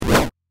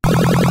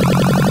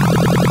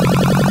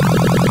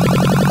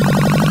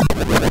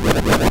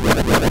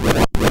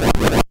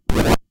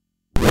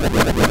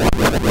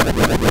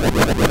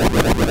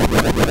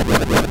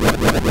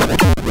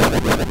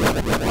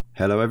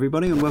Hello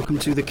everybody and welcome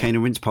to the Cane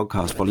and Rinse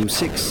podcast, volume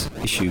 6,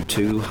 issue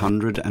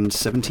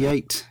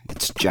 278.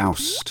 It's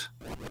Joust.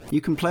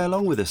 You can play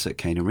along with us at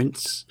Cane and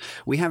Rinse.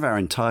 We have our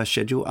entire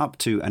schedule up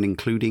to and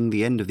including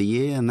the end of the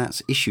year, and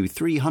that's issue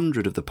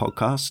 300 of the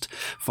podcast.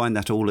 Find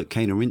that all at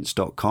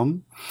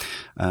caneandrinse.com.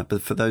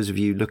 But for those of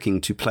you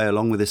looking to play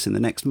along with us in the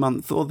next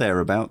month or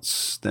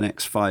thereabouts, the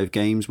next 5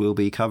 games we'll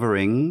be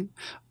covering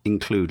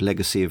include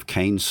Legacy of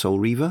Kain Soul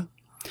Reaver.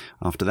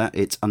 After that,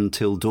 it's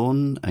Until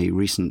Dawn, a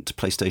recent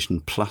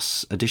PlayStation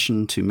Plus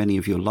addition to many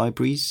of your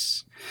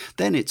libraries.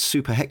 Then it's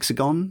Super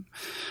Hexagon.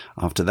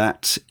 After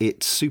that,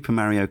 it's Super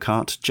Mario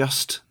Kart,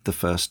 just the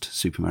first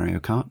Super Mario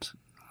Kart.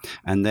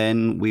 And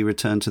then we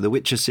return to the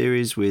Witcher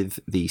series with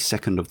the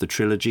second of the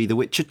trilogy, The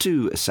Witcher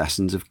 2,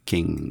 Assassins of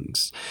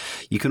Kings.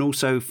 You can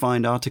also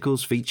find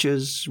articles,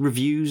 features,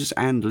 reviews,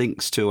 and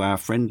links to our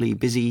friendly,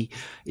 busy,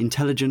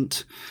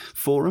 intelligent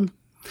forum,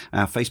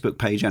 our Facebook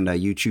page and our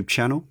YouTube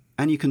channel.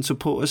 And you can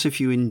support us if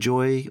you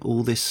enjoy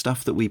all this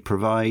stuff that we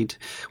provide.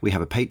 We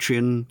have a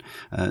Patreon,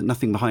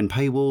 nothing behind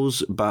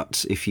paywalls,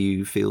 but if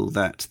you feel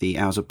that the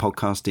hours of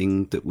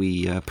podcasting that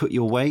we put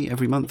your way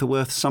every month are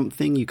worth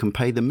something, you can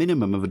pay the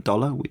minimum of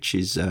 $1, which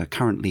is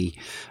currently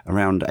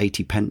around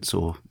 80 pence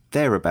or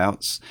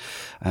thereabouts,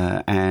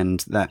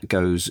 and that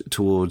goes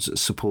towards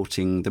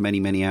supporting the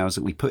many, many hours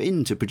that we put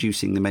into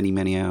producing the many,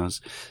 many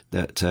hours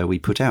that we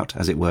put out,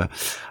 as it were.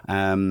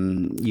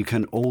 You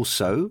can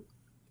also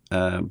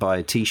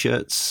buy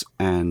t-shirts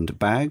and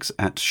bags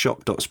at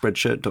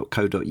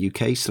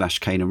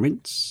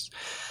shop.spreadshirt.co.uk/caneandrinse.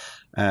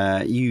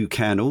 You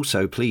can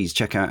also please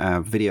check out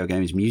our video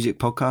games music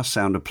podcast,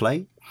 Sound of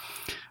Play.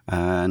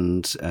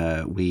 And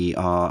we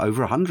are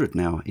over 100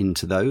 now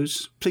into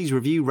those. Please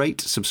review,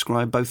 rate,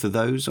 subscribe both of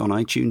those on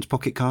iTunes,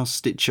 Pocket Cast,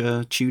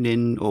 Stitcher,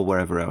 TuneIn, or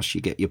wherever else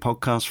you get your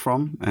podcast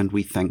from. And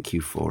we thank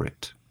you for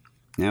it.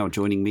 Now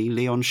joining me,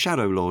 Leon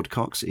Shadowlord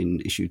Cox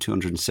in issue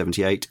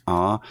 278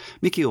 are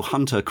Mikhail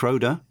Hunter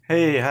Croder.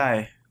 Hey,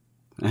 hi.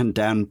 And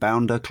Dan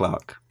Bounder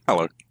Clark.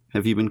 Hello.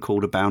 Have you been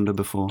called a bounder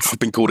before? I've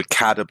been called a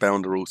cad, a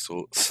bounder, all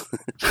sorts.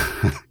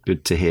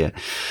 Good to hear.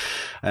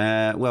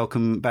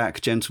 Welcome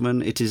back,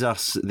 gentlemen. It is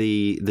us,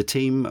 the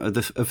team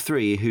of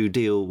 3 who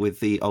deal with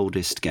the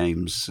oldest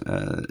games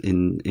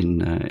in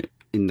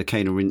the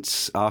Cane and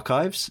Rinse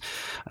archives.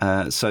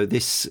 So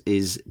this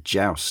is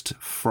Joust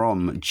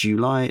from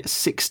July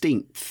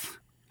 16th,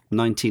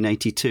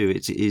 1982.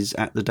 It is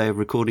at the day of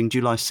recording,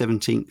 July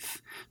 17th,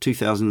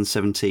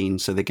 2017.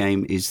 So the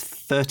game is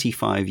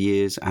 35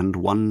 years and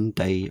 1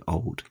 day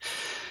old.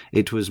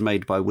 It was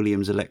made by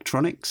Williams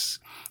Electronics,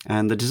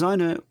 and the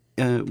designer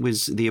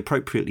was the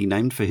appropriately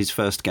named for his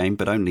first game,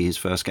 but only his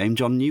first game,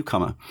 John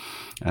Newcomer.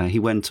 He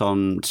went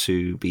on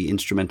to be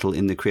instrumental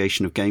in the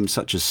creation of games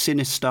such as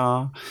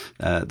Sinistar,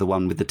 the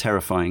one with the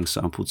terrifying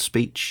sampled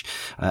speech,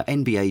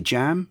 NBA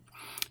Jam,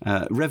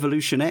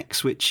 Revolution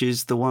X, which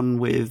is the one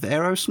with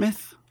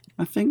Aerosmith,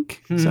 I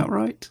think. Is that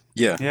right?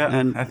 Yeah.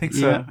 And I think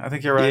so. Yeah. I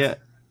think you're right. Yeah.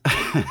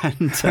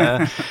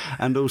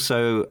 and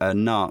also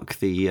Narc,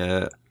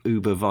 the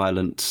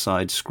uber-violent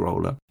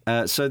side-scroller.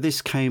 So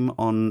this came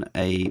on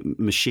a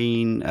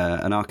machine,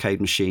 an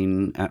arcade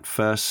machine at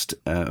first.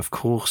 Of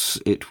course,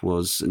 it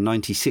was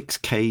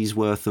 96K's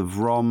worth of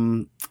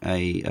ROM,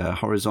 a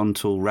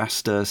horizontal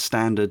raster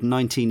standard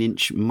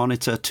 19-inch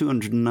monitor,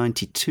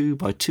 292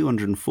 by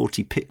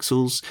 240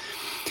 pixels.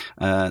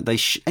 They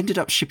ended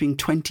up shipping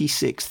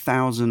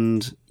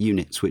 26,000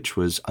 units, which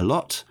was a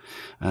lot.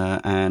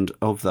 And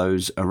of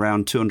those,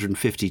 around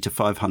 250 to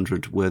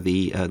 500 were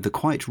the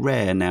quite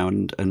rare now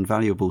and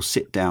valuable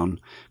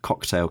sit-down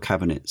cocktail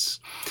cabinets.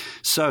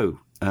 So,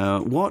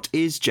 what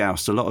is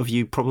Joust? A lot of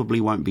you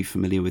probably won't be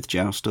familiar with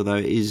Joust, although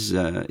it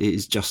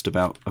is just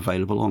about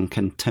available on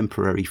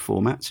contemporary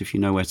formats if you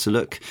know where to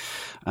look.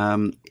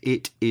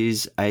 It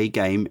is a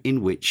game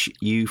in which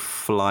you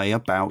fly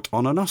about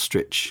on an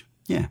ostrich.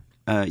 Yeah.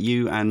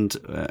 You and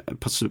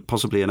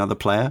possibly another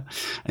player.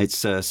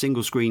 It's a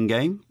single screen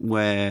game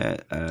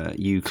where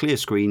you clear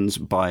screens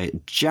by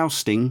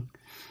jousting,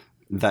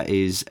 that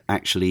is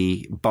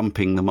actually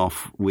bumping them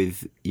off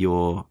with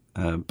your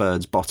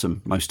bird's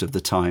bottom most of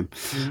the time.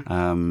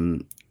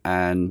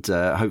 And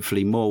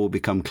hopefully more will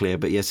become clear.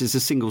 But yes, it's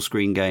a single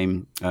screen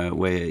game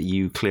where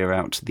you clear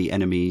out the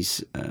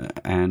enemies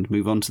and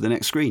move on to the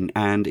next screen.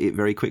 And it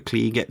very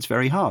quickly gets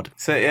very hard.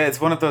 So yeah,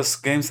 it's one of those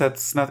games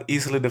that's not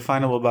easily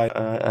definable by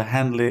a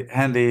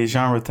handy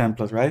genre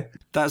template, right?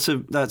 That's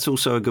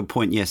also a good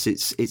point. Yes,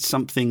 it's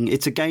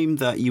a game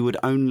that you would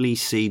only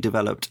see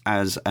developed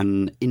as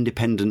an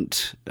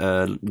independent,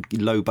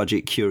 low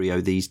budget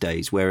curio these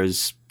days,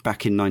 whereas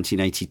back in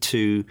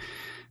 1982,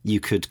 you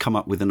could come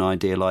up with an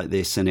idea like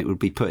this and it would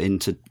be put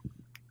into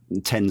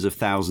tens of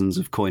thousands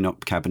of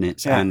coin-op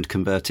cabinets and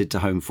converted to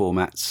home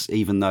formats,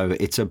 even though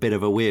it's a bit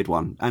of a weird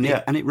one. And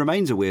it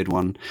remains a weird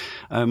one.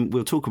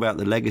 We'll talk about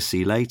the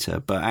legacy later,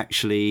 but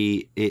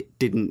actually it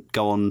didn't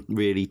go on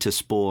really to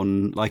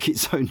spawn like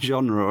its own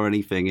genre or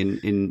anything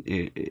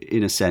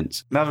in a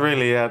sense. Not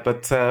really,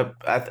 but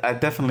I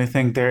definitely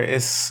think there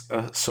is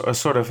a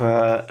sort of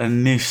a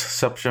niche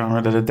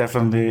subgenre that it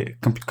definitely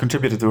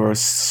contributed to or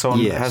has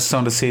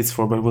sown the seeds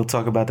for, but we'll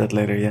talk about that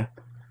later,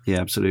 Yeah,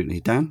 absolutely.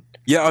 Dan?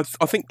 Yeah,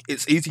 I think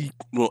it's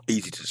not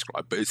easy to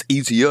describe, but it's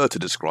easier to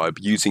describe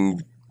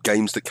using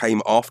games that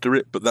came after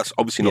it, but that's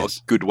obviously not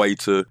a good way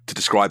to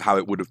describe how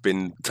it would have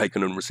been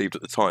taken and received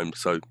at the time.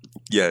 So,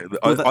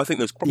 I think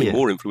there's probably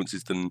more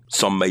influences than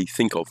some may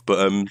think of, but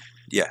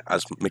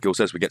as Miguel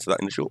says, we get to that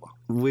in a short while.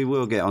 We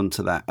will get on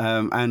to that.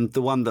 And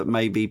the one that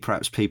maybe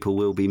perhaps people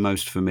will be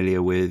most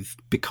familiar with,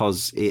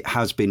 because it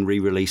has been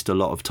re-released a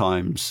lot of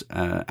times,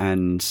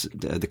 and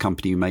the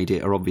company who made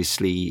it are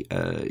obviously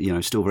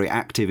still very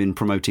active in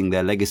promoting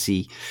their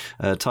legacy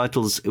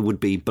titles, it would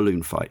be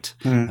Balloon Fight.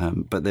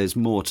 But there's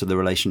more to the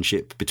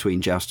relationship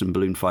between Joust and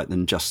Balloon Fight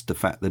than just the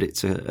fact that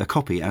it's a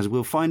copy, as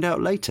we'll find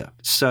out later.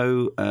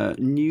 So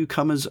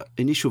Newcomer's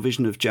initial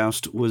vision of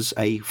Joust was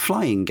a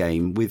flying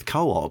game with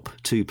co-op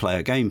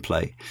two-player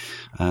gameplay.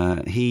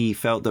 He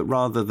felt that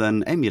rather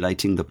than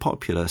emulating the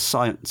popular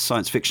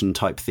science fiction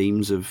type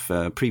themes of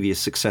previous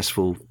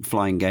successful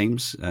flying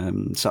games,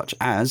 such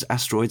as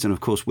Asteroids and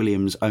of course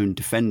Williams' own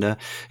Defender,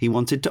 he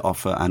wanted to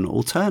offer an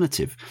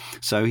alternative.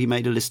 So he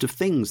made a list of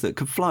things that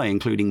could fly,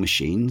 including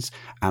machines,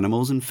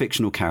 animals and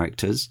fictional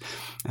characters.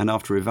 And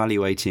after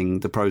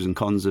evaluating the pros and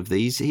cons of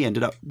these, he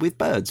ended up with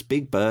birds,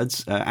 big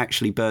birds,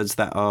 actually birds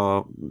that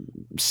are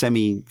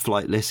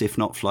semi-flightless, if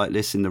not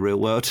flightless in the real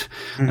world.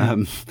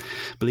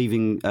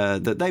 Believing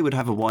that they would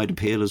have a wide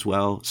appeal as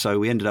well. So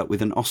we ended up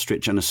with an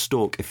ostrich and a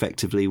stork,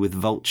 effectively, with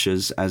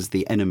vultures as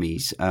the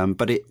enemies.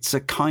 But it's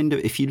a kind of,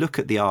 if you look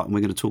at the art, and we're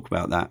going to talk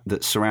about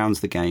that surrounds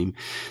the game,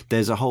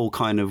 there's a whole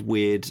kind of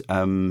weird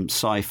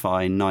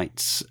sci-fi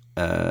knights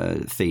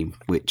theme,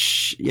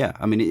 which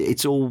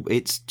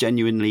it's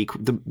genuinely,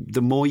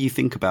 the more you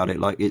think about it,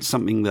 like it's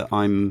something that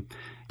I'm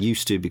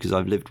used to because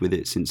I've lived with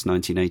it since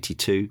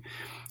 1982.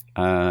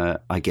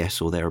 I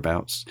guess, or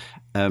thereabouts.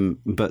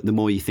 But the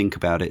more you think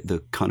about it, the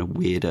kind of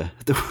weirder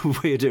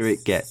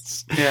it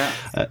gets. Yeah.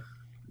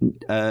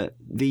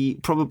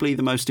 Probably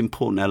the most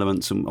important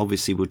elements, and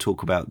obviously we'll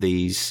talk about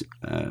these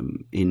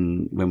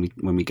when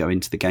we go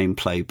into the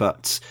gameplay,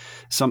 but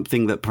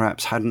something that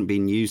perhaps hadn't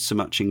been used so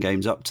much in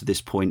games up to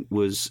this point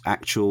was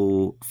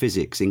actual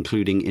physics,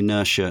 including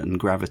inertia and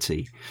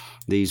gravity.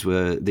 These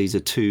are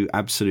two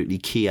absolutely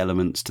key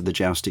elements to the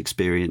Joust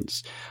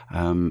experience.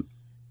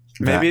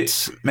 Maybe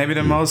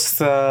the most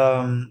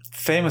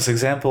famous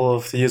example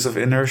of the use of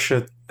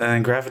inertia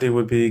and gravity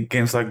would be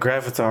games like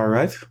Gravitar,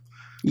 right?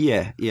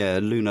 Yeah,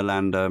 Lunar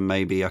Lander,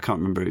 maybe. I can't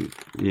remember.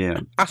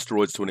 Yeah,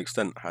 Asteroids to an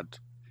extent had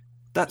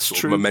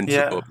true.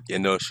 Momentum or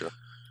inertia.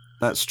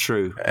 That's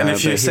true. And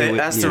if you say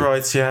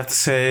Asteroids, you have to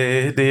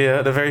say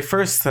the very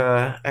first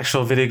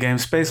actual video game,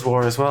 Space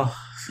War, as well.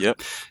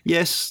 Yep.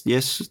 Yes,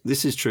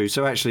 this is true.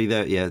 So actually,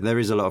 there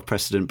is a lot of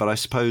precedent, but I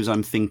suppose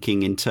I'm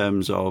thinking in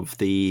terms of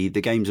the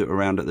games that were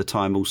around at the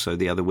time, also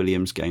the other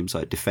Williams games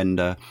like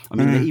Defender. I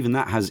mean, even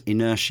that has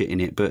inertia in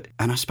it,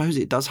 and I suppose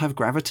it does have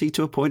gravity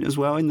to a point as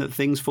well, in that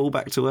things fall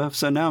back to Earth.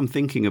 So now I'm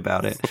thinking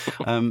about it,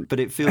 but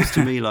it feels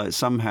to me like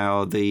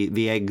somehow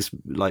the eggs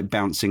like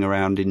bouncing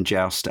around in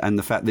Joust, and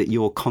the fact that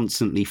you're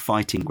constantly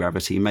fighting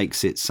gravity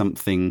makes it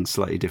something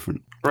slightly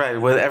different.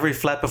 Right, with every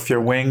flap of your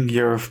wing,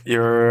 you're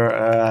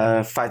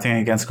fighting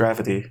against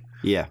gravity.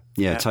 Yeah,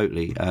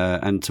 totally.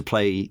 And to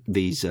play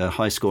these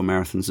high score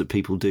marathons that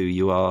people do,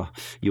 you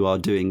are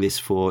doing this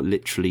for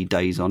literally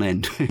days on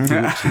end,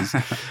 which is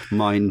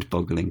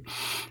mind-boggling.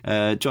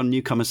 John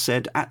Newcomer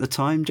said, at the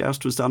time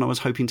Joust was done, I was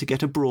hoping to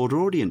get a broader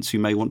audience who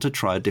may want to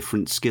try a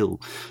different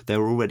skill. There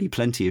were already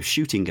plenty of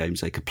shooting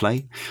games they could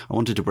play. I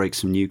wanted to break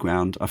some new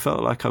ground. I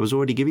felt like I was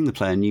already giving the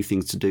player new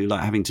things to do,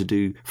 like having to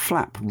do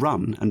flap,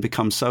 run, and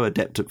become so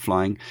adept at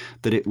flying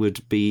that it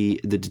would be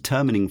the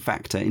determining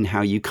factor in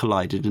how you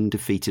collided and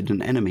defeated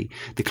an enemy.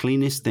 The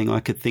cleanest thing I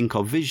could think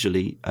of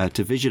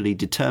to visually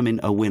determine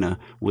a winner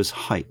was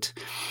height.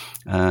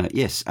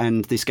 Yes,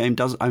 and this game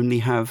does only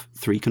have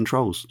 3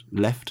 controls: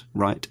 left,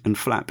 right, and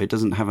flap. It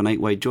doesn't have an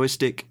 8-way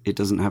joystick. It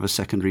doesn't have a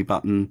secondary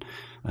button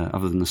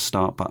other than the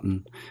start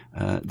button.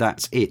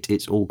 That's it.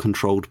 It's all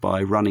controlled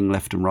by running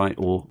left and right,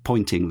 or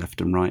pointing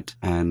left and right,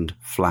 and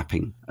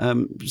flapping.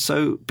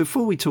 So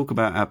before we talk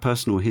about our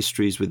personal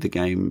histories with the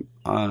game,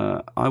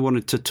 I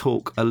wanted to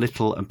talk a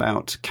little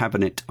about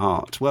cabinet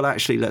art. Well,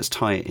 actually, let's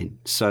tie it in.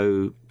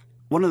 So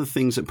one of the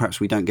things that perhaps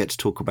we don't get to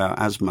talk about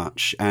as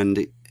much,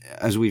 and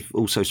as we've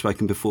also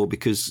spoken before,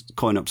 because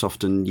coin-ops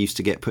often used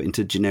to get put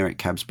into generic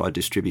cabs by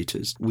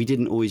distributors, we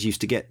didn't always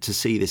used to get to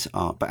see this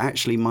art. But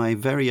actually, my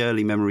very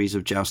early memories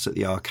of Joust at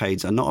the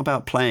arcades are not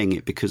about playing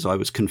it because I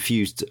was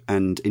confused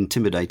and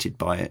intimidated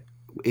by it,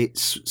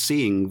 it's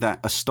seeing that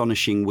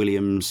astonishing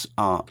Williams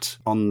art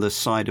on the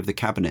side of the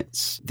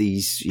cabinets.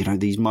 These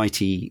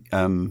mighty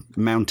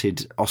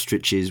mounted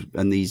ostriches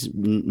and these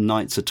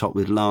knights atop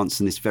with lance,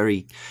 and this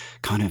very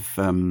kind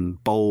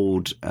of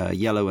bold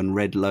yellow and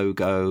red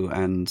logo,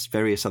 and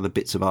various other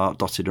bits of art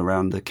dotted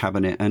around the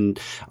cabinet. And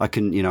I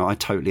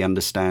totally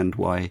understand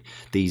why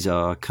these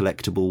are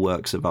collectible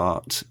works of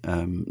art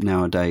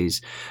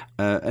nowadays.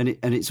 And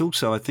it's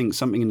also, I think,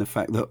 something in the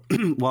fact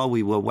that while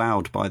we were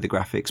wowed by the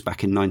graphics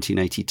back in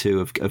 1982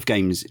 of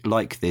games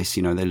like this,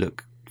 they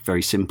look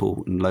very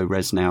simple and low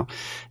res now,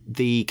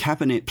 the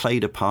cabinet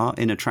played a part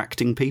in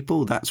attracting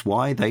people. That's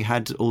why they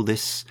had all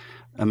this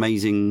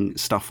amazing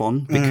stuff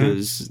on,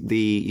 because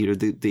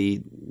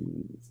the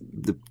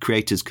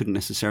creators couldn't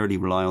necessarily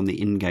rely on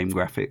the in-game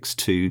graphics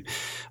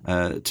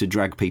to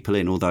drag people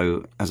in.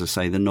 Although, as I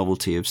say, the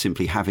novelty of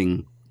simply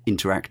having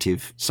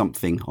interactive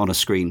something on a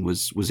screen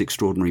was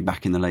extraordinary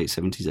back in the late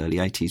 70s, early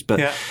 80s.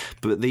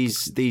 But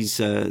these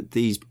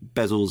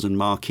bezels and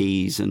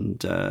marquees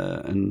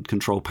and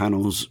control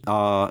panels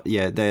are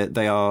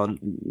they are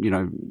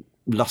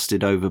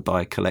lusted over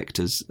by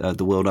collectors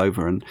the world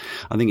over, and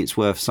I think it's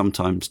worth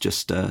sometimes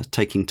just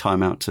taking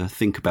time out to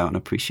think about and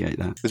appreciate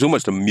that. There's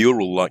almost a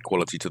mural-like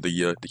quality to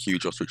the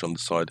huge ostrich on the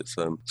side. It's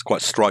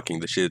quite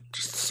striking, the sheer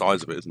just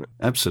size of it, isn't it?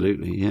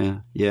 Absolutely, yeah.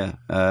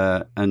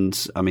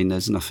 And I mean,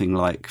 there's nothing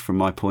like, from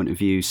my point of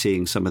view,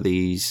 seeing some of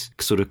these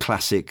sort of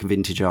classic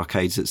vintage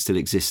arcades that still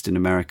exist in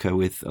America,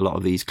 with a lot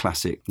of these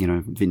classic,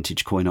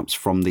 vintage coin-ops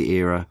from the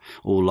era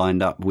all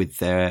lined up with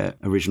their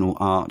original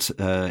art.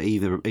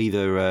 Either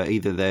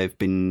they've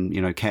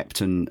been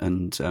kept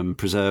and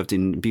preserved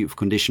in beautiful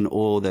condition,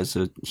 or there's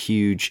a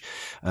huge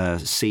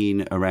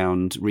scene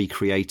around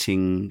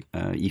recreating.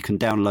 You can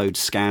download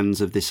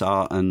scans of this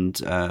art and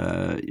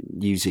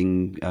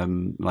using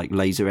like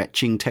laser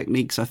etching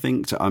techniques, I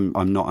think. So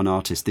I'm not an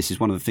artist. This is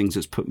one of the things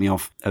that's put me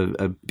off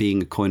of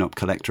being a coin-op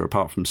collector,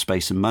 apart from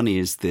space and money,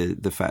 is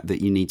the fact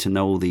that you need to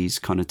know all these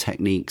kind of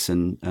techniques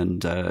and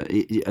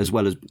as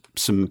well as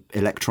some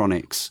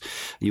electronics.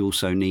 You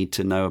also need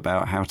to know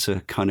about how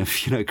to kind of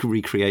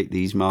recreate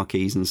these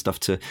marquees and stuff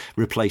to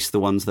replace the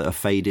ones that are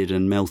faded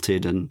and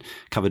melted and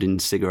covered in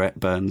cigarette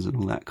burns and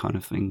all that kind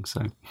of thing.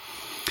 So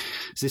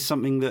is this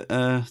something that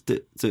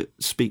that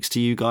speaks to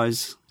you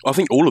guys? I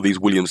think all of these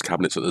Williams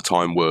cabinets at the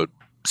time were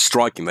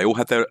striking. They all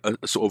had their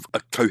sort of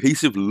a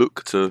cohesive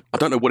look to, I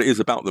don't know what it is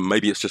about them.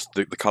 Maybe it's just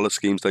the colour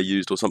schemes they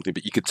used or something,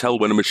 but you could tell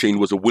when a machine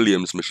was a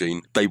Williams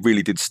machine. They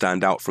really did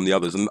stand out from the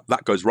others, and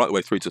that goes right the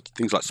way through to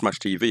things like Smash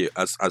TV.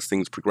 As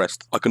things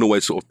progressed, I can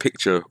always sort of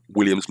picture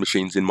Williams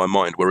machines in my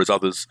mind, whereas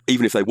others,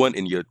 even if they weren't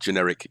in your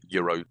generic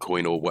Euro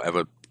coin or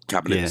whatever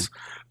cabinets,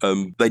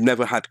 they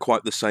never had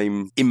quite the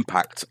same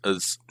impact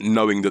as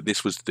knowing that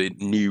this was the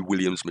new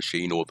Williams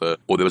machine, or there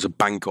was a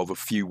bank of a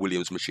few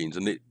Williams machines,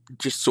 and it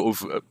just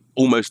sort of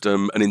almost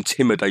an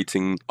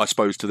intimidating, I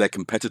suppose, to their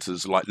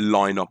competitors, like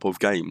lineup of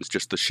games,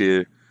 just the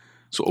sheer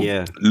sort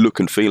of look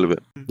and feel of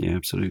it. Yeah,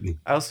 absolutely.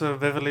 I also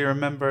vividly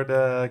remember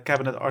the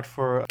cabinet art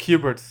for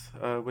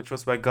Qbert, which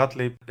was by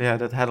Gottlieb. Yeah,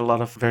 that had a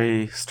lot of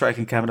very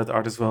striking cabinet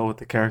art as well, with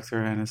the character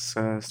and his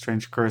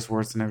strange curse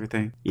words and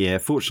everything. Yeah,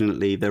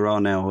 fortunately, there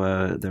are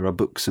now there are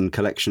books and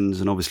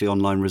collections and obviously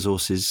online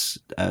resources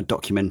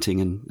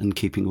documenting and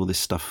keeping all this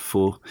stuff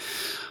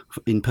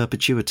in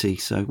perpetuity.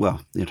 So,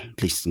 well,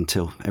 at least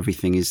until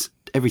everything is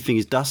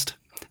dust.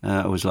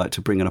 I always like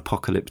to bring an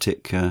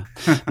apocalyptic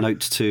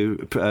note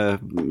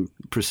to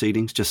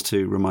proceedings, just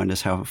to remind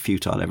us how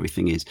futile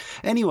everything is.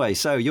 Anyway,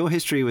 so your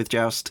history with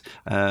Joust.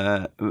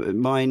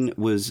 Mine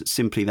was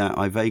simply that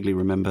I vaguely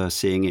remember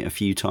seeing it a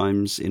few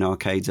times in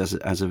arcades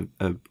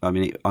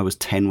I was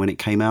 10 when it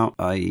came out.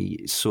 I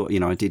saw,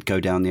 I did go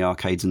down the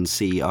arcades and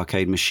see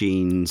arcade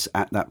machines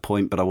at that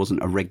point, but I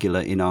wasn't a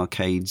regular in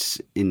arcades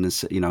in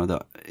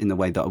the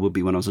way that I would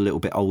be when I was a little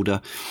bit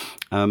older.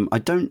 I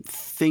don't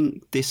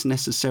think this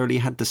necessarily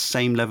had the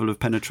same level of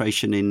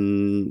penetration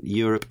in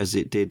Europe as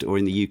it did, or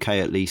in the UK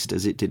at least,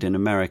 as it did in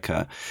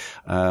America.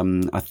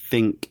 I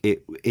think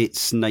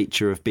its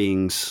nature of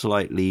being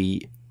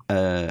slightly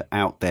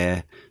out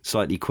there,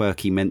 slightly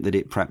quirky, meant that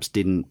it perhaps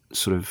didn't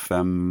sort of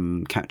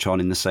catch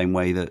on in the same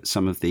way that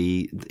some of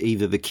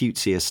either the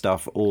cutesier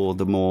stuff or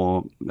the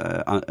more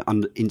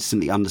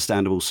instantly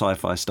understandable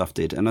sci-fi stuff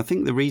did. And I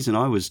think the reason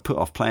I was put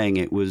off playing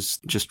it was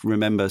just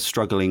remember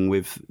struggling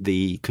with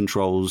the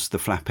controls, the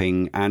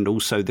flapping, and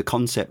also the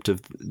concept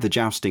of the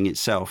jousting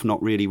itself,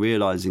 not really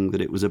realizing that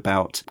it was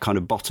about kind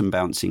of bottom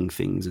bouncing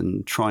things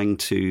and trying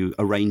to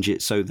arrange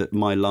it so that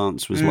my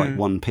lance was like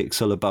 1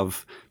 pixel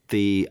above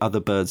the other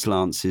bird's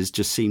lances.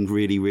 Just seemed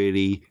really,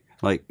 really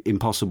like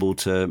impossible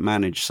to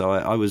manage. So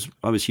I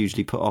was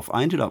hugely put off.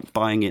 I ended up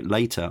buying it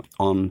later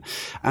on,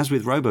 as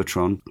with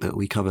Robotron that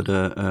we covered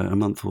a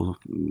month or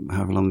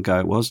however long ago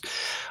it was.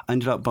 I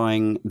ended up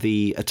buying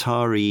the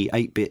Atari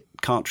 8-bit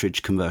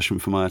cartridge conversion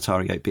for my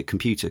Atari 8-bit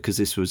computer, because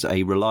this was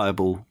a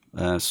reliable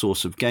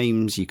source of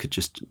games. You could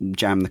just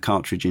jam the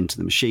cartridge into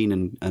the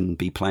machine and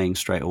be playing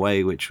straight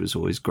away, which was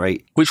always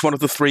great. Which one of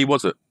the three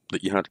was it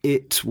that you had?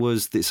 It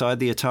was I had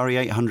the Atari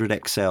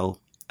 800 XL,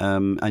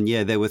 And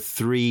yeah, there were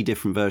 3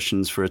 different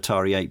versions for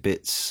Atari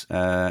 8-bits,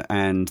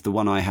 and the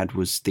one I had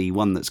was the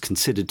one that's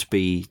considered to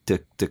be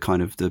the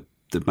kind of the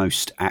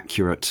most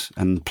accurate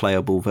and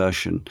playable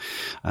version.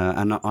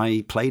 And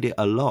I played it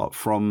a lot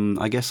from,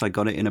 I guess I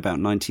got it in about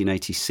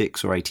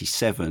 1986 or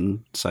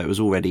 87. So it was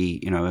already,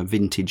 a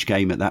vintage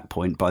game at that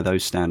point by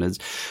those standards.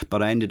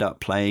 But I ended up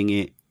playing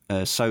it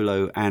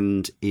solo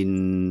and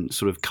in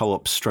sort of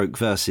co-op stroke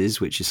versus,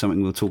 which is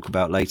something we'll talk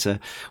about later,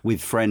 with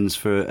friends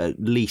for at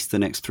least the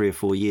next 3 or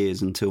 4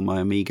 years until my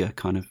Amiga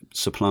kind of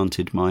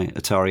supplanted my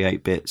Atari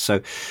 8-bit.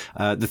 So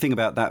the thing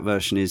about that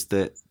version is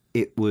that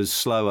it was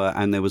slower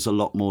and there was a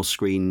lot more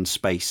screen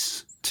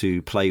space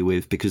to play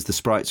with because the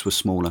sprites were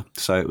smaller.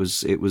 So it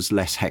was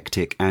less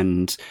hectic,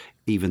 and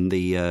even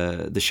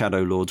the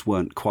Shadow Lords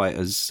weren't quite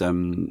as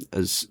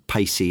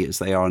pacey as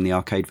they are in the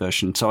arcade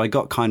version. So I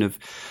got kind of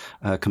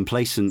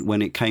complacent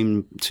when it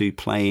came to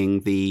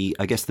playing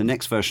I guess the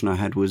next version I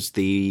had was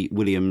the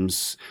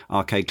Williams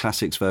Arcade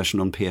Classics version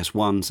on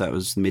PS1. So that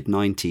was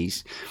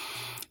mid-90s.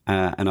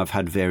 And I've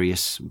had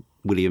various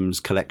Williams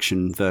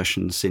collection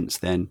versions since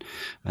then,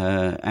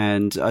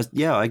 and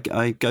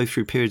I go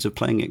through periods of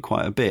playing it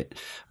quite a bit,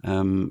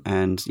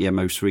 and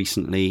most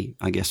recently,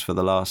 I guess for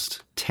the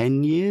last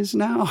 10 years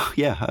now,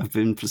 I've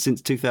been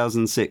since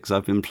 2006.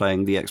 I've been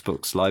playing the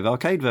Xbox Live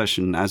Arcade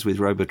version, as with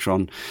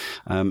Robotron.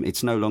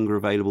 It's no longer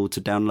available to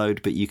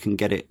download, but you can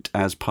get it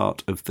as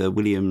part of the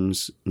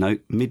Williams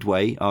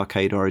Midway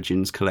Arcade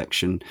Origins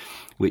collection,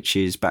 which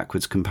is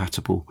backwards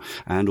compatible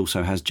and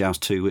also has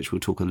Joust 2, which we'll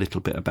talk a little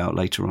bit about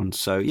later on.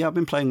 So, I've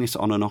been playing this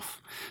on and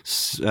off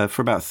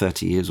for about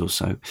 30 years or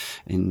so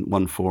in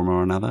one form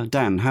or another.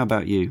 Dan, how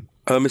about you?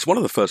 It's one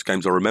of the first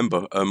games I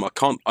remember. I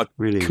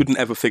couldn't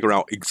ever figure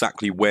out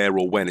exactly where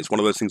or when. It's one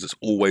of those things that's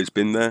always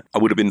been there. I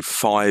would have been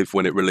 5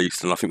 when it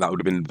released, and I think that would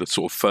have been the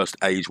sort of first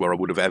age where I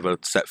would have ever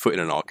set foot in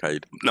an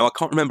arcade. Now, I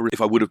can't remember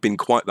if I would have been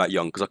quite that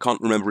young, because I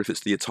can't remember if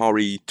it's the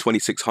Atari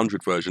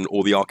 2600 version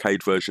or the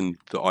arcade version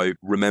that I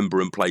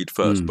remember and played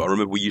first. But I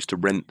remember we used to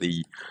rent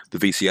the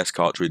VCS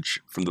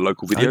cartridge from the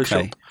local video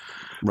shop.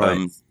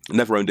 Right.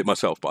 Never owned it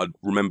myself, but I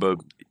remember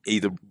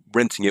either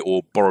renting it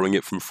or borrowing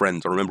it from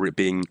friends. I remember it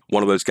being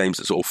one of those games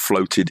that sort of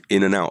floated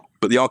in and out.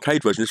 But the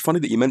arcade version, it's funny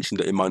that you mentioned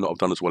that it might not have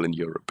done as well in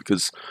Europe,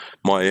 because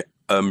my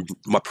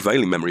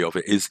prevailing memory of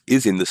it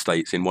is in the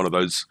States, in one of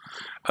those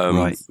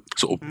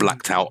sort of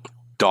blacked out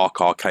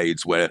dark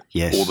arcades where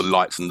all the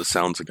lights and the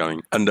sounds are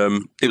going. And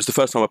it was the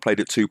first time I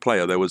played it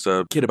 2-player. There was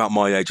a kid about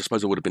my age, I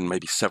suppose I would have been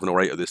maybe 7 or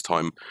 8 at this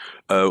time,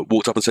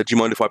 walked up and said, "Do you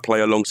mind if I play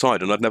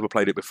alongside?" And I'd never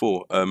played it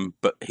before,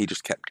 but he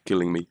just kept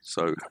killing me.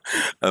 So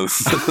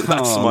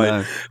that's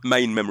my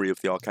main memory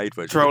of the arcade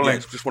version. Trolling.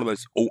 It's just one of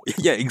those,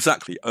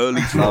 exactly,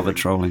 early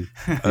trolling.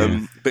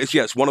 But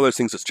it's one of those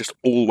things that's just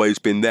always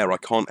been there. I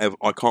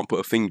can't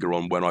put a finger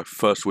on when I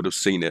first would have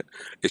seen it.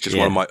 It's just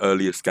one of my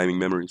earliest gaming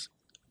memories.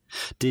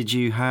 Did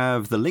you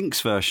have the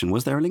Lynx version?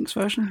 Was there a Lynx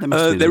version?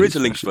 There is a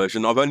Lynx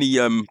version. I've only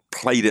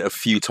played it a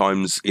few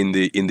times in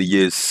the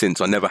years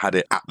since. I never had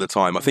it at the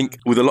time. I think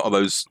with a lot of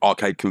those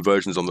arcade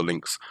conversions on the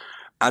Lynx,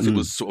 as it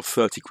was sort of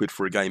 30 quid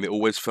for a game, it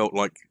always felt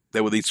like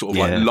there were these sort of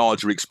like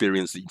larger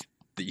experiences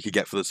that you could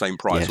get for the same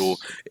price. Or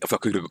if I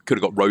could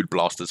have got Road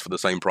Blasters for the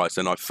same price,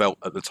 then I felt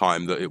at the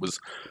time that it was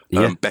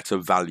better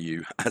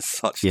value as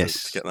such to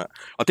get that.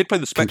 I did play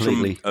the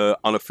Spectrum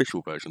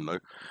unofficial version though.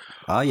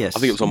 Ah, yes. I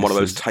think it was on one of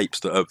those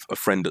tapes that a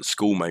friend at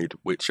school made,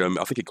 which I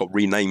think it got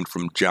renamed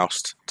from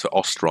Joust to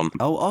Ostron.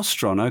 Oh,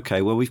 Ostron.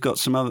 Okay. Well, we've got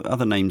some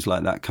other names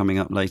like that coming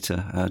up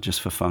later,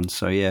 just for fun.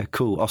 So,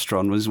 cool.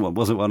 Ostron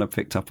wasn't one I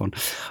picked up on.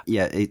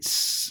 Yeah,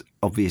 it's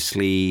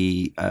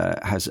obviously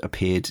has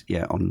appeared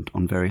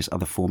on various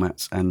other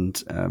formats,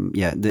 and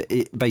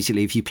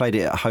basically if you played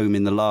it at home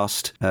in the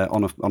last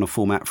on a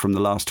format from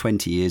the last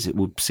 20 years, it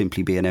would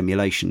simply be an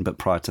emulation, but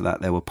prior to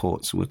that there were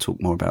ports. We'll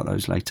talk more about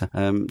those later.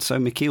 So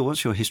Michiel,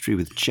 what's your history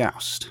with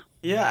Joust?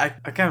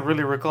 I can't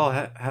really recall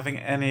having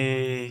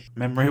any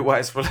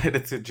memory-wise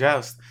related to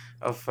Joust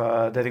of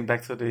dating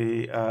back to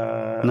the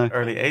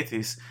early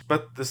 80s.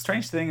 But the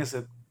strange thing is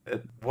that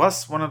it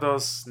was one of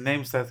those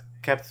names that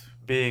kept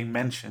being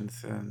mentioned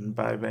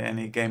by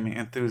any gaming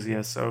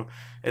enthusiast. So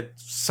it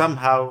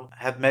somehow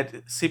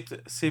had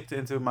seeped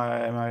into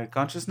my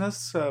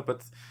consciousness.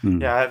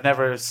 I've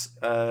never,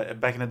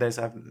 back in the days,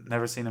 I've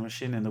never seen a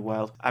machine in the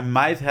wild. I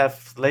might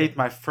have laid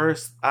my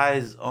first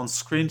eyes on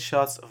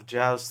screenshots of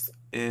Joust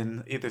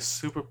in either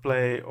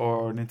Superplay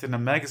or Nintendo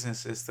Magazine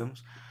system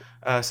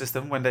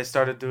when they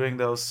started doing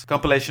those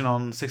compilation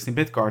on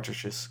 16-bit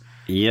cartridges.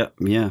 Yep,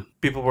 yeah.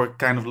 People were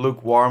kind of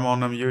lukewarm on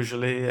them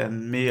usually,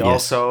 and me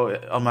also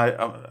on my.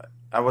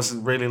 I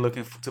wasn't really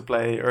looking to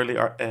play early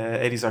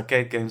 80s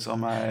arcade games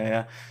on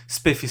my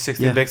spiffy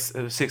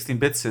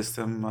 16-bit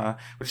system,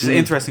 which is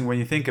interesting when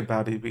you think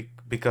about it,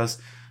 because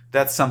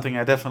that's something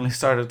I definitely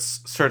started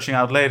searching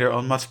out later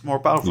on much more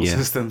powerful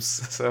systems.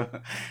 So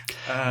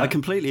I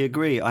completely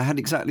agree. I had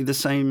exactly the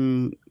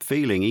same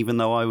feeling, even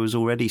though I was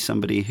already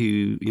somebody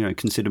who,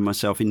 considered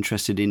myself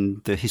interested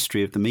in the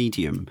history of the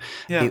medium.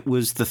 Yeah. It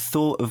was the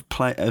thought of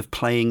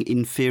playing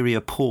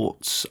inferior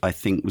ports, I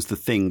think, was the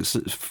thing.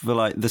 So for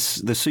like the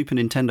Super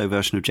Nintendo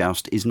version of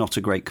Joust is not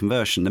a great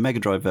conversion. The Mega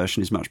Drive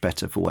version is much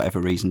better for whatever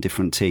reason,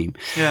 different team.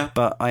 Yeah.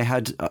 But I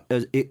had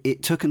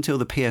it took until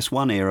the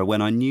PS1 era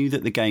when I knew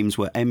that the games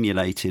were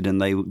emulated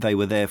and they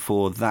were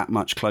therefore that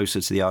much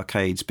closer to the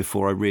arcades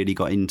before I really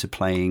got into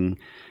playing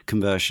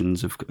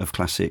conversions of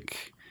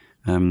classic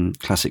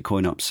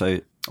coin-ops.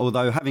 So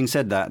although having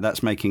said that,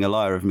 that's making a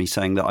liar of me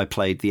saying that I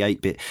played the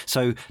 8-bit.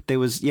 So there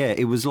was,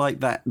 it was like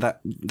that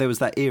there was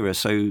that era.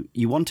 So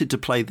you wanted to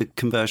play the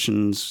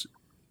conversions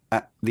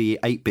at the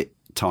 8-bit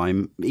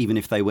time, even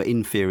if they were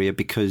inferior,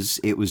 because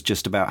it was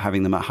just about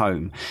having them at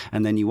home.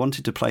 And then you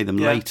wanted to play them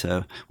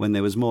later when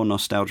there was more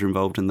nostalgia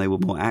involved and they were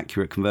more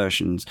accurate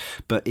conversions.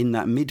 But in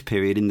that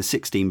mid-period, in the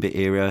 16-bit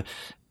era,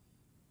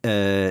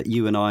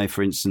 you and I,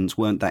 for instance,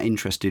 weren't that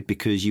interested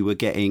because you were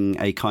getting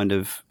a kind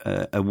of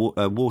a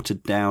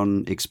watered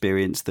down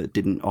experience that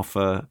didn't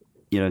offer,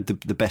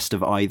 the best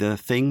of either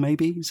thing.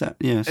 Maybe is that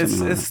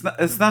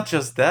it's not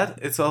just that.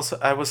 It's also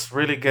I was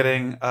really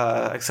getting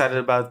excited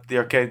about the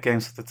arcade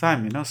games at the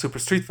time. Super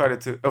Street Fighter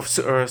 2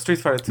 or Street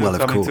Fighter 2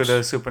 coming to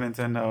the Super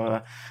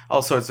Nintendo.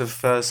 All sorts of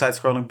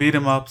side-scrolling beat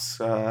 'em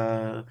ups.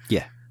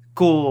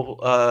 Cool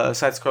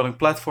side-scrolling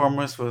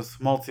platformers with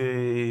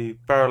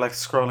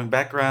multi-parallax scrolling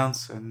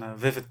backgrounds and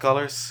vivid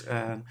colors.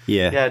 And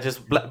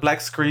just black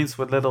screens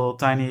with little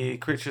tiny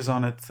creatures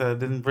on it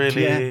didn't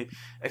really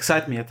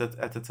excite me at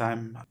the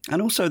time.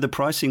 And also the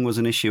pricing was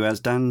an issue,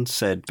 as Dan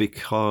said,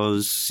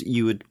 because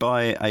you would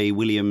buy a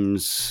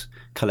Williams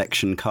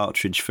collection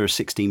cartridge for a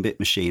 16-bit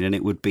machine and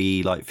it would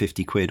be like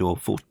 50 quid or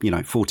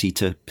 40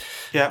 to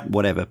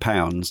whatever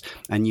pounds,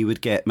 and you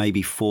would get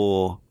maybe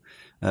four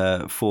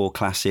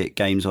classic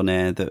games on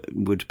there that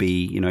would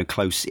be,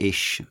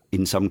 close-ish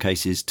in some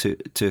cases to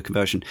a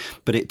conversion.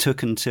 But it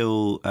took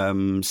until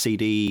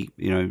CD,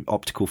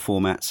 optical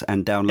formats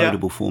and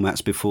downloadable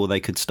formats before they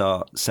could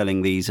start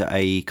selling these at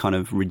a kind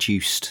of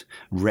reduced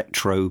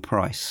retro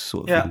price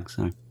sort of thing.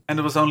 So. And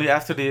it was only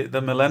after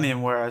the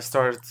millennium where I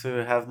started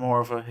to have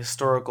more of a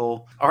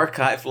historical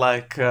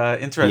archive-like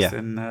interest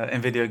in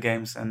video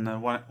games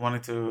and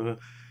wanted to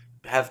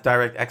have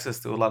direct access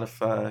to a lot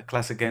of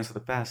classic games of the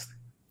past.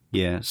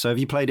 Yeah. So have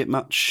you played it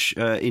much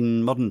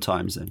in modern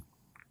times then?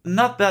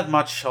 Not that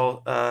much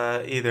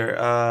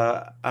either.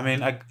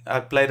 I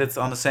played it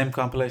on the same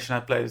compilation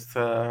I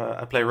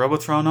play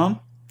Robotron on.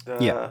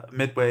 The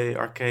Midway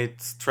Arcade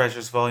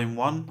Treasures Volume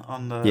 1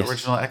 on the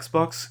original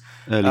Xbox.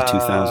 Early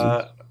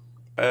 2000s.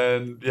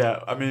 And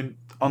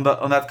on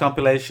that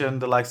compilation,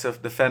 the likes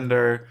of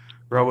Defender,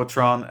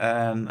 Robotron,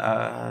 and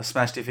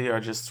Smash TV are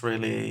just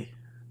really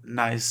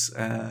nice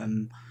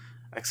and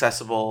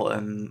accessible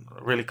and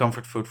really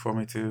comfort food for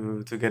me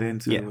to get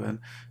into. And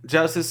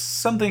Joust is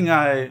something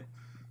I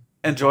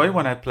enjoy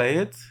when I play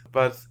it,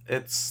 but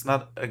it's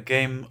not a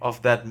game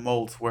of that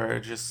mold where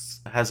it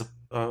just has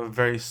a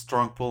very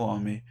strong pull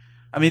on me.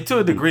 To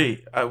a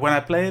degree. When I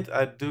play it,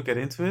 I do get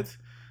into it,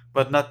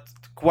 but not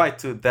quite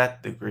to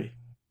that degree.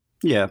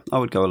 Yeah, I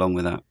would go along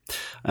with that.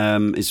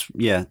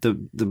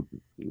 The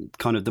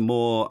kind of the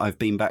more I've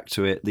been back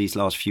to it these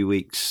last few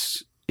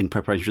weeks in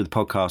preparation for the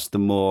podcast, the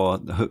more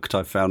hooked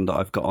I've found that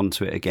I've got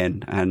onto it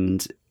again,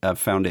 and I've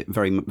found it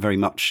very, very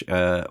much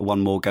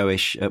one more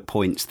go-ish at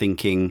points,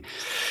 thinking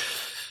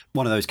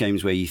one of those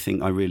games where you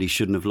think I really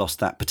shouldn't have lost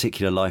that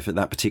particular life at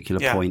that particular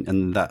point,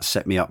 and that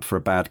set me up for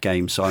a bad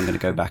game, so I'm going to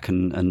go back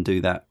and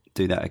do that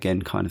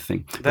again, kind of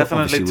thing.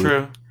 Definitely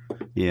true.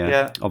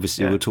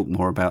 Obviously we'll talk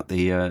more about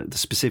the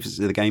specifics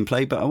of the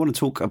gameplay, but I want to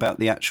talk about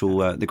the actual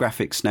the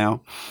graphics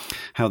now,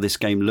 how this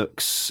game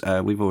looks.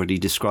 We've already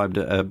described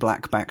a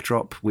black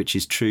backdrop, which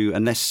is true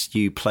unless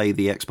you play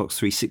the Xbox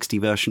 360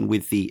 version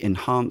with the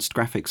enhanced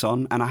graphics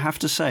on. And I have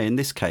to say, in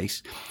this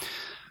case,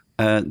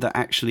 that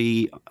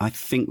actually I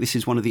think this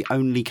is one of the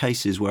only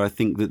cases where I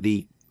think that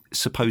the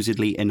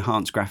supposedly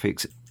enhanced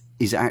graphics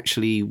is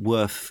actually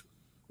worth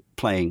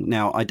playing.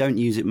 Now, I don't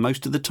use it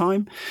most of the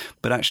time,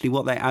 but actually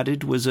what they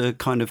added was a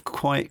kind of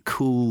quite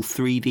cool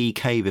 3D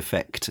cave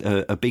effect,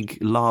 a big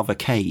lava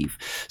cave.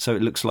 So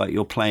it looks like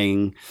you're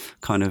playing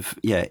kind of,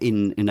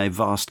 in a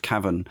vast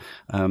cavern.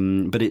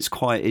 But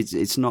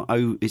it's not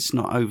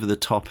over the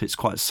top. It's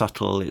quite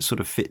subtle. It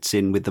sort of fits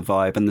in with the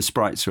vibe, and the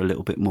sprites are a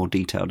little bit more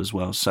detailed as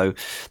well. So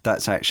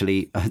that's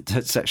actually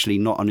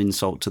not an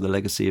insult to the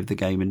legacy of the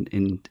game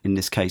in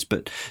this case.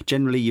 But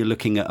generally you're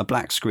looking at a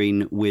black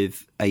screen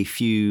with a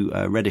few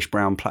reddish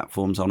brown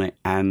platforms on it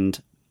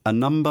and a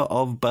number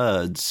of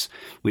birds,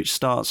 which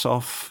starts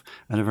off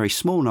at a very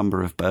small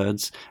number of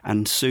birds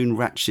and soon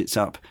ratchets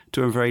up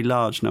to a very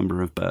large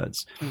number of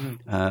birds,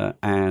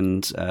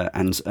 and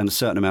a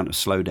certain amount of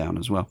slowdown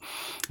as well.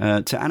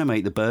 To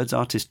animate the birds,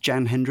 artist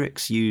Jan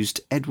Hendricks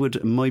used Edward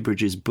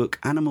Muybridge's book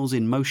Animals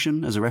in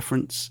Motion as a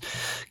reference.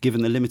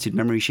 Given the limited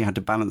memory, she had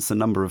to balance the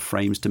number of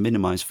frames to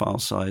minimize file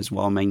size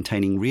while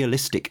maintaining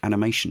realistic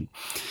animation.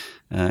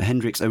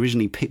 Hendricks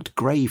originally picked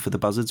grey for the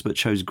buzzards, but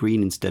chose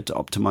green instead to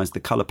optimise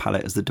the colour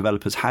palette, as the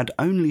developers had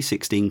only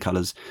 16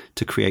 colours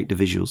to create the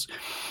visuals.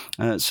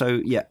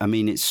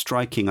 It's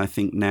striking, I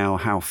think, now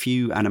how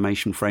few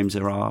animation frames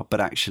there are, but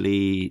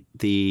actually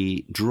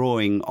the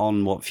drawing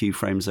on what few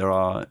frames there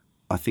are,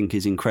 I think,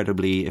 is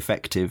incredibly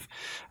effective.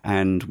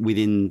 And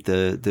within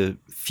the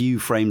few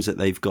frames that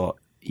they've got,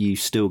 you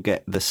still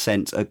get the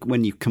sense,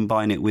 when you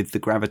combine it with the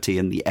gravity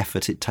and the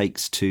effort it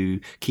takes to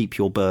keep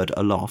your bird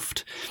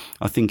aloft,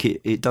 I think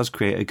it does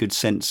create a good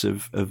sense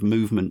of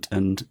movement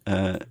and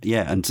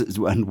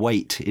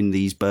weight in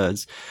these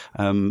birds.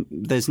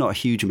 There's not a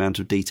huge amount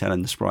of detail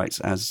in the sprites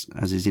as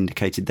is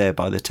indicated there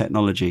by the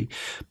technology,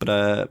 but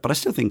I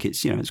still think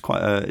it's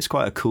quite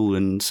a cool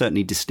and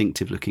certainly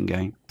distinctive looking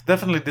game.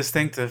 Definitely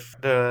distinctive.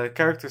 The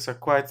characters are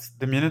quite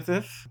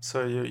diminutive,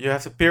 so you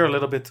have to peer a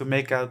little bit to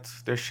make out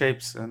their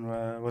shapes and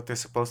what they're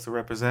supposed to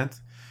represent.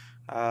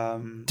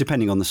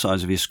 Depending on the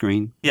size of your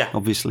screen,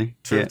 obviously.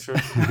 True.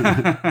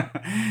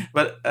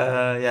 But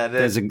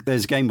there's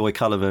a Game Boy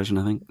Color version,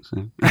 I think.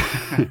 So.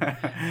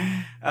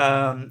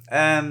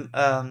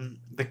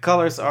 The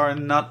colors are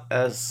not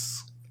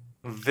as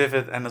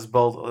vivid and as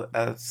bold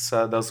as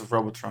those of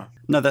Robotron.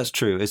 No, that's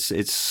true.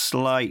 It's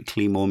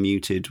slightly more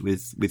muted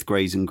with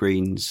greys and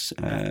greens.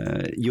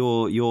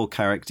 Your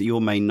character,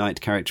 your main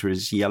knight character,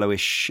 is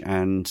yellowish,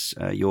 and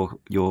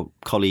your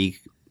colleague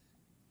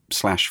 /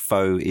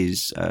 foe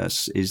is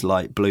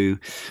light blue.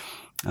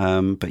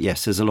 But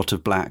yes, there's a lot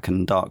of black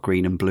and dark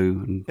green and blue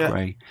and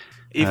grey.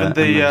 Even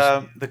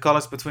the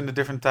colors between the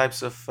different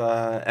types of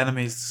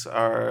enemies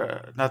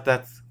are not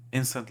that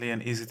instantly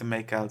and easy to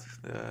make out.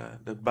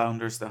 The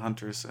Bounders, the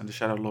Hunters, and the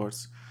Shadow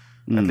Lords.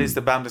 At least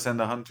the Bounders and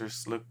the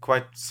Hunters look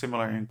quite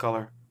similar in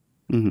color.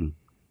 Mm-hmm.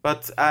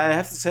 But I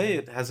have to say,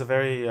 it has a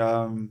very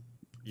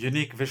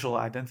unique visual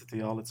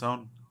identity all its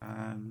own.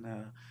 And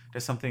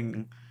there's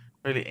something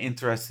really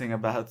interesting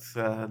about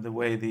the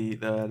way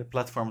the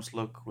platforms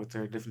look with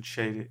their different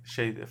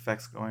shade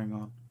effects going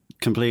on.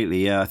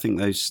 Completely, yeah. I think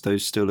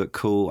those still look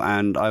cool,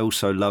 and I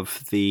also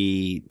love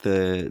the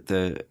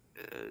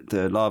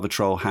lava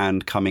troll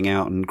hand coming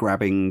out and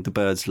grabbing the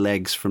bird's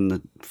legs from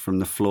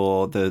the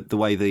floor. The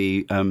way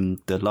the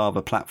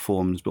lava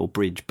platforms or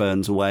bridge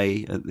burns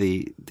away at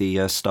the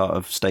start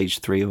of stage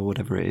 3 or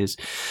whatever it is.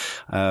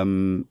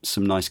 Some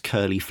nice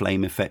curly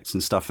flame effects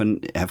and stuff.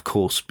 And of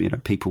course,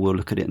 people will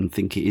look at it and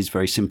think it is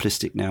very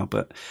simplistic now,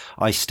 but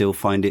I still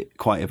find it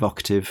quite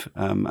evocative.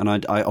 And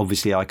I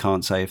obviously I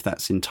can't say if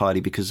that's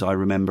entirely because I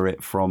remember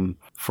it from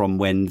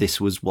when this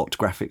was what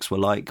graphics were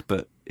like,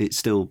 but it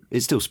still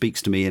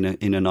speaks to me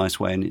in a nice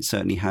way, and it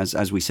certainly has,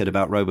 as we said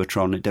about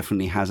Robotron, it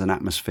definitely has an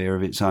atmosphere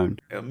of its own.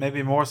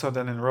 Maybe more so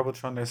than in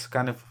Robotron, there's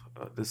kind of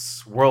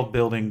this world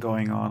building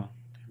going on.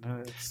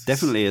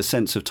 Definitely a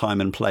sense of time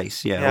and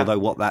place, yeah. Although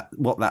what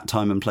that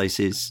time and place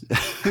is,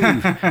 who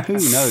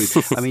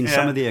knows? I mean,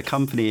 some of the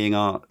accompanying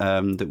art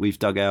that we've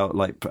dug out,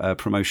 like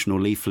promotional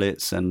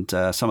leaflets and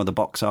some of the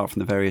box art from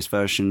the various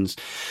versions,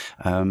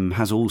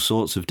 has all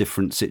sorts of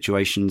different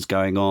situations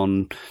going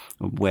on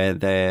where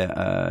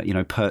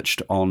they're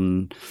perched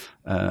on.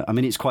 I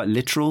mean, it's quite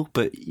literal,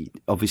 but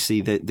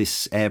obviously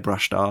this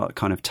airbrushed art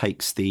kind of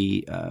takes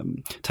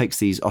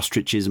these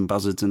ostriches and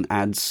buzzards and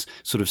adds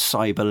sort of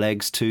cyber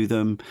legs to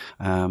them,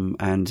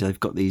 and they've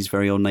got these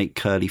very ornate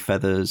curly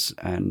feathers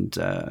and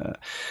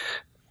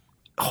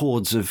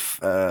hordes of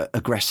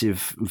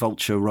aggressive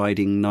vulture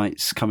riding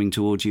knights coming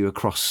towards you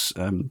across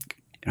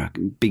a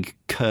big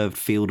curved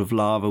field of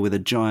lava with a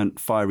giant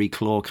fiery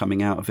claw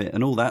coming out of it,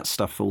 and all that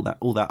stuff, all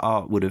that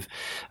art would have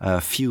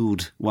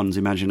fueled one's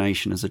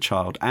imagination as a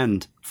child,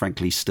 and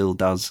frankly still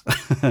does.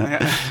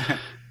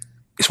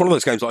 It's one of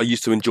those games that I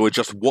used to enjoy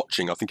just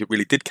watching. I think it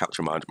really did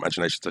capture my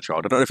imagination as a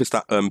child. I don't know if it's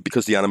that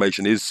because the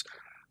animation is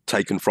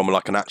taken from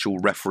like an actual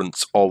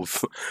reference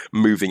of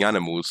moving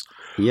animals.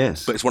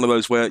 Yes, but it's one of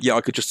those where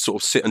I could just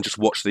sort of sit and just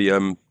watch the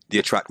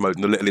attract mode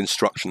and the little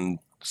instruction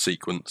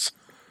sequence.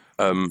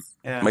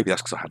 Maybe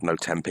that's because I had no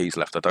 10p's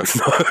left. I don't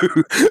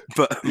know.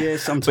 but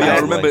sometimes. But I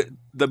remember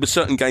there were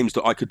certain games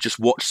that I could just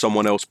watch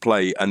someone else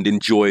play and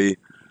enjoy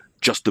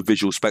just the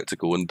visual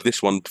spectacle. And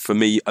this one, for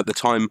me, at the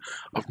time,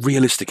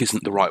 realistic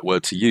isn't the right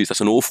word to use.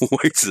 That's an awful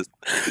way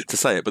to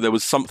say it. But there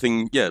was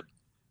something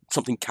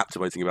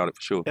captivating about it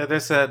for sure. Yeah,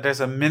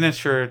 there's a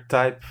miniature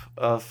type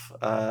of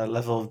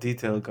level of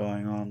detail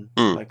going on,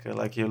 like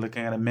you're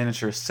looking at a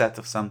miniature set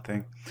of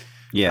something.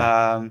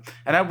 Yeah.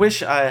 And I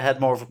wish I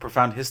had more of a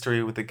profound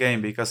history with the game,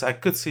 because I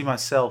could see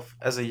myself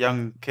as a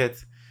young kid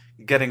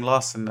getting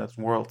lost in that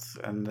world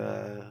and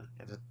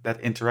that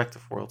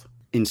interactive world.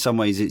 in some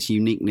ways its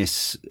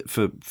uniqueness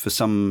for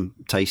some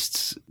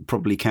tastes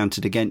probably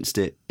counted against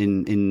it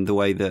in the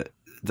way that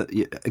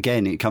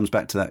again, it comes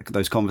back to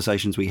those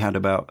conversations we had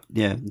about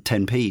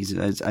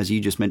 10p's, as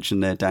you just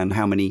mentioned there, Dan.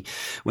 How many,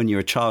 when you're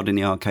a child in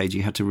the arcade,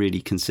 you had to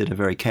really consider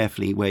very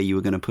carefully where you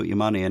were going to put your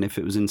money, and if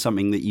it was in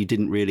something that you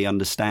didn't really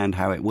understand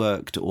how it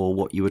worked or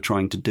what you were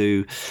trying to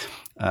do,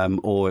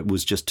 or it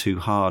was just too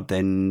hard,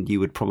 then you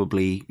would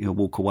probably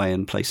walk away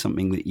and play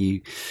something that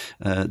you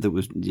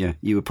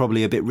were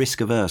probably a bit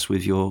risk averse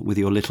with your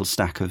little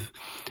stack of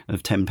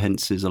 10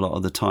 pences a lot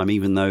of the time,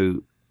 even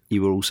though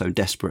you were also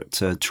desperate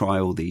to try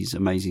all these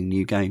amazing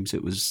new games.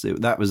 That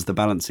was the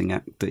balancing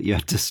act that you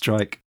had to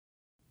strike.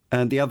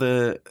 And the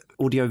other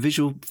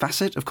audio-visual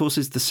facet, of course,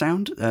 is the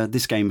sound.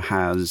 This game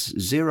has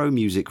zero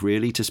music,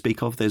 really, to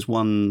speak of. There's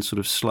one sort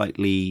of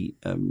slightly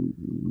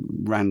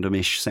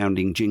randomish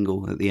sounding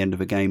jingle at the end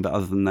of a game, but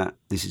other than that,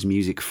 this is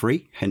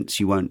music-free. Hence,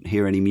 you won't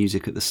hear any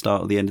music at the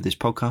start or the end of this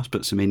podcast,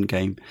 but some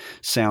in-game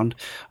sound.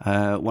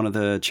 One of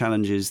the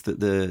challenges that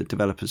the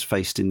developers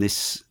faced in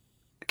this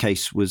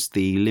case was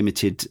the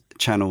limited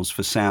channels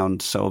for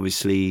sound, so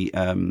obviously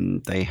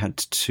they had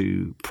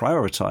to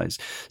prioritize.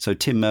 So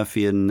Tim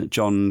Murphy and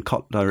John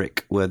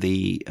Kotlerick were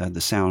the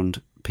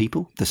sound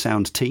people, the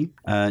sound team.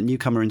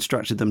 Newcomer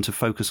instructed them to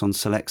focus on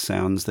select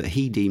sounds that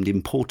he deemed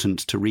important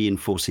to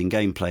reinforcing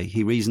gameplay.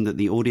 He reasoned that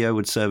the audio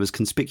would serve as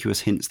conspicuous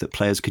hints that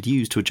players could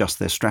use to adjust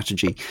their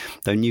strategy.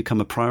 Though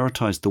Newcomer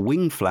prioritized the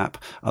wing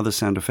flap, other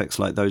sound effects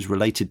like those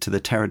related to the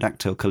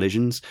pterodactyl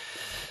collisions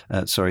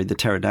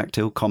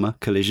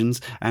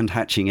and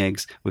hatching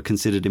eggs were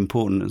considered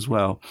important as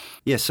well.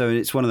 Yes, so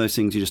it's one of those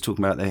things you're just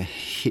talking about, the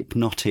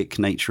hypnotic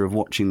nature of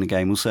watching the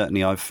game. Well,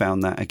 certainly I've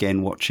found that,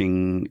 again,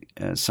 watching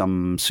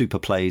some super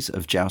plays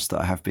of Joust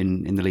that I have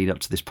been in the lead up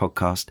to this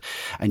podcast.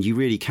 And you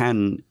really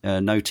can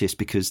notice,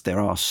 because there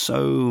are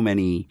so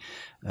many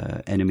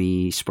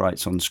enemy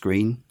sprites on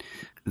screen,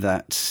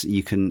 that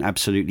you can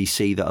absolutely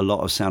see that a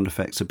lot of sound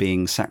effects are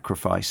being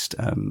sacrificed.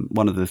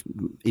 One of the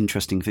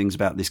interesting things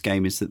about this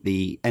game is that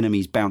the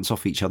enemies bounce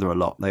off each other a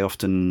lot. They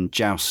often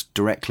joust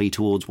directly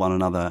towards one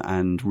another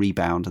and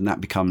rebound, and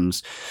that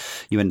becomes,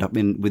 you end up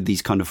with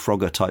these kind of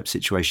Frogger type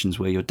situations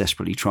where you're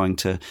desperately trying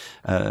to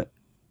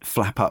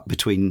flap up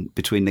between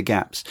the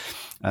gaps.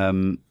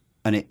 And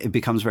it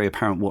becomes very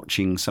apparent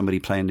watching somebody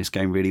playing this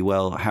game really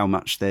well how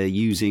much they're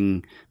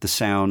using the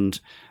sound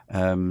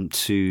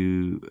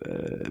to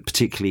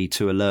particularly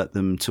to alert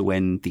them to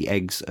when the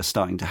eggs are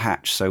starting to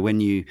hatch. So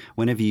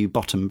whenever you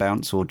bottom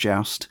bounce or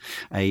joust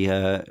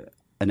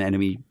an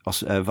enemy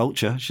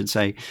vulture, I should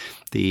say,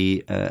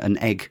 an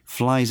egg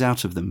flies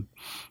out of them.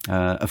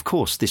 Of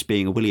course, this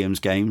being a Williams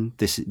game,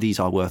 these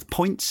are worth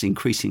points,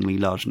 increasingly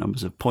large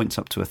numbers of points,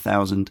 up to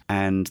 1,000,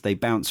 and they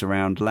bounce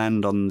around,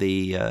 land on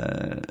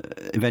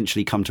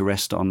eventually come to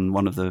rest on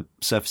one of the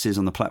surfaces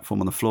on the platform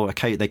on the floor.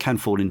 Okay, they can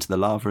fall into the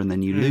lava, and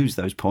then you lose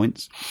those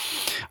points.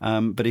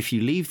 But if you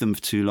leave them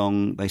for too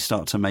long, they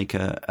start to make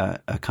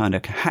a kind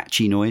of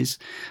hatchy noise,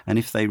 and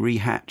if they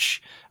rehatch,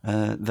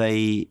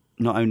 they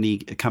not only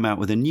come out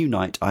with a new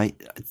night. I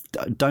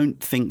don't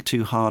think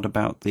too hard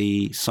about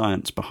the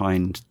science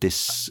behind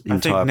this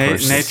entire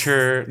process.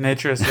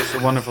 Nature is just a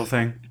wonderful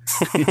thing.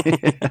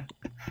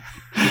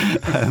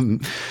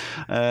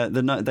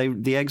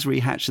 The eggs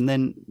rehatch, and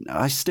then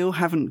I still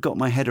haven't got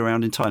my head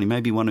around entirely.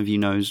 Maybe one of you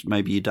knows,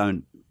 maybe you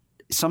don't.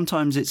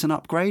 Sometimes it's an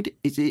upgrade.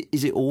 Is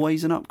it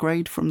always an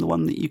upgrade from the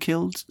one that you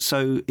killed?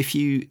 So if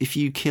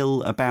you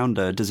kill a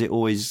bounder, does it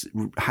always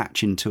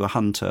hatch into a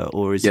hunter,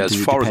 or is it? Yeah,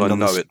 as far as I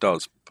know, it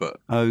does. But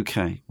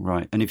okay,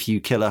 right. And if you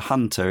kill a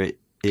hunter, it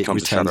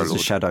returns as a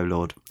Shadow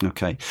Lord.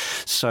 Okay,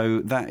 so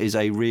that is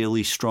a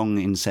really strong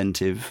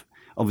incentive.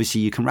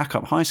 Obviously, you can rack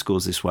up high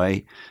scores this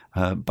way,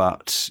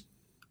 but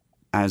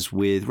as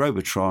with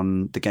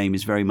Robotron, the game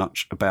is very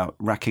much about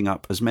racking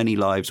up as many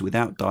lives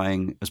without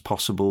dying as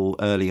possible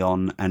early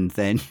on, and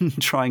then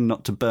trying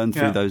not to burn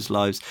through those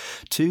lives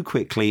too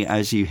quickly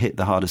as you hit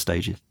the harder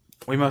stages.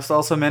 We must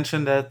also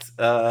mention that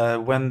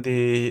when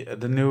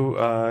the new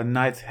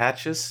knight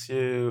hatches,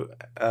 you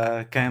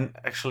can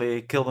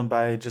actually kill them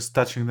by just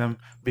touching them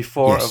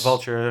before a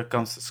vulture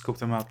comes to scoop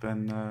them up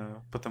and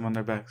put them on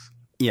their backs.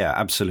 Yeah,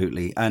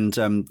 absolutely. And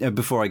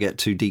before I get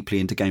too deeply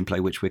into gameplay,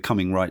 which we're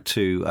coming right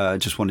to, I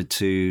just wanted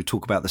to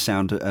talk about the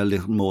sound a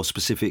little more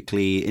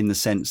specifically, in the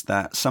sense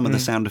that some of the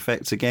sound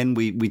effects, again,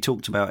 we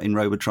talked about in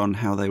Robotron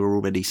how they were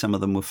already, some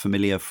of them were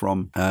familiar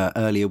from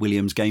earlier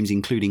Williams games,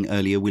 including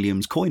earlier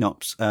Williams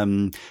coin-ops,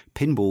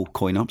 pinball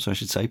coin-ops, I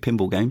should say,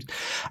 pinball games.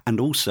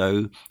 And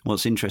also,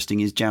 what's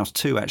interesting is Joust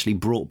 2 actually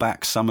brought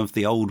back some of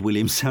the old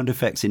Williams sound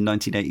effects in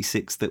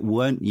 1986 that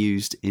weren't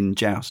used in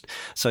Joust.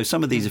 So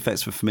some of these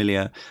effects were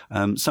familiar.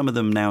 Some of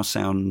them now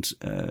sound,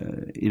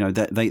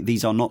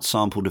 these are not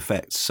sampled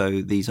effects.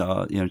 So these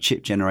are,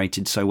 chip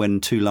generated. So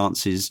when two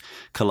lances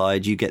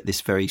collide, you get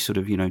this very sort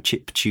of,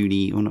 chip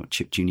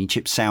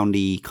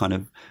soundy kind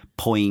of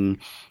poing.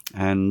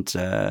 And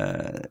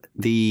I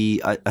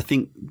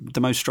think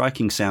the most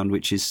striking sound,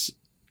 which is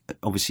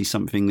obviously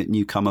something that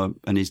Newcomer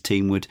and his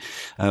team would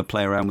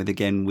play around with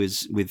again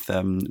was with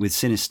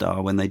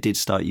Sinistar when they did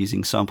start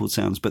using sampled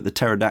sounds. But the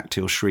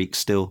pterodactyl shriek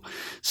still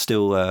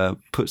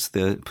puts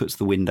the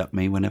wind up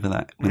me whenever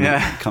that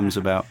comes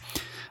about.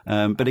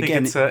 But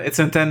again, it's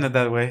intended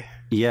that way.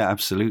 Yeah,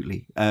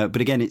 absolutely.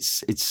 But again,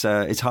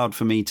 it's hard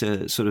for me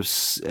to sort of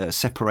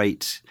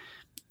separate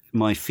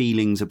my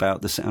feelings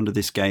about the sound of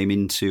this game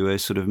into a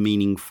sort of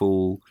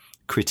meaningful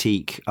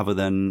critique, other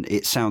than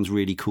it sounds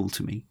really cool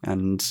to me,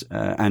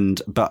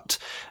 but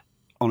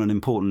on an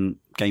important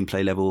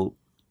gameplay level,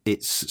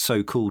 it's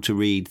so cool to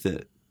read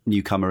that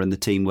Newcomer and the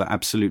team were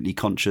absolutely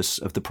conscious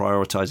of the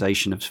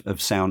prioritization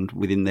of sound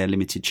within their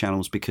limited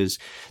channels, because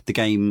the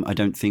game, I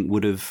don't think,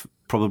 would have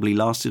probably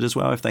lasted as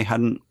well if they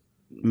hadn't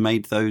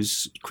made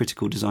those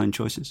critical design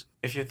choices.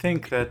 If you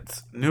think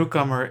that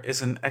Newcomer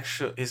is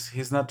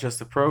he's not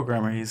just a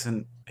programmer,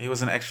 he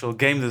was an actual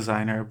game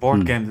designer,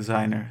 board game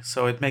designer.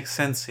 So it makes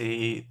sense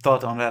he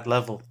thought on that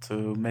level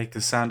to make the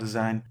sound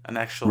design an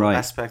actual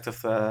aspect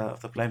of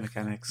the play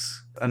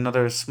mechanics.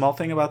 Another small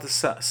thing about the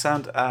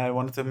sound I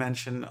wanted to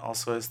mention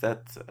also is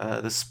that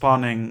the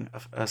spawning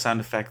of sound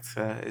effect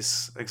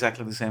is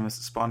exactly the same as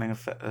the spawning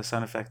of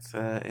sound effect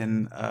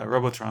in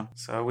Robotron.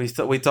 So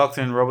we talked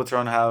in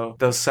Robotron how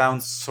those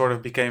sounds sort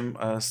of became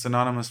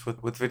synonymous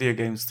with video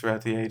games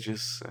throughout the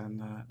ages,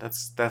 and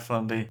that's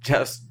definitely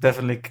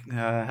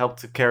helped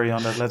to carry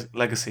on that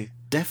legacy.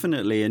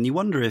 Definitely, and you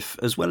wonder if,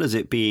 as well as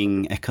it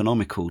being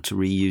economical to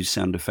reuse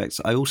sound effects,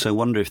 I also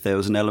wonder if there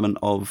was an element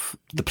of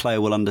the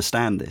player will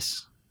understand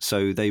this.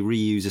 So they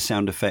reuse a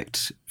sound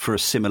effect for a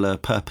similar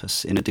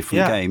purpose in a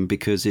different game,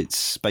 because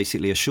it's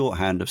basically a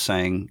shorthand of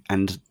saying,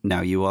 and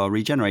now you are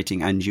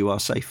regenerating and you are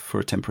safe for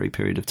a temporary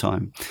period of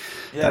time.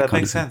 Yeah, that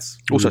makes sense.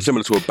 Also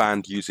similar to a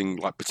band using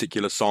like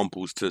particular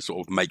samples to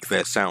sort of make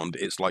their sound.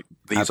 It's like,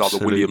 these are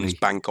the Williams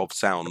bank of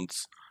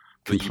sounds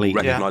that you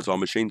recognise our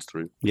machines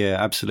through. Yeah,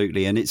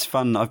 absolutely. And it's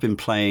fun. I've been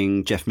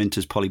playing Jeff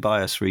Minter's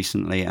Polybios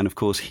recently, and of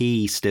course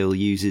he still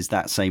uses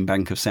that same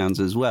bank of sounds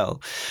as well.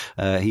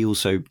 He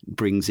also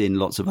brings in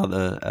lots of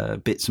other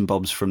bits and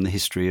bobs from the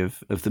history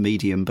of the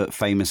medium, but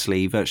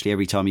famously, virtually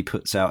every time he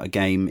puts out a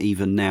game,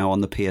 even now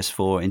on the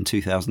PS4 in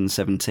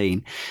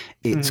 2017,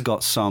 it's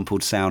got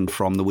sampled sound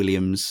from the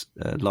Williams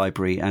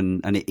library,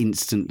 and it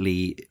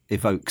instantly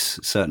evokes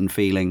certain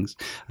feelings,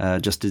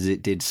 just as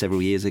it did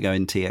several years ago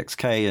in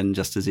TXK, and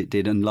just as it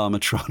did in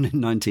Lamatron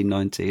in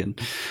 1990.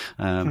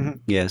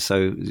 And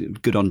so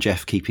good on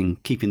Jeff keeping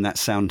that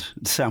sound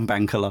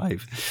bank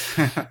alive.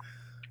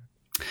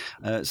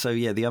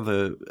 The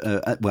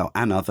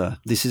other,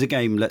 this is a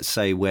game, let's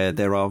say, where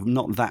there are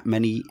not that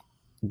many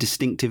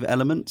distinctive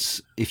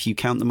elements if you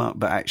count them up,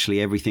 but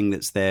actually everything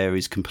that's there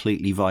is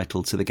completely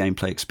vital to the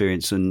gameplay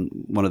experience. And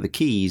one of the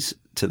keys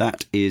to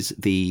that is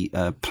the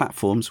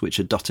platforms, which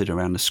are dotted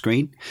around the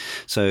screen.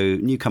 So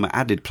Newcomer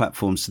added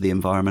platforms to the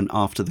environment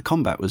after the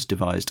combat was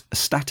devised. A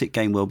static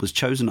game world was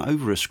chosen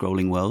over a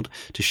scrolling world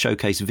to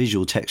showcase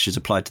visual textures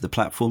applied to the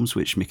platforms,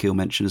 which Michiel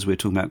mentioned as we were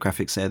talking about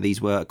graphics there.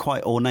 These were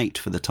quite ornate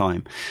for the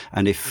time,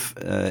 and if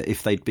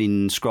they'd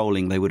been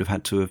scrolling, they would have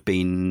had to have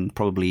been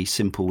probably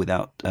simple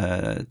without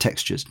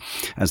textures,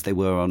 as they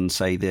were on,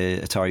 say,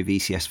 the Atari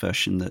VCS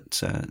version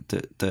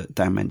that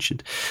Dan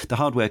mentioned. The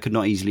hardware could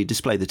not easily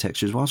display the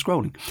textures while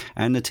scrolling,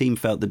 and the team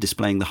felt that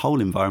displaying the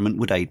whole environment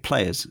would aid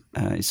players.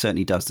 It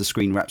certainly does. The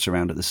screen wraps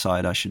around at the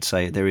side, I should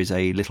say. There is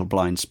a little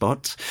blind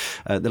spot.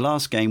 The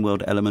last game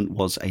world element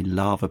was a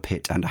lava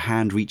pit and a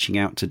hand reaching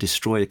out to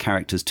destroy the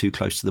characters too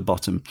close to the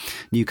bottom.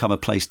 Newcomer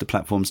placed the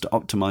platforms to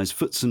optimize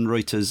Futz and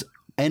Reuter's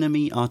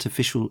enemy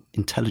artificial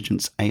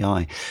intelligence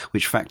AI,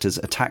 which factors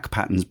attack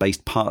patterns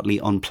based partly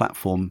on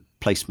platform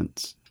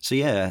placements. So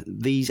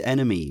the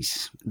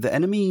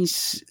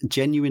enemies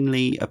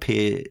genuinely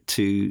appear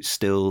to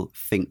still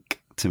think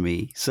to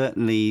me.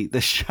 Certainly the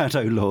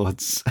Shadow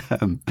Lords,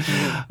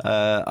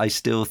 I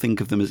still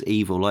think of them as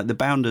evil. Like the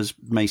Bounders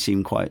may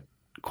seem quite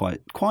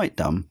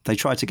dumb. They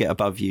try to get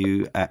above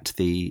you at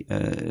the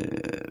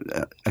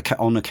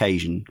on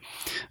occasion,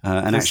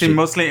 and they actually seem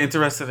mostly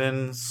interested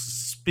in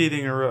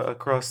speeding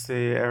across the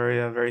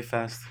area very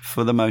fast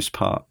for the most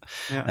part.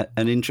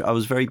 I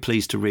was very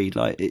pleased to read,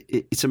 like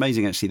it's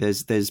amazing actually.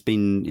 There's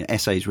been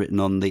essays written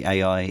on the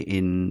AI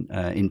in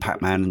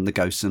Pac-Man and the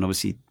Ghosts, and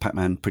obviously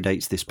Pac-Man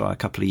predates this by a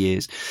couple of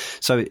years,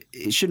 so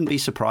it shouldn't be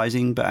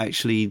surprising. But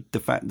actually the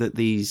fact that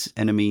these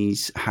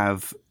enemies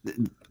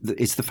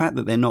it's the fact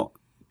that they're not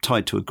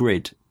tied to a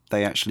grid.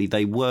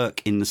 They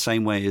work in the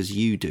same way as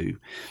you do.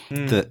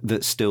 That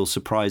still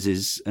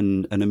surprises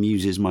and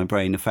amuses my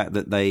brain. The fact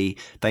that they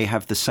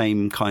have the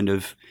same kind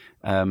of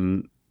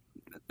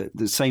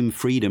the same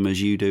freedom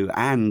as you do,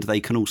 and they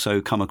can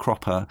also come a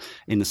cropper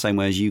in the same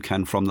way as you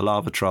can from the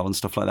lava trial and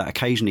stuff like that.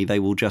 Occasionally they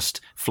will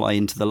just fly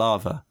into the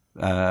lava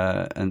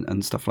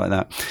and stuff like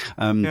that.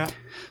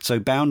 So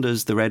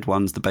bounders, the red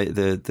ones,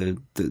 the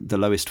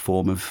lowest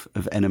form of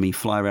enemy,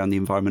 fly around the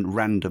environment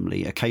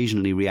randomly,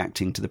 occasionally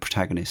reacting to the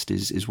protagonist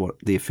is what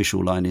the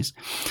official line is.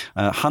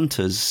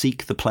 Hunters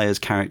seek the player's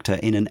character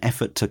in an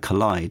effort to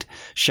collide.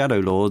 Shadow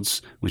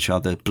Lords, which are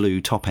the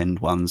blue top-end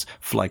ones,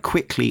 fly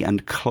quickly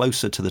and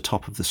closer to the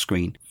top of the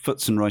screen.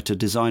 Futzenreiter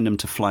designed them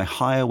to fly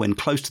higher when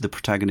close to the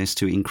protagonist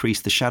to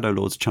increase the Shadow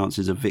Lord's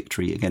chances of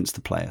victory against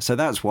the player. So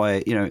that's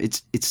why,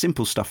 it's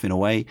simple stuff in a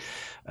way.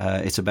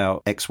 It's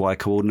about XY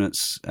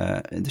coordinates.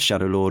 The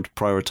Shadow Lord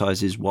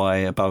prioritizes Y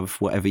above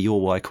whatever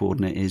your Y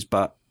coordinate is,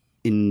 but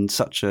in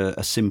such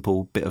a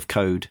simple bit of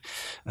code,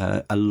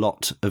 a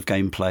lot of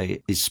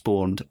gameplay is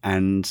spawned.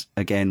 And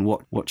again,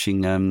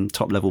 watching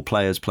top-level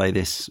players play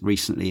this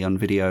recently on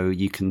video,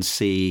 you can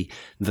see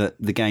that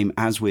the game,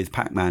 as with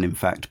Pac-Man, in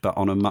fact, but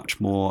on a much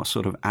more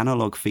sort of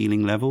analog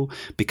feeling level,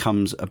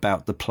 becomes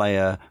about the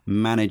player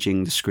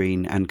managing the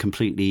screen and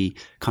completely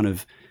kind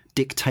of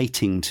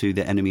dictating to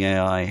the enemy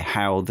AI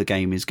how the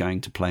game is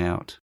going to play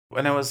out.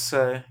 When I was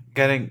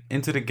getting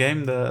into the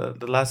game the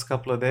last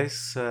couple of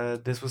days,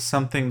 this was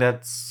something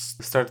that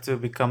started to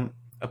become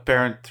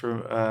apparent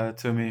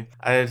to me.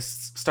 I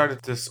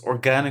started this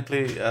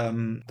organically,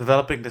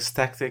 developing this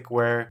tactic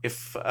where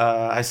if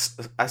I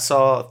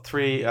saw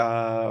three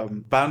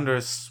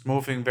bounders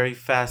moving very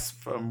fast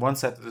from one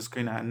side of the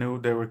screen, I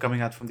knew they were coming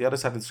out from the other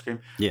side of the screen.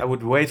 I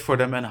would wait for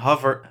them and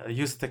hover,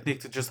 use the technique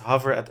to just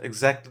hover at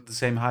exactly the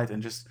same height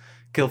and just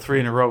kill three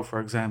in a row,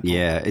 for example.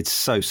 Yeah, it's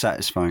so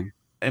satisfying.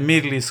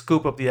 Immediately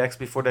scoop up the X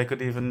before they could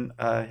even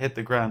hit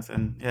the ground,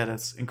 and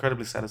that's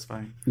incredibly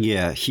satisfying.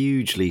 Yeah,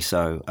 hugely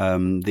so.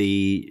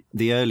 The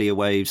earlier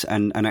waves,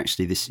 and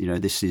actually this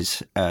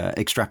is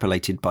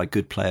extrapolated by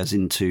good players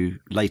into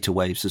later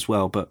waves as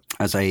well. But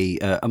as a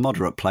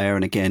moderate player,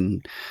 and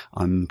again,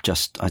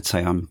 I'd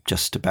say I'm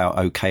just about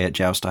okay at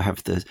Joust. I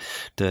have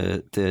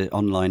the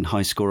online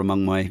high score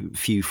among my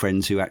few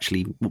friends who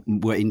actually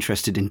were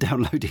interested in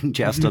downloading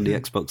Joust on the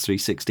Xbox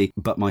 360.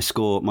 But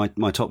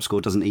my top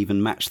score doesn't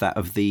even match that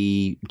of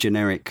the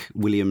generic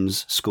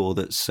Williams score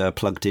that's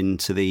plugged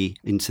into the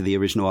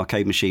original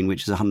arcade machine,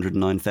 which is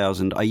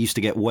 109,000. I used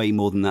to get way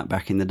more than that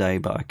back in the day,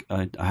 but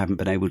I haven't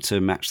been able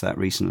to match that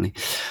recently.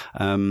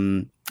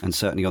 And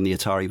certainly on the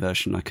Atari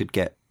version, I could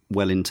get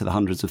well into the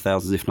hundreds of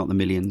thousands, if not the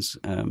millions,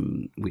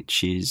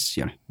 which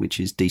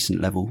is decent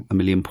level. 1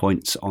 million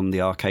points on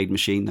the arcade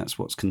machine. That's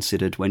what's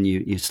considered when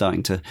you're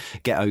starting to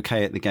get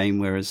okay at the game.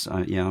 Whereas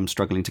I'm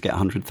struggling to get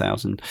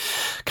 100,000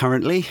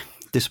 currently.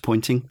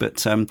 Disappointing,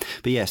 but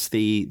yes,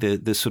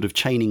 the sort of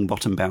chaining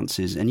bottom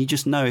bounces, and you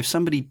just know if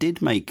somebody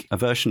did make a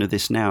version of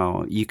this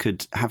now, you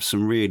could have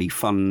some really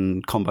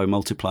fun combo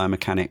multiplier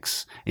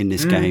mechanics in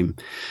this game.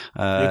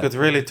 You could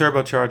really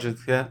turbocharge it,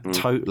 yeah.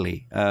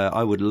 Totally.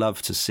 I would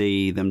love to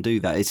see them do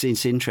that.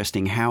 It's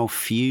interesting how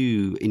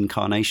few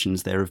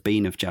incarnations there have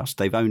been of Joust.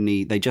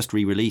 They just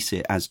re-release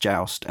it as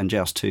Joust and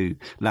Joust 2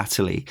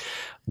 latterly.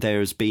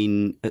 There's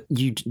been,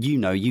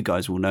 you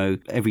guys will know,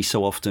 every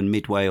so often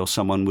Midway or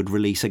someone would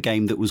release a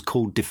game that was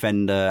called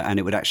Defender, and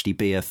it would actually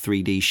be a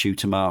 3D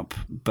shoot 'em up,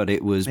 but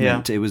it was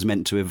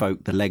meant to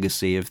evoke the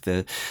legacy of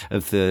the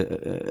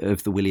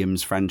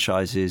Williams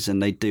franchises,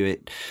 and they do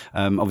it.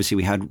 Obviously,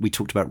 we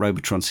talked about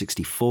Robotron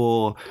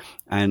 64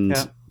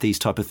 and these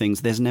type of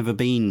things. There's never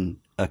been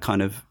a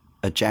kind of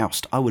a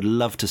Joust. I would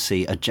love to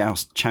see a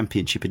Joust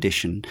Championship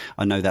Edition.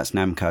 I know that's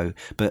Namco,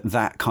 but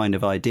that kind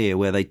of idea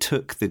where they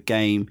took the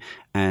game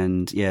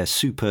and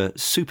super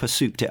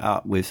souped it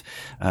up with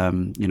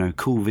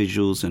cool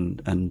visuals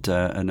and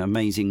an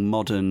amazing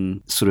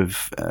modern sort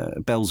of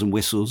bells and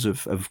whistles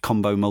of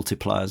combo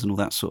multipliers and all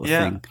that sort of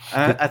thing.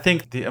 I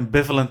think the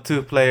ambivalent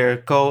two-player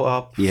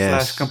co-op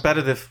 /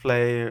 competitive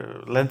play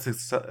lends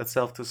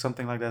itself to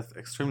something like that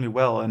extremely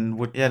well, and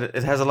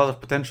it has a lot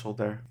of potential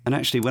there. And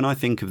actually, when I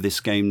think of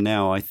this game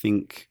now, I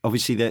think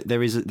obviously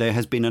there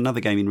has been another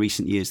game in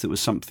recent years that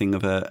was something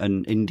of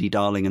an indie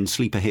darling and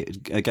sleeper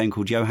hit, a game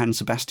called Johann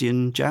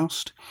Sebastian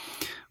Joust,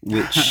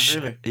 which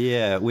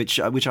really?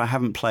 which I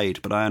haven't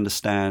played, but I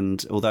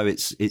understand, although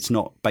it's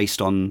not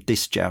based on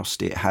this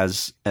Joust, it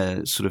has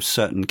sort of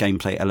certain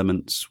gameplay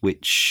elements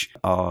which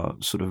are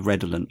sort of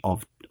redolent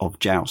of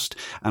Joust.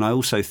 And I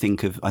also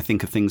think of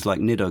things like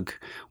Nidhogg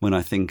when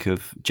I think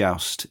of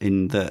Joust,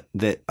 in that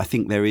I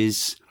think there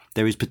is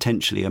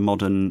potentially a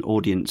modern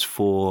audience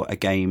for a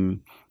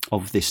game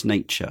of this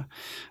nature,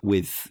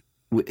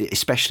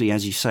 especially,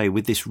 as you say,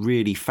 with this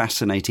really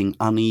fascinating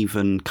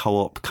uneven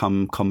co-op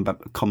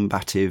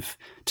combative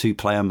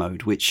two-player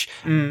mode, which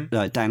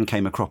Dan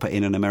came across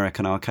in an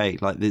American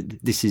arcade. Like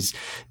this is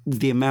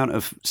the amount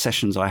of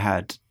sessions I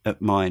had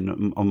at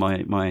mine on my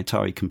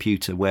Atari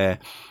computer where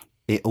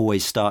it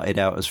always started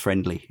out as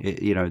friendly.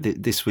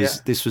 This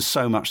was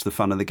so much the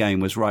fun of the game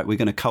was, right, we're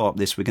going to co-op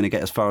this, we're going to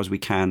get as far as we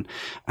can,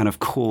 and of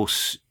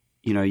course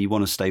you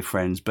want to stay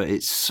friends, but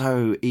it's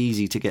so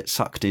easy to get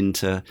sucked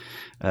into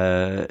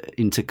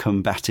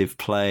combative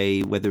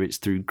play, whether it's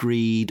through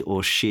greed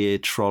or sheer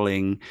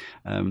trolling,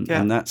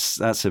 and that's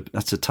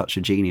a touch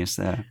of genius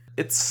there.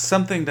 It's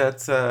something that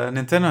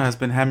Nintendo has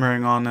been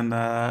hammering on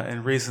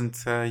in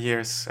recent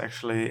years,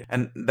 actually,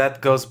 and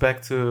that goes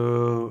back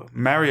to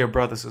Mario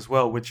Brothers as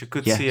well, which you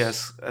could see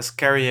as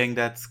carrying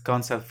that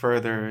concept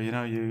further.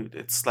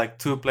 It's like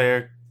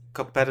 2-player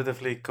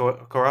competitively,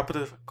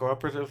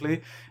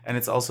 cooperatively, and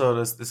it's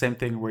also the same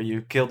thing where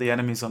you kill the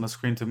enemies on the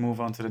screen to move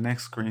on to the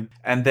next screen.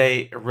 And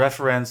they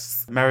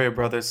referenced Mario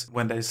Brothers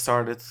when they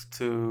started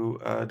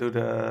to do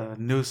the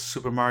new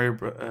Super Mario,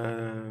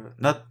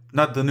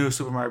 not the new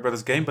Super Mario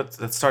Brothers game, but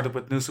that started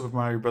with New Super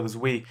Mario Brothers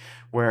Wii,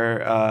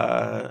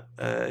 where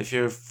if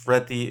you've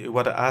read the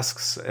What It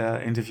Asks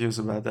interviews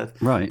about that,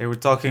 right, they were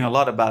talking a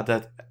lot about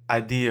that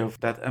idea of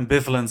that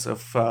ambivalence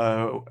of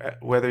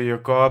whether you're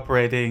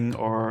cooperating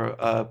or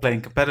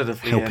playing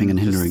competitively,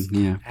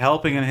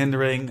 helping and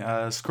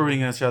hindering,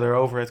 screwing each other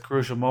over at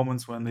crucial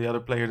moments when the other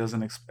player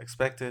doesn't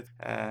expect it.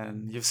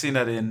 And you've seen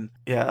that in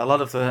a lot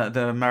of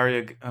the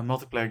Mario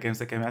multiplayer games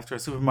that came after.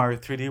 Super Mario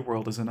 3D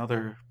World is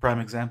another prime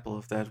example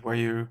of that, where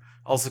you're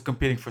also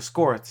competing for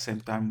score at the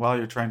same time while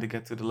you're trying to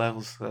get to the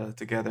levels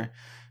together.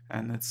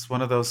 And it's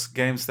one of those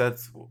games that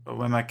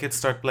when my kids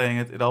start playing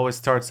it, it always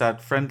starts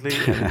out friendly.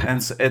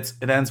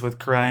 It ends with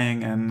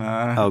crying and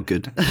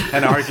good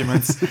and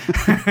arguments.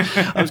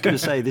 I was going to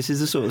say, this is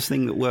the sort of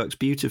thing that works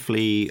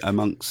beautifully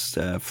amongst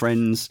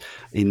friends,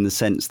 in the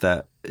sense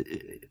that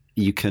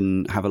you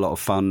can have a lot of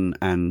fun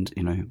and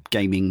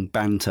gaming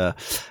banter.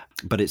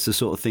 But it's the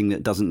sort of thing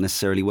that doesn't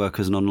necessarily work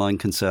as an online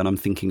concern. I'm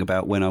thinking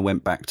about when I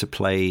went back to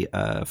play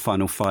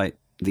Final Fight,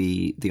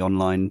 the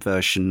online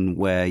version,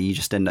 where you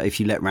just end up, if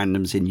you let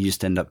randoms in, you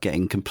just end up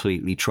getting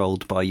completely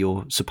trolled by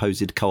your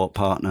supposed co-op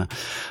partner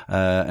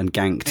and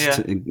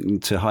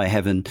ganked to high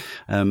heaven.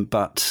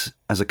 But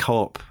as a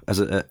co-op,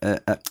 as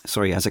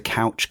a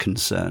couch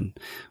concern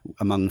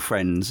among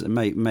friends,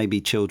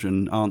 maybe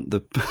children aren't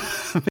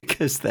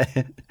because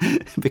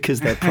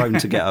they're prone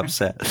to get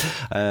upset.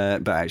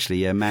 But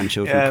actually, man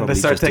children probably they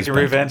start just taking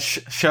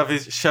revenge,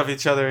 shove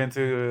each other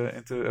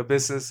into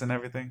abysses and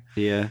everything.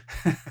 Yeah.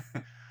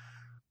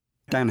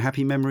 Dan,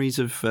 happy memories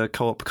of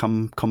co-op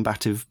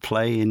combative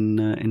play in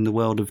the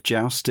world of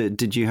Joust.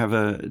 Did you have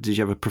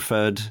a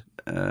preferred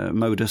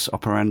modus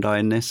operandi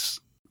in this?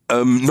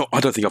 No,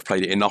 I don't think I've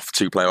played it enough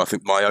to play. I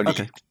think my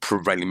only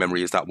prevailing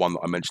memory is that one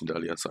that I mentioned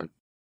earlier.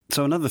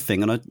 So another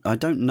thing, and I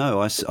don't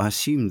know, I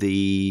assume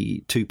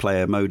the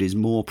 2-player mode is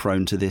more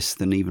prone to this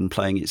than even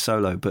playing it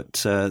solo, but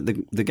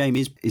the game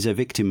is a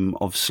victim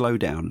of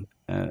slowdown.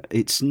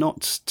 It's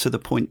not to the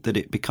point that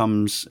it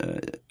becomes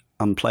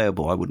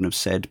unplayable, I wouldn't have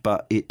said,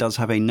 but it does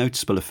have a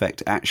noticeable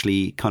effect,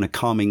 actually kind of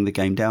calming the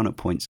game down at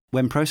points.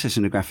 When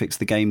processing the graphics,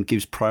 the game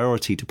gives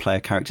priority to player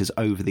characters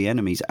over the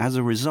enemies. As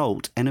a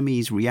result,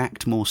 enemies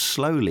react more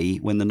slowly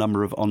when the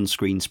number of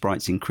on-screen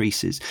sprites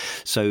increases.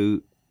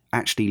 So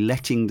actually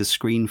letting the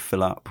screen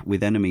fill up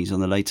with enemies on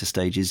the later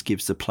stages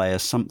gives the player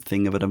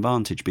something of an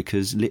advantage,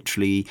 because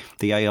literally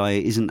the AI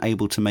isn't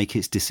able to make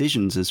its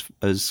decisions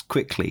as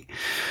quickly.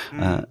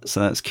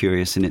 So that's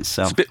curious in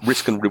itself. It's a bit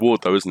risk and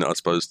reward, though, isn't it? I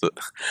suppose that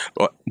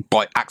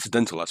by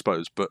accidental, I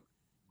suppose, but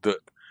that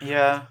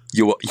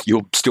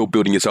you're still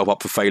building yourself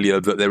up for failure.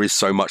 That there is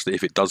so much that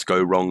if it does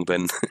go wrong,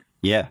 then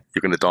you're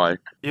going to die.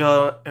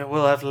 It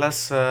will have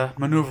less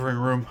maneuvering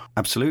room.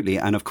 Absolutely.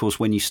 And of course,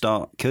 when you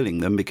start killing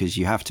them, because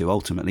you have to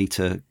ultimately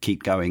to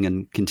keep going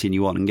and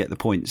continue on and get the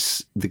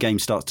points, the game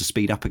starts to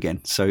speed up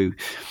again. So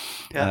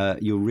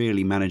you're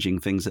really managing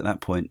things at that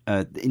point.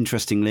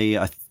 Interestingly,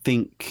 I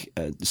think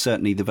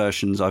certainly the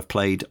versions I've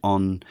played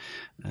on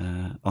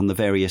the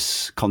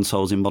various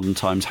consoles in modern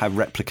times have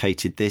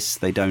replicated this.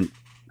 They don't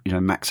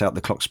max out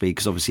the clock speed,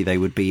 because obviously they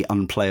would be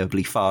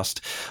unplayably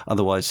fast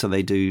otherwise. So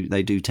they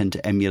do tend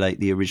to emulate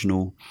the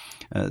original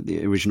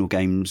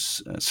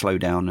game's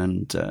slowdown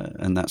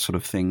and that sort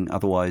of thing.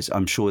 Otherwise,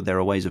 I'm sure there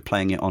are ways of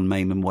playing it on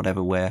MAME and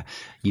whatever where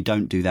you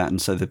don't do that,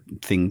 and so the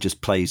thing just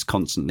plays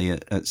constantly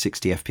at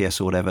 60 FPS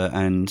or whatever,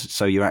 and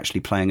so you're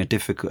actually playing a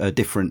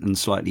different and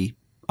slightly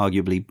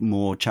arguably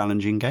more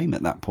challenging game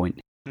at that point.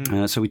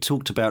 So we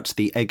talked about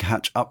the egg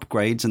hatch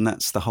upgrades, and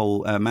that's the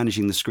whole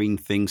managing the screen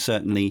thing.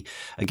 Certainly,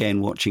 again,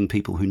 watching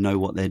people who know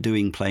what they're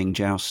doing playing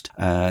Joust,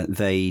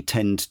 they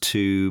tend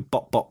to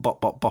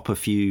bop a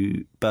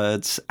few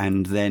birds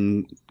and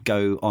then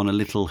go on a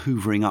little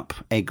hoovering up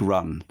egg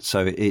run.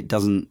 So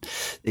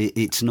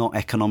it's not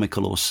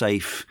economical or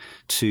safe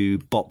to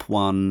bop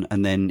one,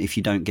 and then if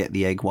you don't get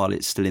the egg while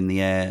it's still in the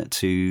air,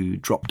 to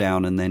drop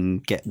down and then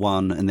get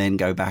one and then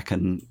go back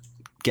and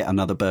get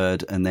another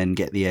bird and then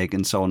get the egg,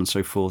 and so on and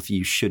so forth.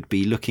 You should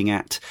be looking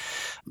at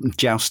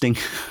Jousting.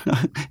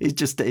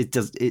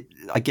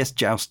 I guess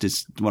Joust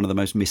is one of the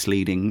most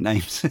misleading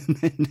names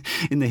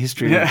in the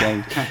history of the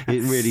game.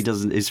 It really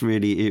doesn't. It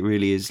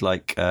really is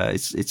like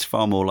it's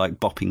far more like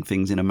bopping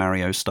things in a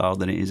Mario style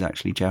than it is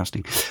actually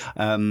jousting,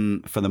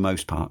 for the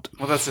most part.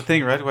 Well, that's the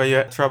thing, right? Where you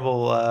had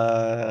trouble.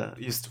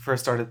 You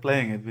first started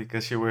playing it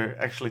because you were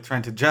actually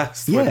trying to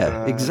joust.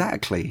 Yeah,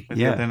 exactly. With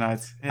the other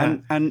knights. Yeah.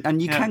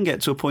 And you can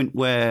get to a point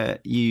where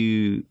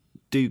you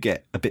do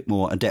get a bit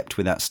more adept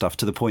with that stuff,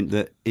 to the point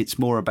that it's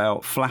more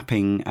about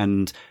flapping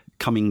and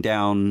coming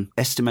down,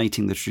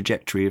 estimating the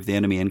trajectory of the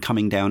enemy and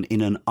coming down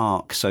in an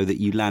arc so that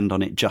you land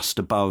on it just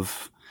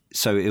above.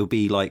 So it'll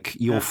be like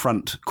your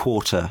front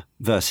quarter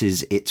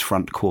versus its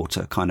front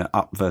quarter, kind of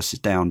up versus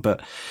down.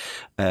 But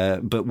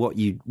what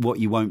you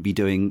won't be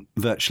doing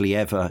virtually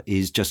ever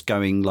is just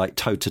going like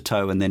toe to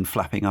toe and then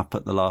flapping up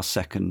at the last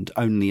second.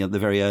 Only at the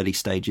very early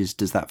stages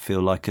does that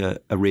feel like a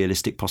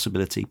realistic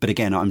possibility. But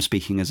again, I'm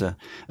speaking as a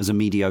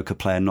mediocre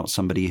player, not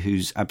somebody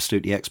who's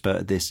absolutely expert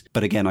at this.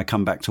 But again, I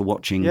come back to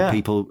watching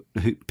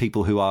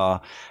people who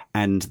are,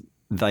 and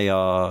they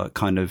are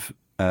kind of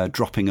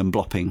dropping and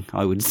blopping.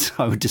 I would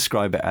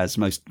describe it as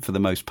for the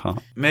most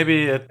part.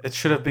 Maybe it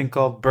should have been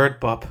called Bird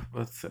Bop,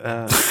 but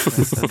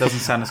it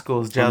doesn't sound as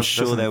cool as Joust.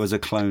 I'm sure there was a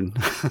clone.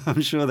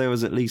 I'm sure there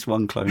was at least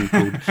one clone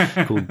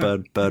called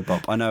Bird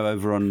Bop. I know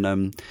over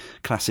on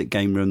Classic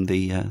Game Room,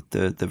 the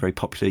very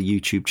popular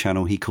YouTube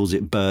channel, he calls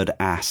it Bird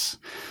Ass.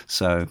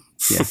 So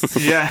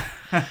yeah,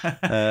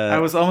 I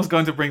was almost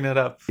going to bring that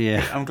up.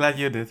 Yeah, I'm glad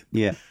you did.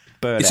 Yeah,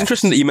 It's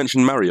interesting that you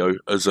mentioned Mario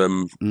as a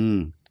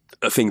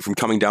thing from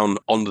coming down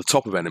on the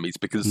top of enemies,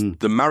 because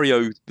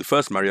the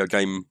first Mario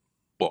game,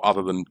 well,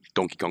 other than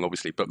Donkey Kong,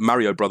 obviously, but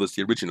Mario Brothers,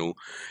 the original,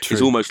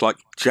 is almost like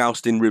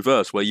Joust in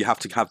reverse, where you have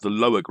to have the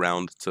lower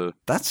ground to.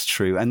 That's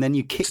true, and then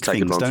you kick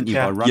things, don't you,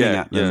 by running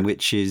at them,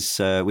 which is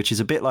a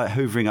bit like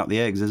hoovering up the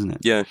eggs, isn't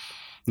it? Yeah.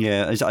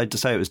 Yeah, I'd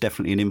say it was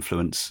definitely an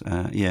influence.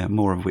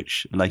 More of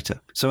which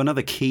later. So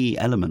another key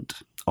element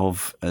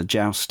of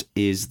Joust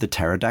is the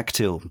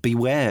pterodactyl.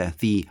 Beware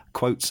the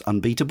quotes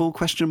unbeatable ?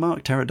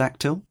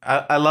 Pterodactyl.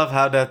 I love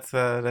how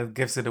that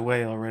gives it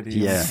away already.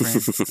 Yeah,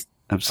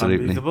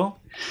 absolutely. Unbeatable.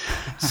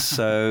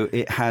 So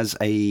it has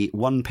a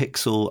 1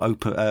 pixel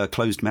open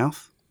closed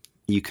mouth.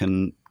 You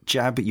can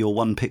jab your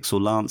 1 pixel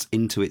lance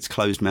into its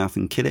closed mouth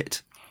and kill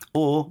it.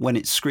 Or when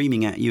it's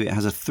screaming at you, it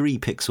has a 3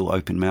 pixel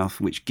open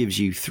mouth, which gives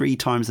you 3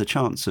 times the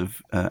chance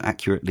of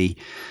accurately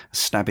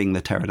stabbing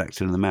the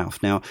pterodactyl in the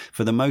mouth. Now,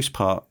 for the most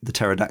part, the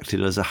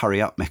pterodactyl is a hurry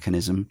up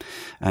mechanism,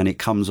 and it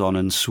comes on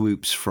and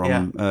swoops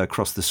from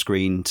across the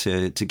screen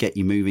to get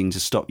you moving, to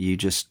stop you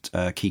just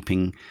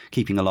keeping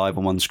alive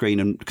on one screen.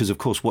 And because, of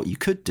course, what you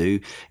could do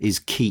is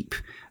keep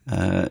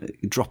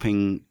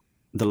dropping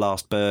the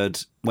last bird,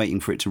 waiting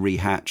for it to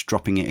rehatch,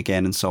 dropping it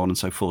again, and so on and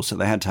so forth. So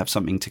they had to have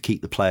something to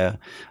keep the player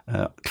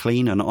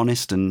clean and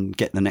honest and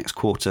get the next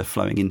quarter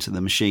flowing into the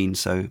machine.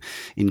 So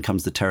in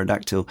comes the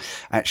pterodactyl.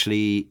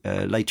 Actually,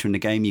 later in the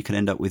game, you can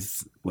end up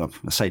with, well,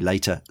 I say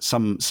later,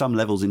 some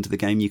levels into the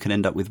game, you can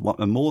end up with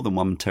more than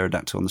 1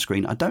 pterodactyl on the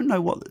screen. I don't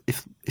know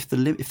if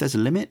there's a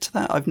limit to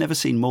that. I've never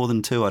seen more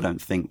than 2, I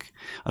don't think.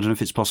 I don't know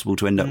if it's possible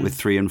to end up with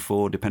 3 and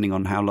 4, depending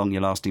on how long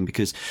you're lasting,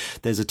 because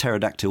there's a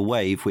pterodactyl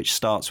wave, which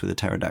starts with a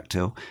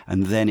pterodactyl,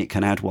 and then it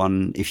can add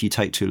one if you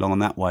take too long on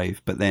that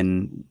wave. But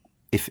then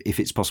if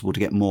it's possible to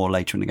get more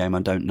later in the game,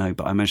 I don't know.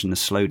 But I imagine the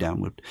slowdown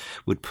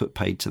would put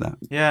paid to that.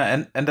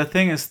 Yeah, and the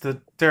thing is, the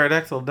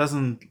pterodactyl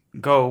doesn't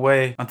go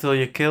away until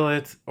you kill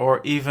it, or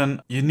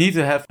even you need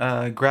to have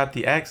grab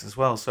the eggs as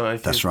well. So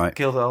if you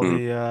killed all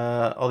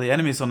the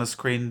enemies on the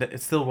screen,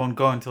 it still won't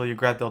go until you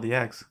grabbed all the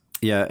eggs.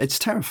 Yeah, it's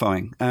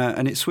terrifying.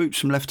 And it swoops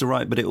from left to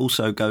right, but it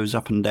also goes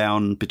up and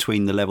down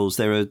between the levels.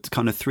 There are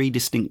kind of 3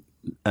 distinct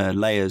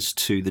layers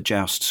to the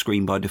Joust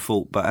screen by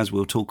default, but as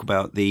we'll talk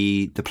about,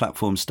 the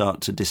platforms start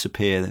to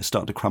disappear, they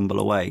start to crumble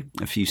away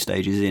a few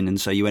stages in,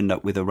 and so you end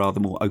up with a rather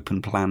more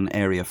open plan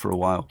area for a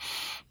while.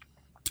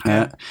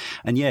 It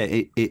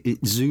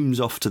zooms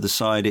off to the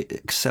side. It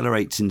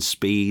accelerates in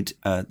speed.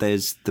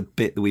 There's the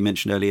bit that we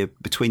mentioned earlier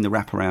between the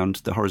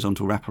wraparound, the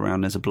horizontal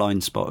wraparound. There's a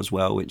blind spot as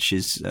well, which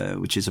is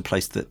a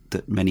place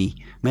that many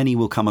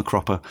will come a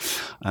cropper.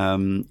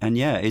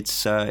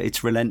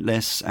 It's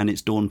relentless and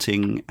it's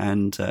daunting,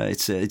 and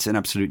it's an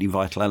absolutely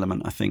vital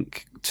element, I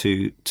think,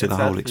 to the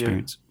whole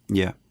experience.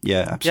 Yeah,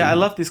 absolutely. Yeah, I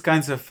love these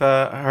kinds of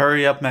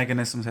hurry-up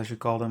mechanisms, as you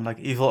call them, like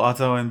Evil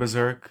Otto and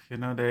Berserk. You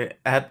know, they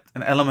add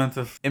an element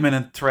of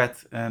imminent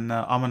threat and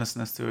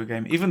ominousness to a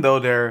game, even though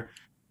they're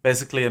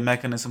basically a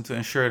mechanism to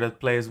ensure that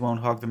players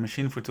won't hog the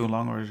machine for too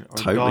long or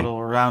dawdle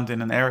around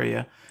in an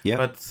area. Yeah.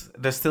 But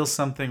there's still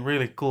something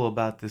really cool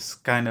about this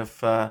kind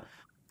of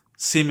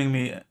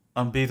seemingly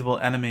unbeatable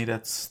enemy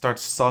that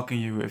starts stalking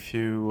you if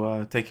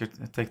you take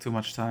too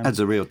much time. Adds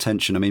a real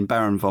tension. I mean,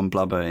 Baron von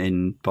Blubber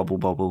in Bobble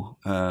Bobble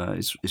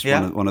is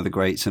one of the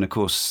greats, and of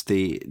course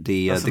the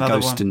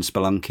Ghost in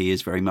Spelunky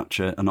is very much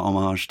an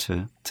homage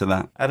to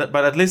that.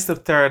 But at least the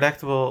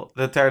pterodactyl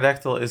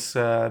is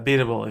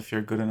beatable if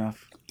you're good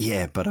enough.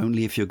 Yeah, but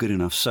only if you're good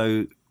enough.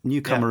 So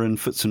Newcomer and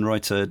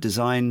Futzenreuter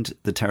designed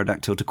the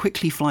pterodactyl to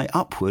quickly fly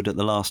upward at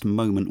the last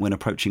moment when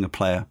approaching a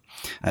player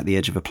at the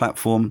edge of a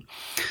platform.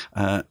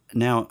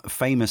 Now,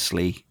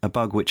 famously, a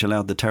bug which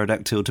allowed the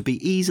pterodactyl to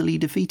be easily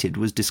defeated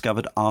was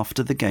discovered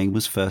after the game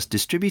was first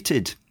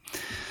distributed.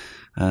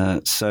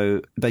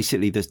 So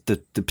basically,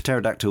 the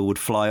pterodactyl would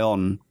fly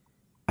on,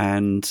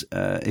 and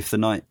if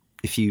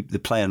the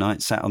player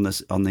knight sat on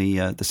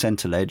the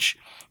center ledge,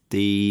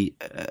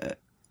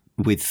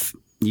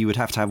 you would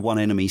have to have one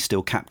enemy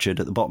still captured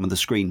at the bottom of the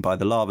screen by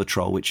the lava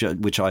troll,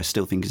 which I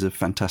still think is a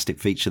fantastic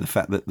feature. The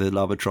fact that the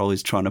lava troll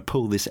is trying to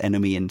pull this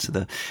enemy into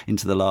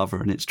the lava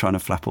and it's trying to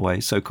flap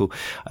away. So cool.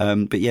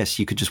 But yes,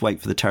 you could just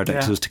wait for the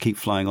pterodactyls to keep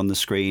flying on the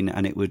screen,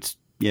 and it would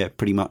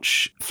pretty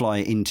much fly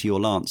into your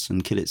lance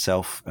and kill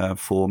itself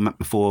for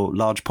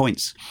large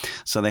points.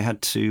 So they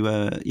had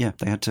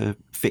to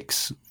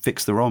fix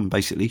the ROM,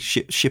 basically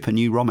ship a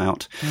new ROM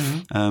out,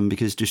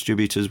 because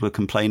distributors were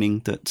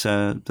complaining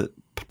that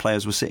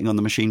players were sitting on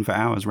the machine for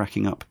hours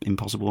racking up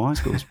impossible high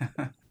scores.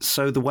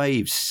 So the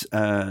waves.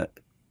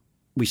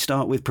 We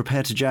start with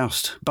prepare to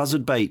joust.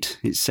 Buzzard bait,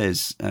 it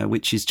says,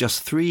 which is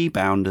just 3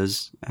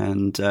 bounders.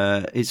 And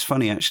it's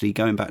funny, actually,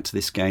 going back to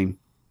this game.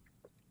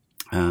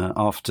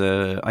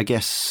 After, I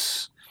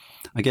guess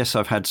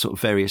I've had sort of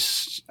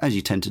various, as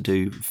you tend to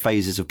do,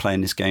 phases of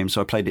playing this game.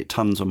 So I played it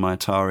tons on my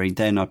Atari.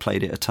 Then I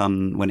played it a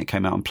ton when it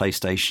came out on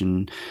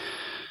PlayStation.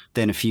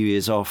 Then a few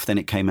years off. Then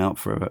it came out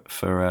for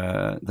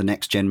the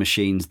next gen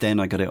machines. Then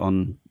I got it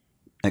on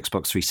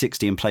Xbox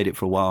 360 and played it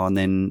for a while. And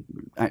then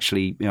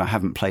actually, I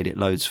haven't played it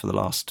loads for the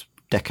last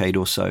decade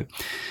or so.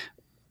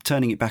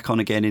 Turning it back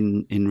on again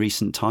in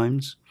recent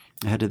times,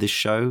 ahead of this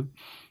show,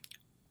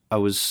 I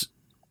was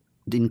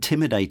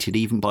intimidated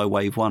even by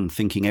Wave 1,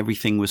 thinking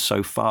everything was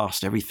so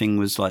fast, everything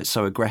was like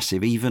so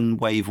aggressive, even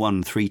Wave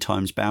 1 3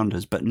 times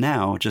bounders. But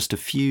now, just a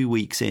few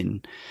weeks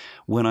in,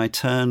 when I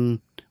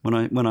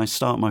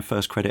start my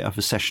first credit of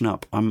a session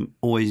up, I'm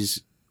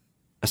always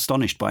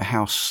astonished by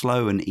how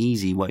slow and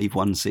easy Wave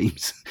 1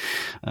 seems.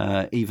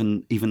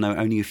 Even though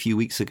only a few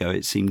weeks ago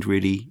it seemed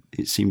really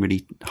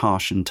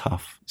harsh and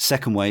tough.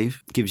 Second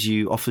wave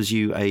offers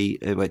you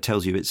it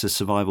tells you it's a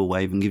survival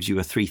wave and gives you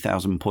a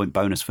 3,000 point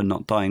bonus for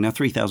not dying. Now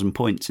 3,000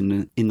 points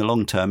in the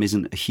long term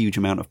isn't a huge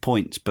amount of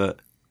points,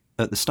 but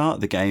at the start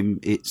of the game,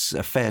 it's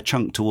a fair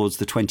chunk towards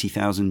the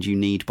 20,000 you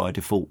need by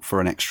default for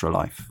an extra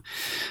life.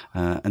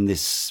 And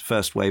this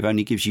first wave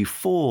only gives you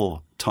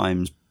 4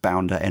 times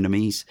bounder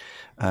enemies.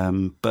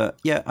 But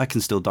yeah, I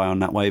can still die on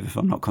that wave if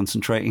I'm not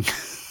concentrating.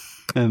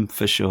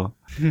 For sure.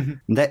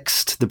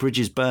 Next, the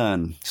bridges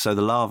burn. So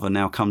the lava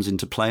now comes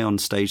into play on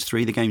stage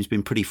 3. The game's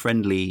been pretty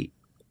friendly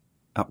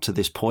up to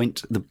this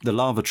point. The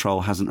lava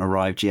troll hasn't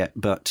arrived yet,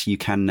 but you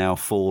can now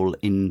fall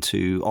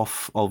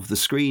off of the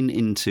screen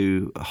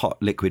into hot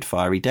liquid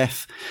fiery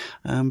death.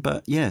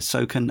 But yeah,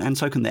 so can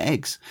the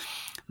eggs.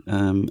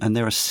 And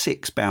there are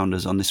 6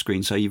 bounders on the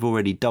screen, so you've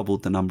already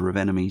doubled the number of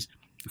enemies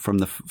from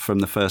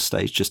the first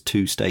stage just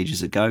 2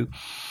 stages ago.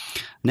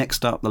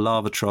 Next up, the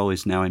lava troll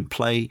is now in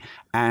play,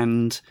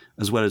 and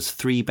as well as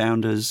 3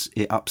 bounders,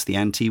 it ups the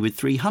ante with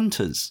 3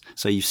 hunters.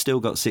 So you've still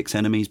got 6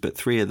 enemies, but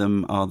 3 of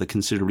them are the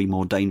considerably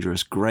more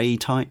dangerous grey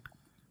type.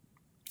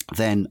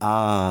 Then,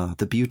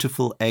 the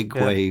beautiful egg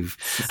wave.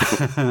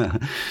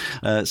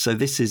 So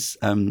this is,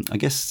 I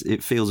guess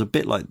it feels a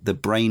bit like the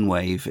brain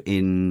wave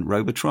in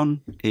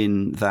Robotron,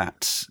 in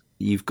that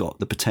you've got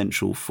the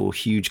potential for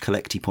huge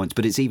collecty points,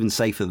 but it's even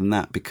safer than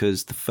that,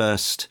 because the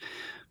first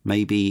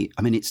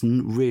it's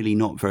really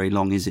not very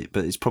long, is it?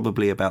 But it's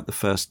probably about the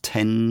first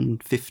 10,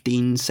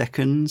 15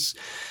 seconds.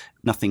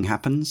 Nothing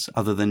happens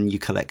other than you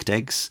collect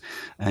eggs,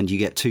 and you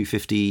get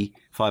 250,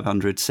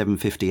 500,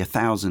 750,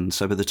 1,000.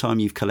 So by the time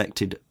you've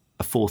collected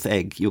a 4th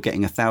egg, you're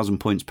getting 1,000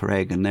 points per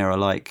egg, and there are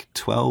like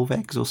 12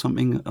 eggs or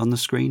something on the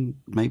screen,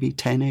 maybe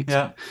 10 eggs,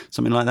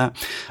 something like that.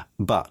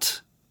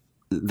 But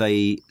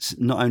they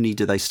not only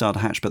do they start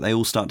to hatch, but they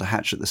all start to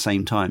hatch at the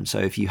same time. So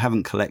if you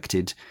haven't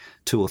collected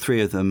 2 or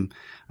 3 of them,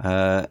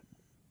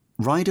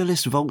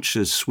 riderless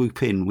vultures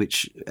swoop in,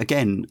 which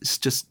again is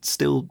just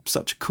still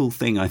such a cool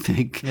thing, I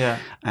think. Yeah,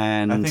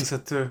 and I think so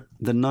too.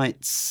 The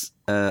knights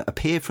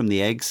appear from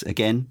the eggs.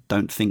 Again,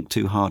 don't think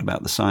too hard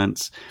about the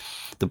science,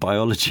 the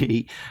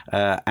biology,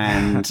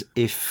 and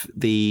if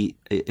the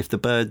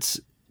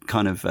birds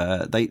kind of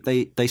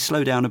they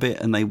slow down a bit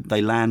and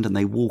they land and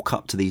they walk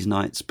up to these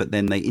knights, but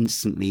then they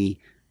instantly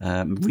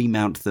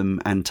remount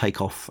them and take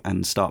off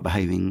and start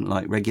behaving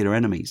like regular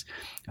enemies.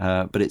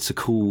 But it's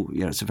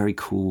a very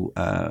cool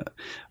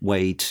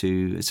way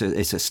to.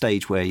 It's a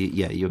stage where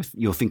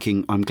you're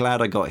thinking, I'm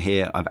glad I got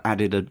here. I've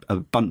added a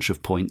bunch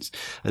of points.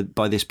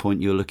 By this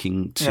point, you're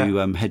looking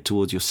to head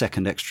towards your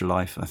 2nd extra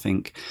life, I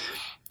think.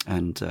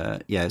 And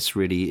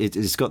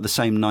it's got the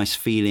same nice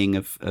feeling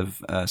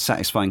of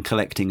satisfying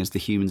collecting as the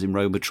humans in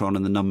Robotron,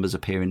 and the numbers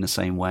appear in the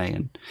same way,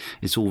 and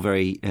it's all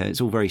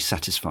very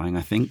satisfying,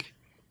 I think.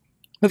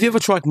 Have you ever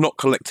tried not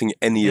collecting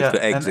any of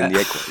the eggs in the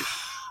egg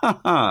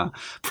wave?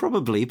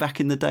 Probably back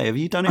in the day. Have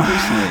you done it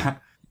recently?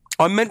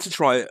 I meant to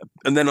try it,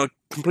 and then I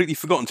completely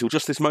forgot until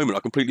just this moment.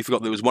 I completely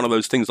forgot that it was one of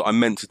those things that I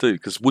meant to do.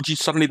 Because would you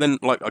suddenly then,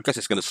 like, I guess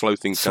it's going to slow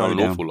things down an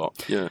awful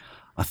lot. Yeah.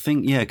 I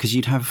think, because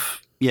you'd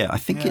have, I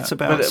think it's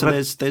about, but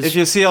there's... If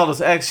you see all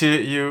those eggs,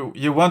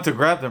 you want to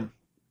grab them.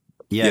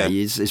 Yeah.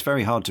 It's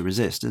very hard to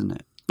resist, isn't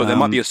it? But there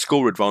might be a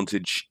score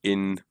advantage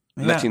in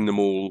letting them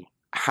all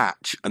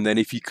hatch, and then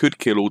if you could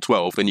kill all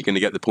 12, then you're going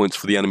to get the points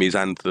for the enemies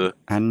and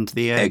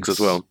the eggs as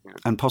well,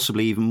 and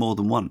possibly even more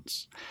than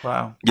once.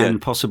 Wow.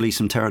 And possibly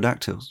some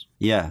pterodactyls.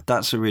 Yeah,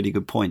 that's a really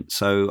good point.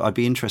 So I'd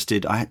be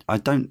interested. I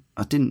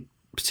didn't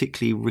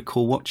particularly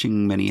recall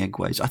watching many egg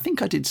waves. I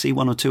think I did see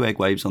 1 or 2 egg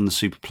waves on the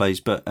Super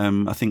Plays, but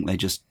I think they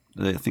just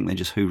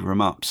hoover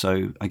them up.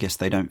 So I guess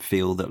they don't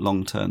feel that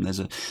long term there's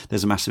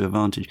a massive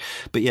advantage.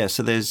 But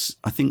so there's,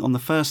 I think on the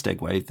first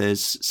egg wave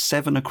there's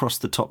 7 across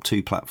the top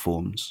 2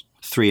 platforms,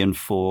 3 and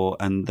 4,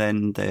 and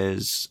then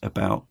there's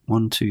about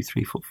 1, 2,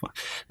 3, 4, 5.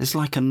 There's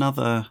like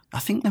another, I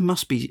think there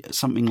must be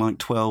something like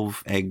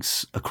 12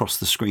 eggs across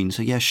the screen.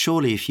 So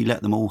surely if you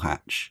let them all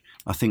hatch,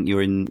 I think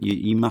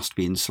you must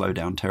be in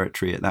slowdown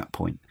territory at that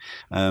point.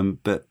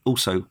 But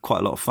also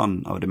quite a lot of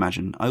fun, I would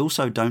imagine. I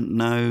also don't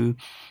know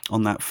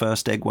on that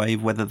first egg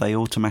wave whether they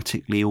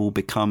automatically all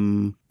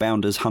become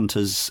bounders,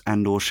 hunters,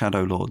 and or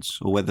shadow lords,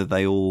 or whether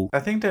they all...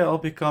 I think they all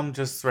become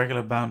just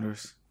regular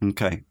bounders.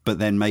 Okay, but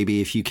then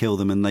maybe if you kill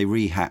them and they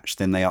rehatch,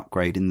 then they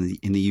upgrade in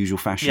the usual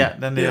fashion. Yeah,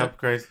 then they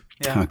upgrade.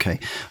 Yeah. Okay,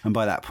 and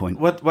by that point...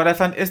 What I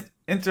find is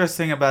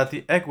interesting about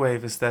the egg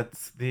wave is that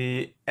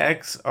the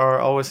eggs are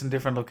always in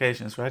different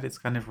locations, right? It's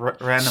kind of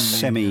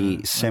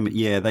randomly.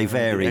 They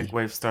vary. The egg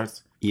wave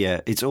starts.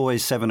 Yeah, it's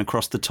always 7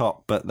 across the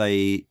top, but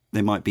they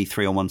might be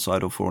 3 on one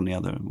side or 4 on the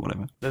other,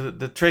 whatever.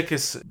 The trick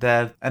is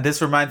that, and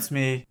this reminds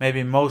me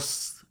maybe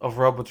most of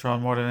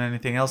Robotron more than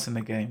anything else in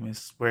the game,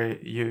 is where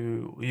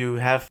you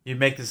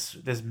make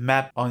this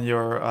map on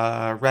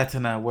your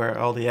retina where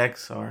all the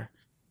eggs are,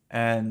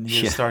 and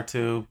you start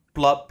to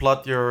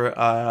plot your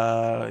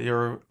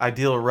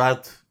ideal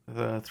route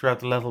throughout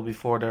the level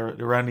before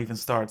the round even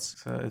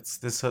starts. So it's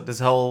this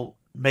whole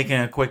making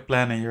a quick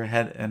plan in your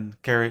head and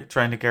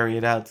trying to carry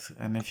it out.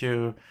 And if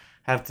you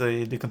have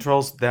the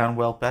controls down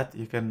well pat,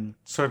 you can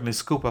certainly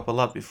scoop up a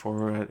lot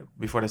before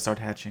they start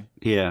hatching.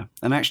 Yeah,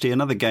 and actually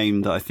another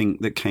game that I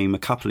think that came a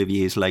couple of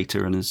years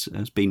later and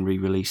has been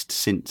re-released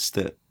since,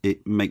 that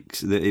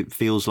it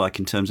feels like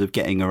in terms of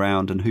getting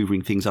around and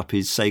hoovering things up,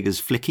 is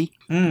Sega's Flicky.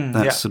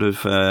 That's sort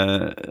of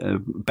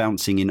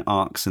bouncing in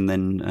arcs and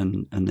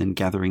then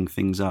gathering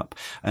things up.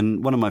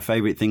 And one of my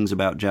favourite things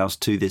about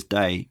Joust to this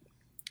day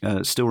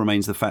still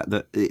remains the fact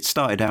that it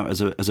started out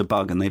as a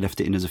bug and they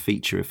left it in as a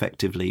feature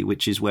effectively,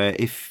 which is where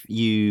if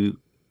you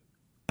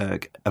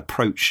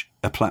approach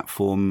a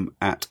platform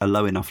at a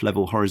low enough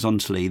level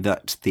horizontally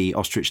that the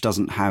ostrich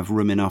doesn't have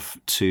room enough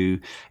to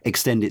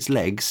extend its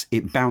legs,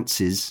 it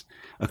bounces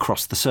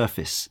across the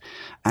surface.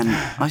 And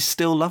I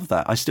still love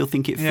that. I still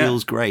think it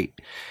feels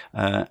great.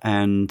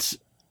 And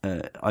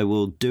I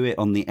will do it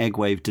on the egg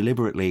wave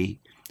deliberately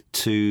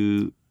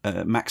to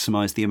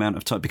maximize the amount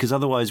of time, because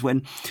otherwise,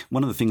 one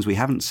of the things we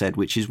haven't said,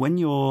 which is when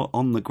you're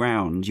on the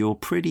ground, you're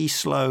pretty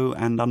slow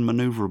and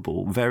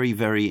unmaneuverable, very,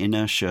 very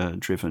inertia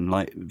driven,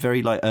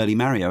 very like early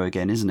Mario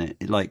again, isn't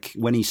it? Like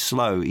when he's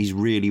slow, he's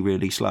really,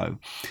 really slow.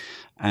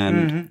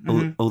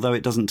 And although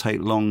it doesn't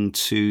take long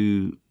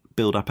to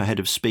build up ahead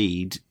of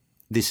speed,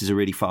 this is a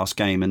really fast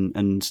game,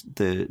 and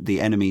the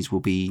enemies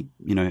will be,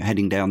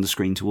 heading down the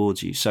screen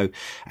towards you. So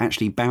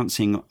actually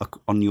bouncing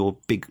on your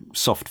big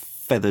soft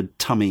feathered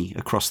tummy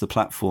across the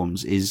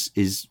platforms is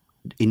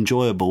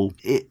enjoyable.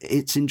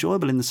 It's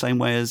enjoyable in the same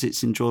way as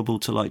it's enjoyable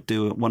to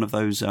do one of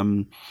those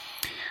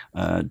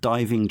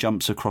diving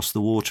jumps across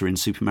the water in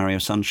Super Mario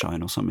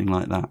Sunshine or something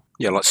like that.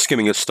 Yeah, like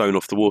skimming a stone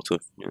off the water.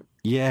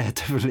 Yeah,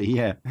 definitely,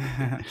 yeah.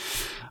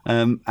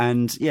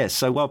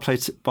 So while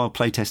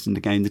playtesting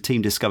the game, the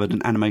team discovered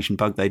an animation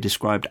bug they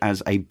described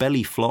as a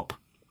belly flop.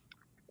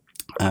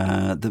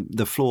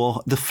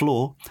 The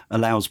floor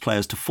allows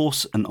players to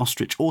force an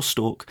ostrich or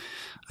stork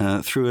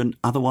through an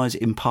otherwise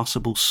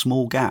impassable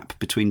small gap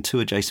between 2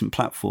 adjacent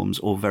platforms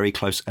or very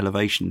close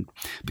elevation.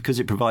 Because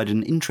it provided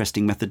an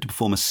interesting method to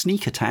perform a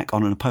sneak attack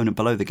on an opponent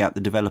below the gap, the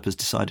developers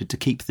decided to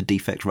keep the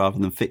defect rather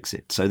than fix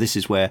it. So this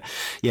is where,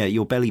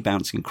 you're belly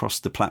bouncing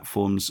across the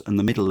platforms and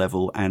the middle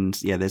level, and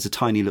there's a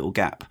tiny little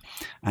gap.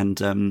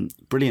 And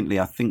brilliantly,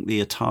 I think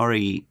the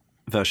Atari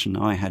version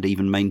I had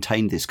even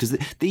maintained this, because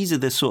these are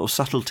the sort of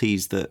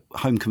subtleties that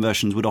home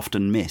conversions would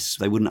often miss.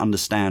 They wouldn't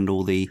understand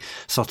all the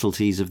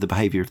subtleties of the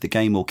behavior of the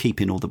game or keep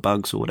in all the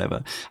bugs or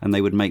whatever, and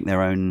they would make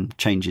their own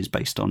changes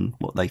based on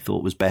what they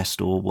thought was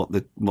best or what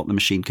the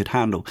machine could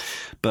handle.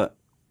 But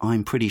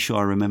I'm pretty sure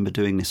I remember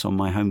doing this on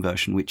my home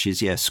version, which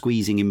is,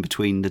 squeezing in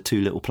between the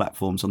 2 little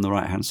platforms on the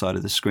right-hand side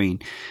of the screen.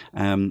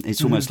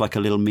 It's almost like a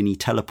little mini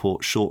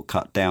teleport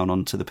shortcut down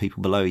onto the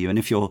people below you. And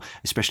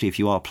especially if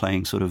you are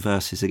playing sort of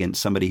versus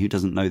against somebody who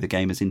doesn't know the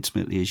game as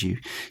intimately as you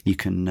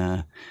can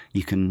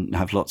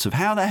have lots of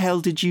 "how the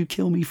hell did you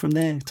kill me from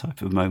there"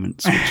 type of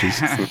moments,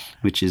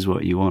 which is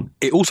what you want.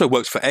 It also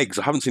works for eggs.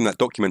 I haven't seen that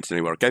documented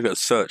anywhere. I gave it a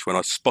search when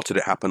I spotted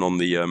it happen on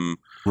the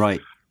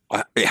right.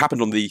 it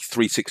happened on the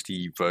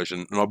 360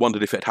 version, and I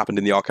wondered if it happened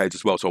in the arcades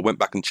as well. So I went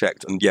back and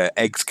checked, and yeah,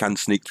 eggs can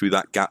sneak through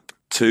that gap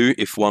too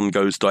if one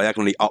goes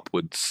diagonally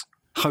upwards.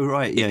 Oh,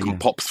 right, yeah. It can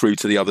pop through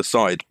to the other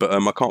side, but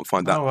I can't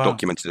find that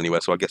documented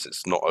anywhere, so I guess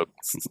it's not a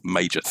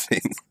major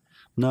thing.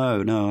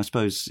 No, I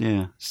suppose,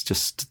 yeah. It's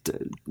just,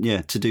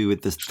 to do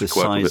with the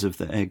size of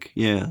the egg.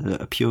 Yeah,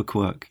 a pure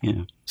quirk,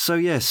 yeah. So,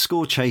 yeah,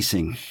 score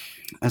chasing.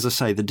 As I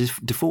say, the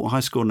default high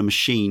score on the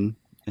machine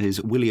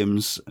is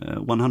Williams,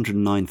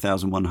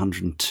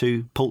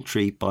 109,102,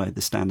 paltry by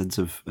the standards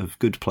of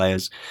good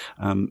players.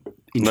 No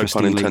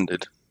pun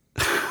intended.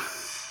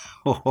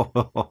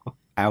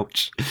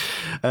 Ouch.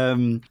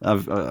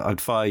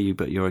 I'd fire you,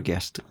 but you're a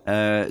guest.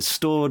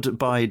 Stored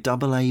by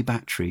AA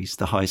batteries,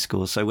 the high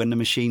score. So when the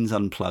machine's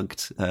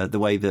unplugged, the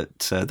way that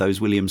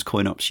those Williams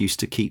coin-ops used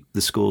to keep the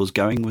scores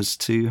going was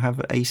to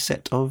have a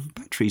set of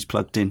batteries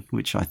plugged in,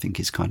 which I think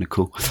is kind of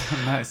cool.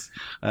 Nice.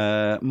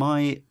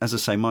 My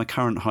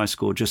current high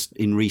score just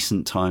in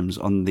recent times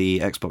on the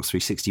Xbox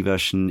 360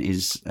 version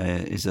is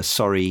a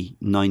sorry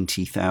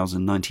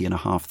 90,500.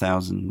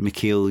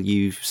 Michiel,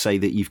 you say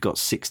that you've got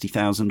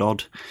 60,000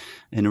 odd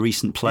in a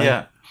recent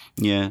play.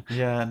 Yeah.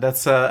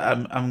 That's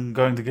I'm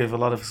going to give a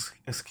lot of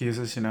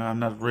excuses. I'm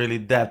not really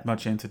that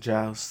much into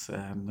Joust.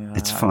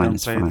 It's fine. I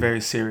don't play it very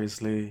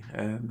seriously.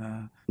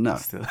 And no,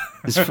 still.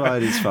 It's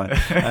fine.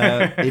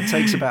 It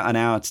takes about an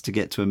hour to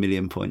get to 1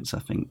 million points, I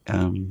think.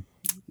 And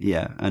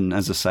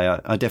as I say,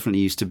 I definitely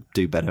used to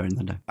do better in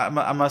the day.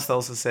 I must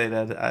also say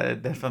that I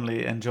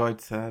definitely enjoyed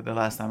the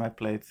last time I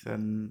played,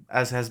 and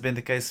as has been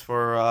the case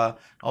for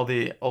all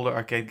the older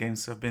arcade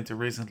games I've been to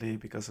recently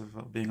because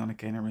of being on the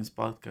Cane and Rinse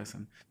podcast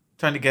and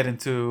trying to get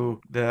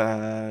into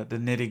the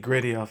nitty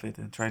gritty of it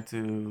and trying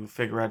to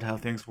figure out how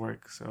things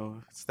work.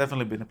 So it's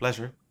definitely been a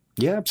pleasure.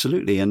 Yeah,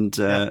 absolutely. And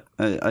I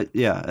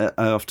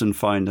often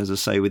find, as I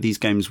say, with these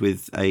games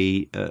with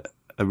a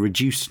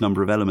reduced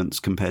number of elements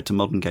compared to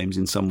modern games,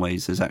 in some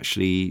ways, there's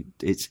actually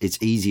it's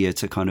easier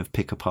to kind of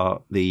pick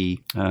apart the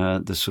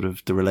sort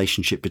of the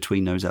relationship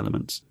between those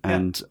elements.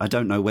 And I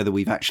don't know whether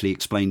we've actually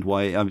explained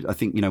why. I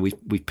think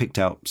we've picked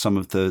out some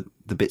of the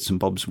bits and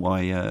bobs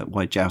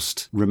why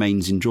Joust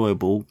remains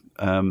enjoyable,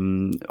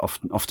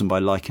 often by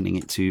likening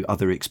it to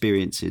other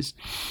experiences.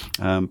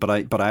 But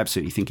I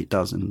absolutely think it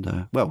does.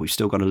 And we've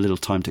still got a little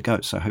time to go,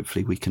 so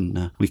hopefully we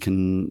can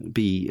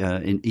be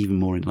even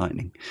more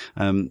enlightening.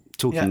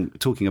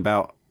 Talking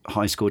about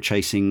high score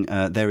chasing,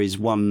 there is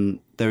one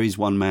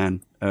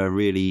man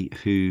really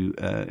who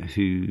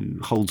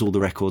holds all the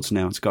records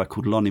now. It's a guy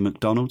called Lonnie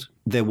McDonald.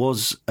 There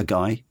was a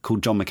guy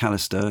called John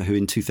McAllister who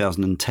in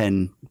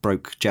 2010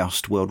 broke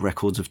Joust world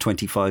records of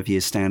 25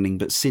 years standing,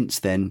 but since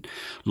then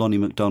Lonnie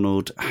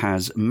McDonald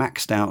has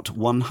maxed out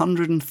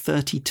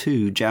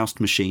 132 Joust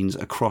machines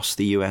across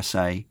the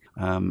USA,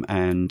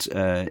 and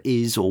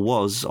is or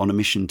was on a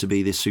mission to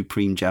be this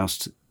supreme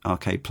Joust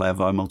arcade player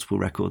via multiple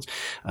records.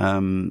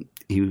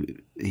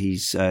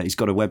 He's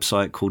got a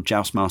website called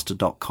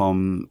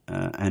joustmaster.com,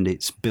 and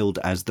it's billed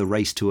as the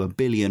race to 1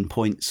 billion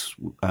points.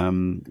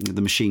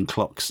 The machine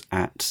clocks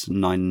at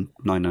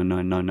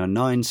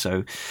 999,999.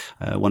 So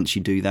once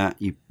you do that,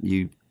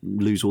 you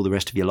lose all the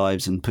rest of your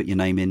lives and put your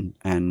name in,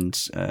 and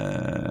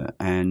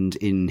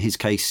in his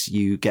case,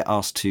 you get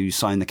asked to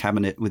sign the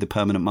cabinet with a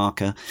permanent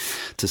marker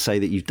to say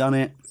that you've done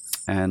it.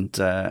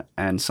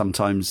 And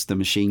sometimes the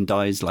machine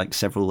dies like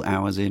several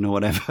hours in or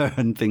whatever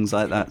and things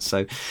like that.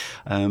 So,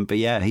 but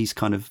yeah, he's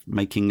kind of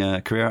making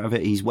a career out of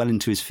it. He's well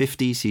into his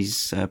 50s.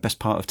 He's best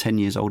part of 10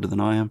 years older than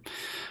I am.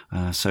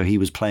 So he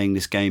was playing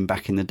this game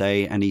back in the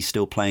day, and he's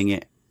still playing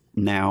it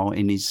now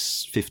in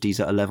his 50s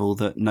at a level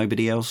that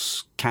nobody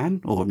else can,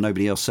 or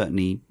nobody else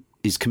certainly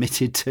is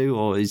committed to,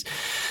 or is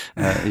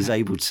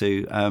able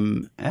to.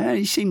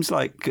 He seems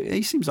like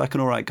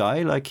an all right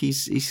guy. Like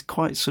he's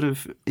quite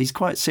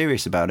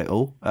serious about it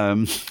all,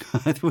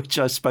 which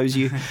I suppose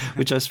you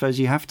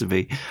have to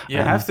be. You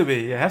have to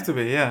be. Yeah.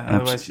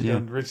 Otherwise, you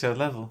don't reach that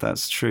level.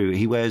 That's true.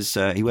 He wears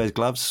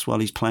gloves while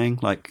he's playing,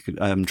 like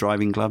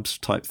driving gloves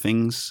type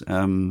things,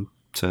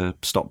 to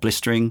stop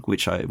blistering,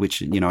 which I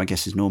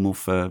guess is normal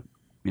for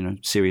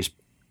serious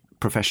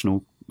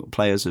professional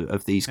players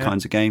of these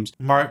kinds of games.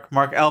 Mark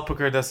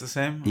Alpaker does the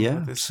same. Yeah,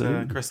 with this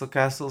Crystal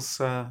Castles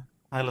high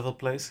level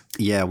plays.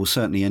 Yeah, well,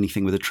 certainly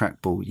anything with a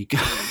trackball, you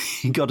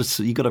got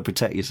to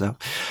protect yourself.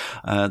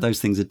 Those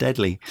things are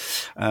deadly,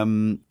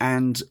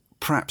 and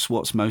perhaps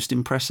what's most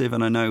impressive,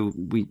 and I know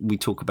we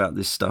talk about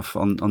this stuff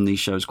on these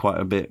shows quite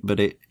a bit, but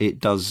it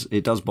does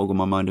boggle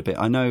my mind a bit.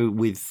 I know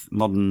with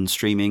modern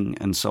streaming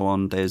and so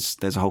on, there's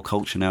a whole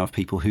culture now of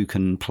people who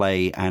can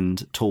play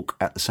and talk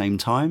at the same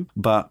time.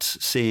 But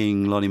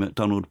seeing Lonnie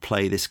McDonald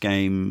play this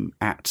game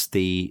at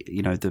the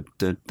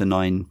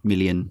 9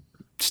 million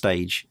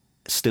stage,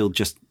 still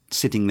just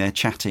sitting there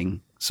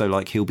chatting. So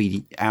like he'll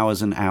be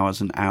hours and hours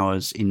and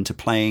hours into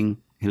playing.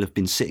 He'll have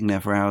been sitting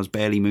there for hours,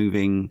 barely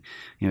moving.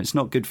 It's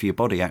not good for your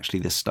body,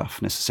 actually, this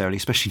stuff necessarily,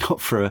 especially not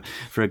for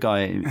a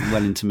guy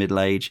well into middle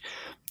age.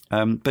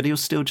 But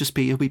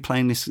he'll be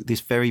playing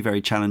this very, very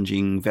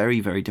challenging, very,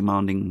 very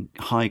demanding,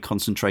 high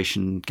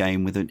concentration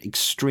game with an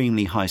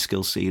extremely high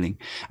skill ceiling.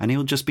 And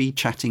he'll just be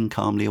chatting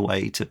calmly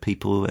away to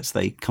people as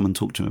they come and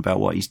talk to him about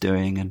what he's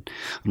doing and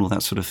all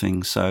that sort of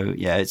thing. So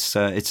yeah,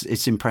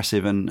 it's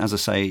impressive. And as I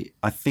say,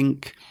 I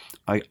think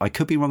I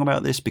could be wrong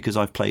about this because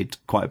I've played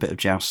quite a bit of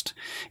Joust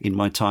in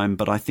my time,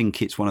 but I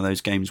think it's one of those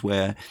games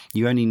where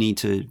you only need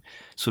to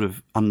sort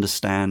of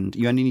understand,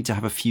 you only need to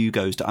have a few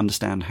goes to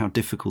understand how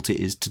difficult it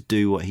is to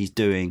do what he's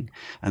doing.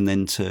 And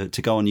then to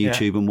go on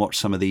YouTube and watch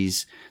some of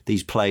these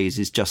plays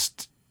is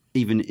just,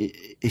 even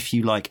if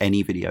you like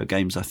any video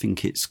games, I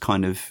think it's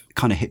kind of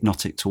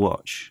hypnotic to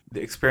watch.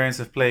 The experience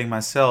of playing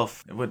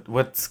myself,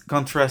 what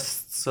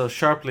contrasts so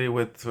sharply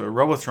with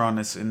Robotron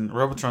is in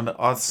Robotron the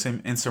odds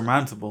seem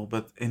insurmountable,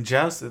 but in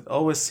Joust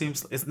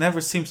it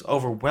never seems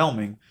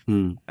overwhelming.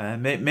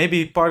 And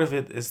maybe part of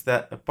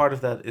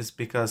that is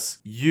because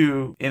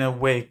you in a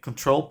way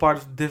control part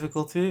of the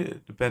difficulty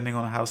depending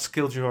on how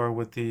skilled you are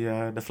with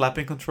the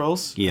flapping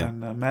controls and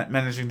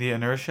managing the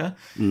inertia.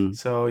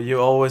 So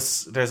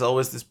there's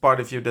always this part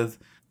of you that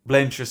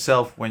blames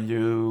yourself when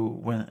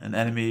an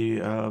enemy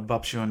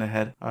bops you on the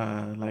head,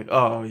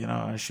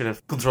 I should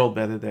have controlled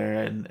better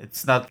there. And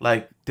it's not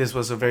like this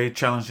was a very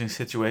challenging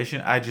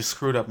situation, I just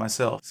screwed up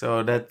myself. So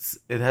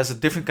it has a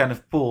different kind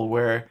of pull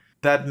where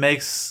that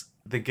makes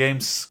the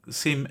games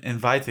seem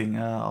inviting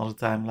all the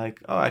time.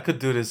 Like, I could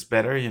do this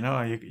better.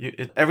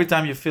 Every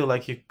time you feel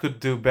like you could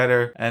do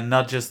better, and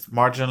not just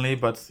marginally,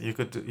 but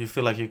you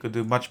feel like you could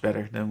do much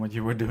better than what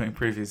you were doing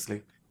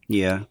previously.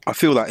 Yeah, I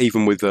feel that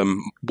even with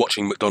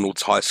watching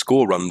McDonald's high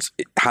score runs,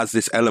 it has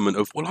this element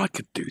of, well, I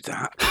could do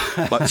that.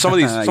 Like some of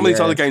these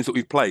other games that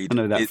we've played, I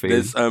know that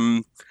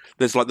feeling.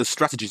 There's like the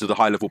strategies of the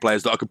high level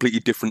players that are completely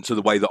different to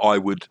the way that I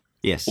would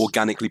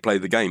organically play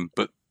the game.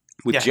 But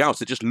with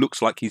Joust, it just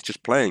looks like he's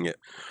just playing it.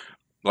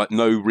 Like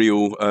no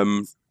real,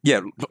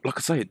 like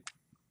I say,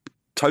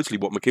 totally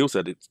what McKeel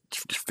said. It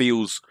just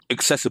feels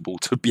accessible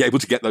to be able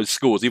to get those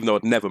scores, even though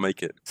I'd never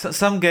make it. So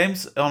some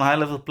games on high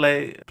level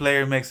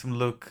player makes them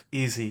look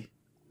easy.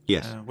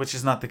 Yes, which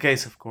is not the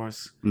case, of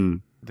course.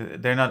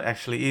 They're not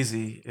actually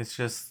easy. It's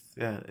just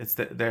it's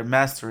their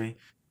mastery.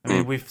 I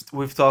mean,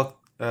 we've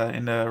talked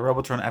in the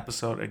Robotron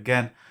episode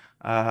again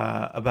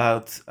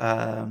about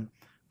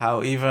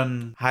how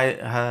even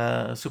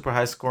super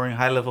high scoring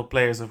high level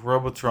players of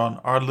Robotron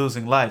are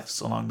losing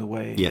lives along the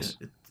way. Yes.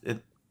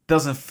 It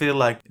doesn't feel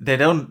like they're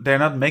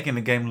not making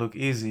the game look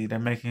easy, they're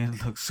making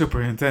it look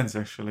super intense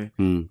actually.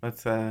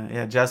 But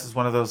Joust is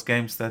one of those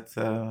games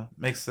that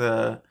makes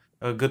a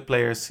good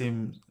player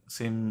seem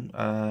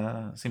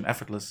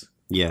effortless.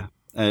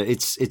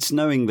 It's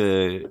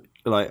knowing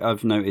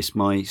I've noticed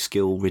my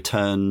skill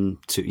return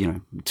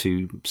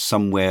to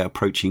somewhere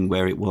approaching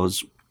where it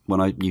was when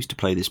I used to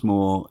play this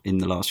more in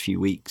the last few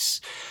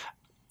weeks.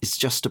 It's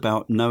just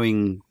about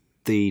knowing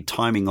the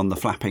timing on the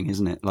flapping,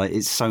 isn't it? Like,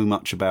 it's so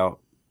much about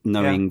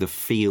knowing the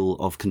feel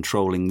of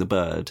controlling the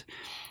bird.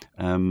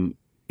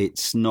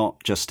 It's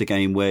not just a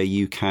game where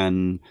you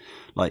can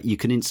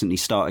instantly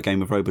start a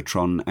game of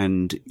Robotron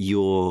and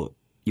your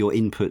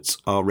inputs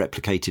are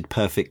replicated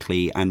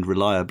perfectly and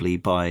reliably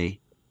by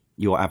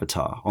your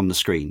avatar on the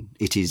screen.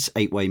 It is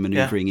 8-way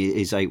maneuvering, it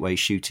is 8-way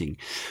shooting.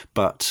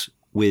 But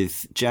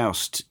with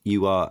Joust,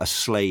 you are a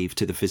slave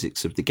to the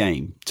physics of the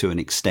game to an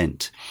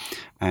extent,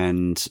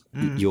 and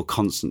you're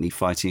constantly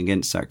fighting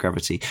against that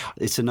gravity.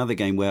 It's another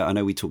game where I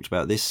know we talked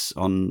about this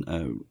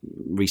on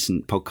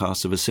recent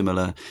podcasts of a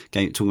similar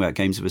game, talking about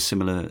games of a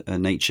similar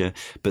nature,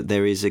 but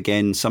there is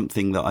again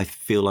something that I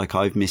feel like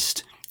I've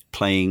missed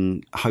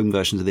playing home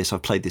versions of this.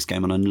 I've played this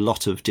game on a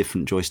lot of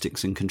different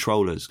joysticks and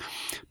controllers,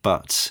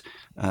 but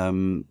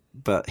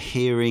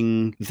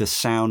hearing the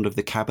sound of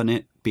the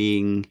cabinet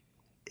being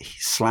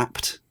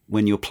slapped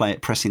when you're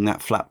pressing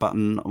that flat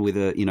button with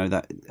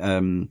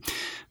that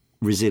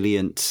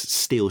resilient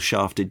steel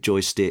shafted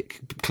joystick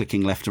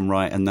clicking left and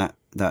right, and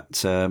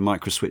that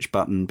micro switch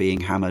button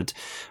being hammered,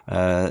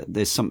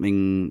 there's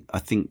something, I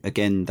think,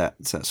 again,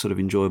 that sort of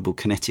enjoyable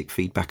kinetic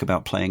feedback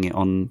about playing it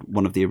on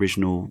one of the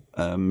original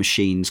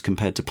machines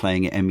compared to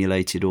playing it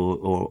emulated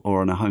or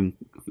on a home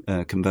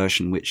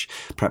conversion, which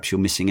perhaps you're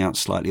missing out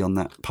slightly on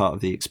that part of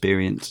the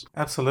experience.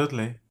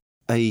 Absolutely.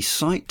 A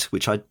site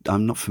which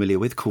I'm not familiar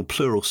with called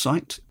Plural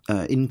Site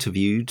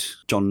interviewed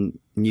John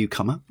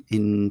Newcomer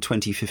in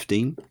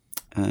 2015.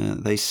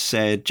 They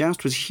said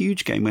Joust was a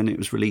huge game when it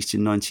was released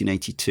in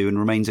 1982 and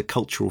remains a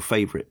cultural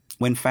favourite.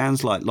 When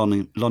fans like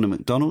Lonnie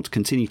McDonald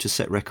continue to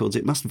set records,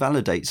 it must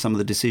validate some of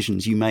the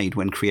decisions you made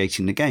when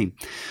creating the game.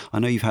 I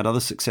know you've had other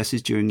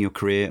successes during your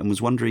career and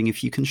was wondering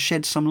if you can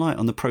shed some light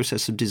on the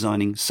process of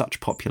designing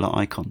such popular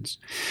icons.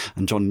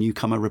 And John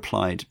Newcomer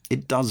replied,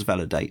 "It does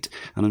validate,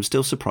 and I'm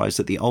still surprised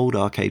that the old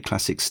arcade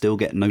classics still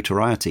get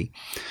notoriety.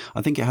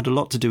 I think it had a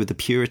lot to do with the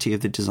purity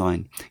of the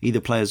design.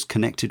 Either players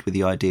connected with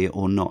the idea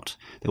or not.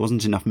 There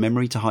wasn't enough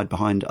memory to hide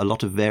behind a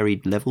lot of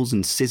varied levels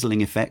and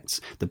sizzling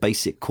effects the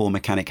basic core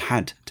mechanic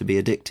had to be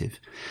addictive.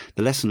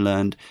 The lesson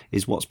learned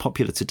is what's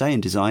popular today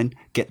in design: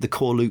 get the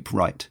core loop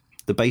right.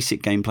 The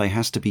basic gameplay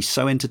has to be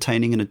so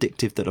entertaining and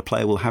addictive that a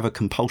player will have a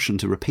compulsion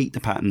to repeat the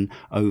pattern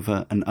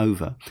over and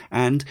over.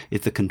 And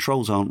if the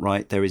controls aren't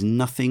right, there is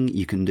nothing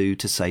you can do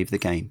to save the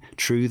game.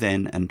 True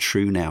then and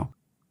true now.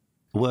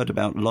 A word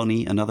about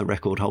Lonnie and other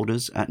record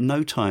holders. At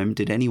no time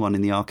did anyone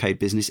in the arcade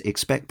business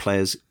expect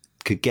players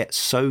could get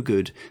so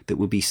good that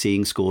we'll be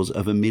seeing scores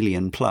of 1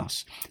 million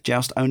plus.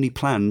 Joust only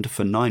planned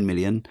for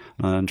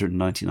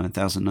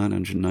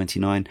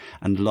 9,999,999,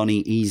 and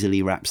Lonnie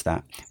easily wraps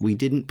that. We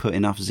didn't put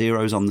enough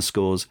zeros on the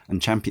scores,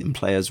 and champion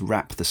players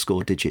wrap the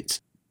score digits.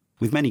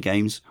 With many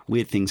games,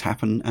 weird things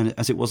happen and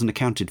as it wasn't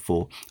accounted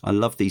for. I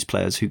love these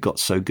players who got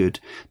so good.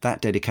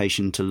 That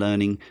dedication to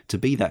learning to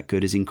be that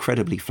good is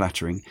incredibly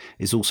flattering.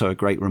 It's also a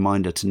great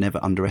reminder to never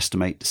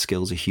underestimate the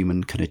skills a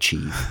human can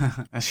achieve.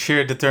 A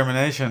sheer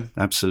determination.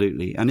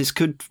 Absolutely. And it's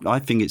good. I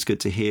think it's good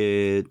to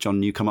hear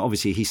John Newcomer.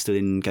 Obviously, he's still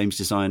in games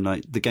design.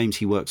 Like the games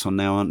he works on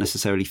now aren't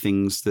necessarily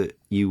things that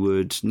you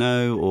would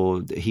know,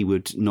 or he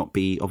would not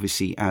be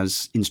obviously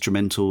as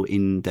instrumental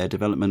in their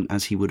development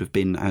as he would have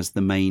been as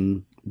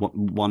the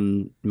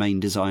one main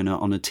designer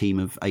on a team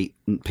of 8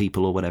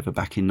 people or whatever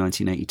back in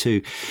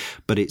 1982.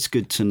 But it's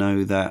good to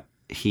know that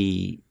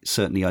he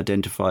certainly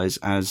identifies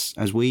as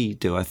we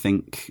do. I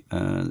think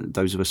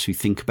those of us who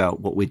think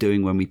about what we're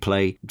doing when we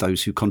play,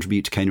 those who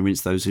contribute to Cane and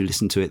Rinse, those who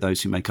listen to it,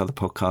 those who make other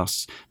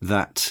podcasts,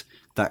 that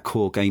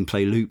core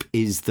gameplay loop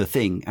is the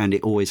thing, and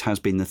it always has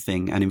been the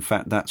thing. And in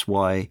fact, that's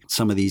why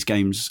some of these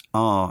games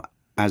are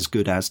as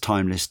good as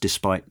Timeless,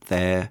 despite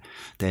their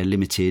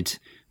limited,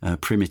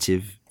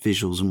 primitive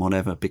visuals and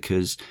whatever,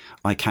 because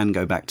I can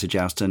go back to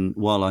Joust, and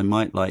while I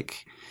might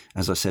like,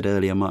 as I said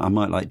earlier, I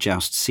might like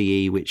Joust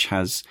CE, which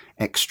has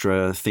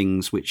extra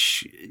things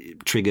which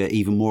trigger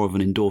even more of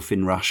an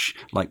endorphin rush,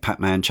 like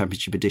Pac-Man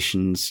Championship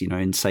Editions,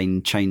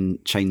 insane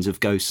chains of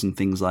ghosts and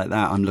things like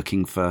that. I'm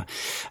looking for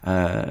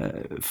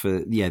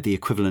the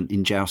equivalent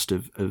in Joust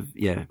of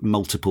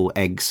multiple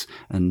eggs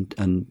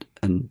and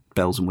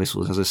bells and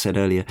whistles. As I said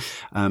earlier,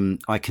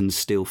 I can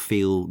still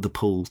feel the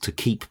pull to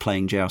keep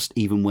playing Joust,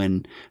 even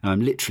when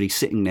I'm literally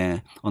sitting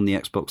there on the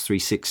Xbox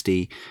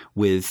 360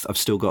 I've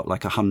still got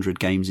like 100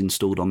 games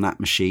installed on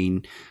that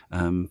machine,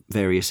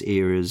 various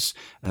eras,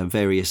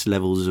 various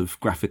levels of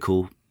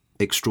graphical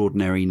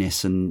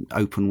extraordinariness and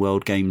open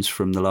world games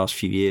from the last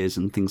few years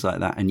and things like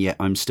that. And yet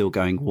I'm still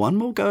going, one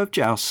more go of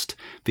Joust,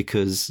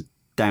 because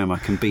damn, I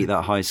can beat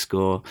that high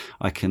score.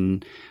 I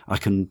can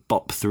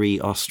bop 3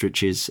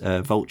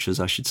 vultures,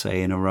 I should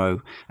say, in a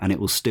row, and it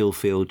will still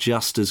feel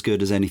just as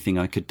good as anything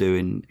I could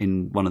do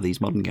in one of these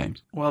modern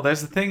games. Well,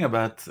 there's the thing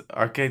about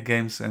arcade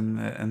games and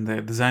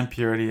the design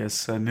purity,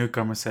 as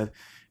Newcomer said.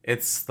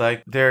 It's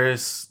like there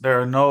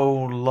are no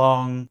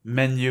long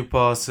menu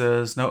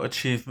pauses, no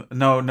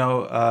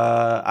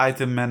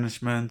item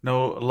management,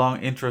 no long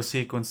intro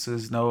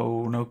sequences,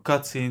 no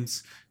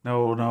cutscenes,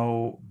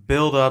 no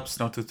build-ups,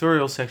 no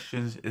tutorial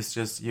sections. It's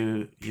just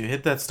you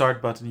hit that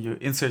start button, you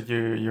insert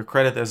your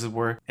credit, as it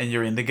were, and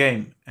you're in the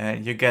game.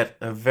 And you get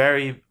a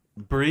very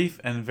brief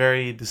and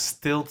very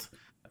distilled,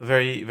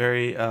 very,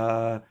 very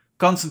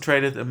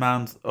concentrated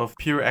amount of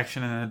pure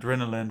action and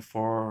adrenaline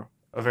for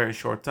a very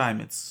short time.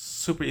 It's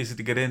super easy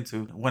to get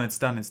into. When it's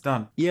done, it's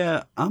done.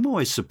 Yeah, I'm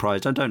always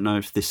surprised. I don't know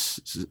if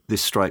this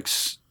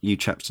strikes you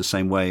chaps the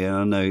same way. And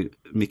I know,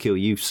 Mikhail,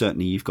 you've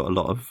got a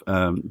lot of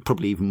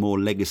probably even more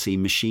legacy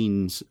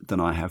machines than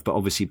I have. But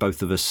obviously,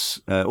 both of us,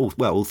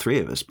 all three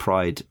of us,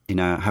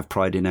 have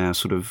pride in our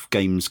sort of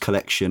games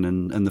collection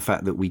and the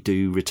fact that we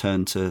do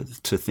return to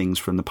things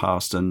from the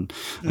past and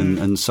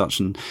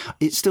such. And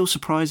it still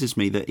surprises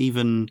me that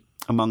even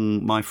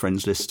among my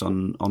friends list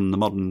on the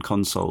modern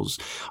consoles,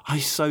 I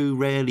so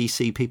rarely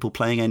see people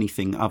playing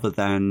anything other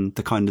than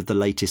the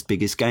latest,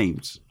 biggest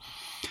games.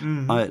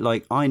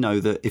 Mm-hmm. I know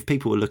that if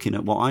people were looking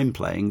at what I'm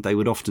playing, they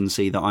would often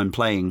see that I'm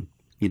playing,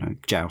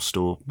 Joust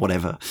or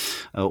whatever,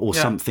 or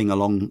something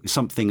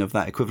of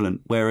that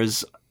equivalent.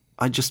 Whereas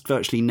I just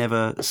virtually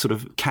never sort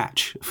of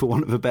catch, for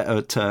want of a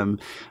better term,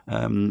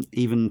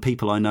 even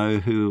people I know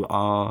who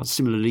are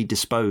similarly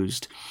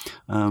disposed.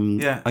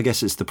 I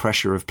guess it's the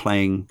pressure of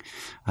playing,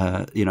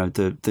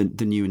 the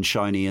new and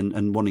shiny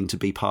and wanting to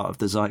be part of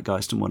the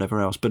zeitgeist and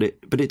whatever else. But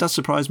it does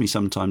surprise me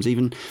sometimes.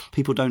 Even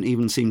people don't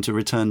even seem to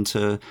return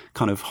to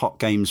kind of hot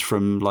games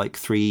from like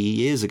 3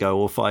 years ago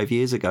or 5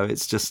 years ago.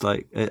 It's just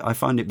like, I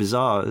find it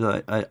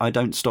bizarre. I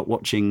don't stop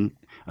watching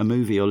a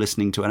movie or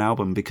listening to an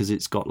album because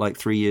it's got like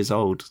 3 years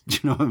old. Do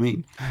you know what I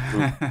mean?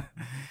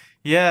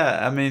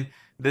 Yeah, I mean,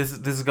 this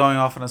is going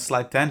off on a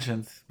slight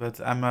tangent,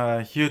 but I'm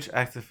a huge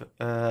advocate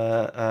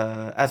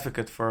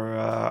for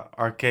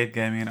arcade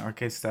gaming and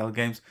arcade style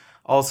games.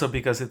 Also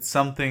because it's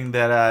something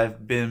that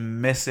I've been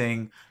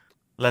missing,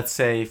 let's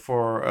say,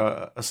 for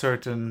a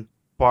certain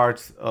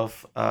part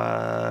of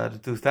the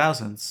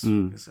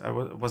 2000s. Because I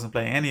wasn't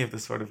playing any of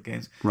this sort of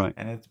games, right?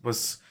 And it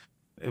was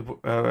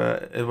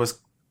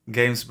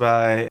games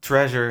by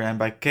Treasure and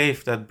by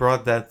Cave that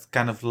brought that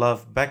kind of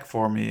love back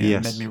for me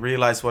and made me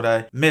realize what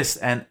I missed.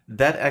 And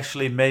that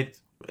actually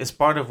is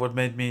part of what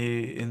made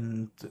me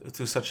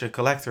into such a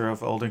collector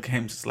of older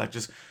games. It's like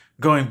just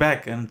going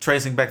back and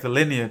tracing back the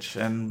lineage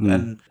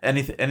and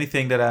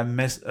anything that I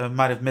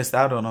might have missed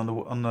out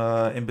on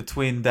the in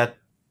between that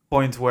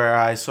point where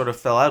I sort of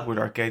fell out with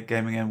arcade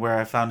gaming and where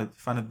I found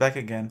it back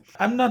again.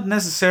 I'm not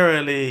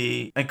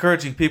necessarily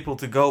encouraging people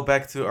to go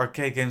back to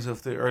arcade games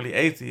of the early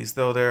 80s,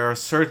 though they are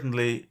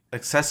certainly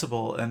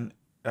accessible and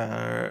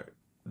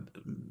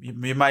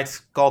you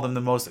might call them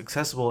the most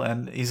accessible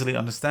and easily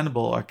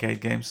understandable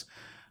arcade games.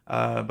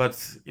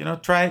 But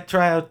try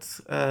out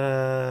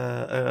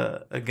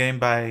a game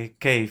by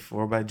Cave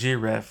or by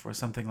Gref or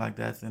something like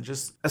that, and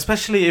just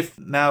especially if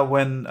now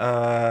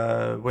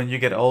when you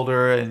get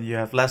older and you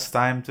have less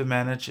time to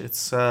manage,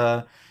 it's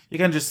you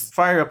can just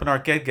fire up an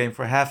arcade game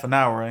for half an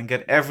hour and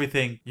get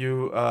everything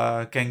you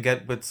can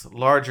get with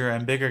larger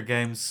and bigger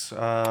games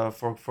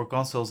for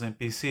consoles and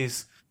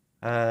PCs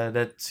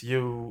that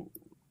you.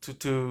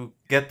 To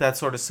get that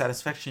sort of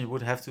satisfaction, you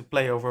would have to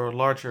play over a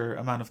larger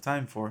amount of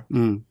time for.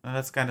 And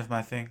that's kind of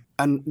my thing.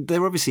 And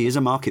there obviously is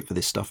a market for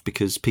this stuff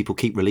because people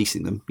keep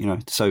releasing them,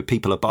 so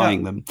people are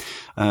buying them.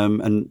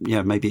 And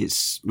maybe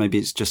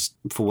it's just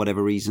for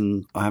whatever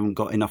reason I haven't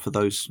got enough of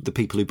the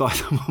people who buy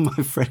them on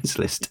my friends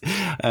list.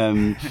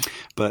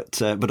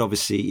 But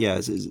obviously,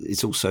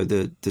 it's also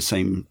the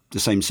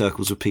same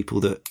circles of people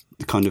that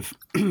the kind of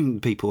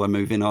people I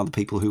move in are the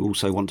people who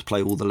also want to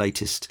play all the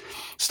latest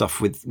stuff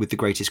with the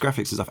greatest graphics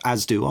and stuff,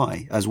 as do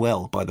I as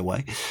well, by the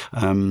way.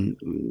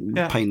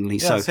 Painfully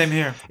so. Same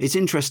here. It's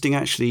interesting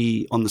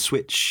actually on the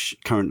Switch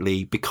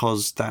currently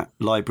because that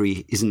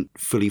library isn't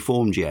fully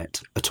formed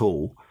yet at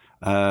all.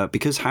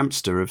 Because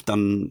Hamster have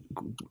done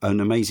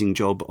an amazing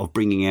job of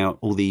bringing out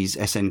all these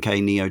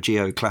SNK Neo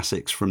Geo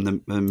classics from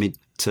the mid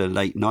to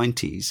late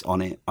 90s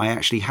on it, I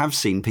actually have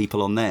seen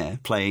people on there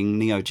playing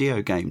Neo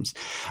Geo games.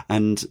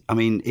 And I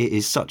mean, it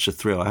is such a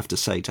thrill, I have to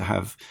say, to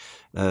have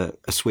a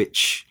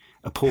Switch,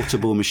 a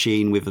portable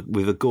machine with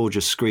a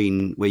gorgeous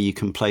screen where you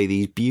can play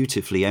these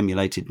beautifully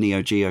emulated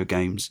Neo Geo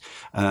games,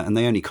 and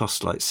they only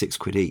cost like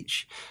 £6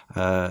 each.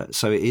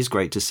 So it is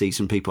great to see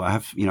some people. I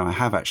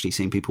have actually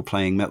seen people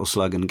playing Metal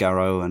Slug and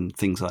Garrow and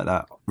things like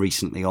that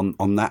recently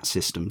on that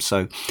system.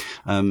 So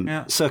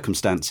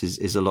circumstances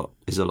is a lot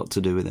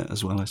to do with it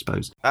as well, I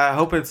suppose. I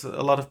hope it's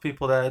a lot of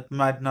people that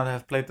might not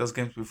have played those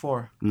games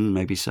before.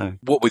 Maybe so.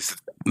 What with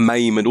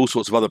MAME and all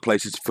sorts of other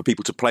places for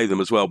people to play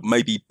them as well,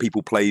 maybe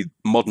people play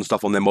modern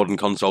stuff on their modern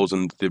consoles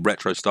and the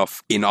retro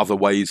stuff in other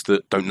ways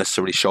that don't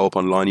necessarily show up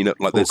online.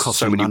 Like there's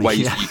so many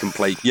ways that you can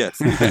play. Yeah.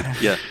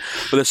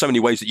 But there's so many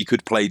ways that you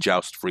could play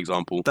Joust, for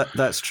example.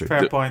 That's true.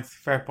 Fair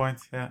point.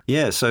 Yeah.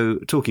 Yeah. So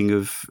talking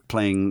of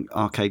playing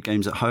arcade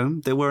games at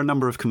home, there were a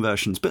number of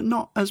conversions, but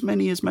not as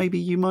many as maybe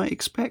you might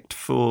expect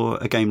for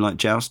a game like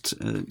Joust.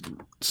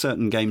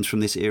 Certain games from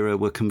this era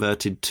were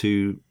converted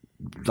to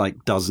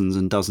like dozens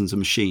and dozens of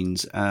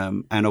machines,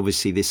 and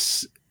obviously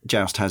this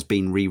Joust has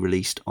been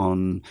re-released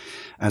on,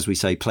 as we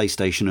say,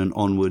 PlayStation and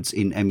onwards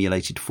in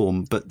emulated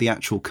form, but the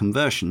actual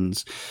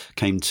conversions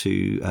came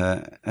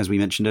to, as we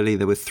mentioned earlier,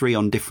 there were 3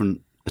 on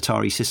different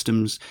Atari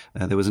systems.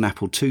 There was an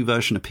Apple II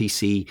version, a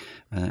PC,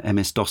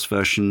 MS-DOS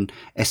version,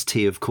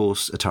 ST, of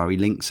course, Atari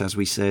Lynx, as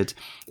we said,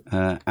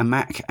 a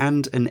Mac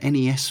and an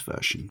NES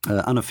version.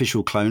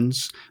 Unofficial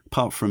clones,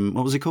 apart from,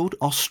 what was it called?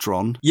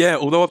 Ostron. Yeah,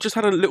 although I've just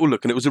had a little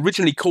look, and it was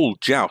originally called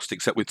Joust,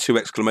 except with 2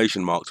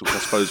 exclamation marks, which I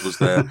suppose was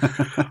their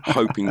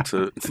hoping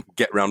to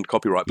get round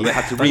copyright. But they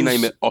had to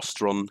rename it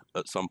Ostron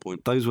at some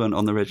point. Those weren't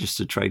on the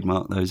registered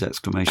trademark, those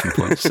exclamation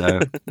points.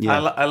 So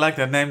yeah. I like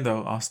that name,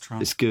 though,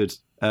 Ostron. It's good.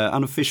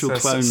 Unofficial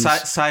clones.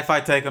 Sci-fi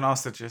take on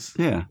ostriches.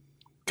 Yeah.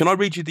 Can I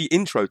read you the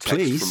intro text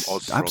Please, from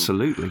Ostron?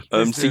 Absolutely.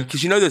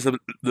 Because there's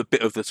the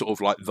bit of the sort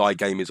of like "thy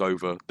game is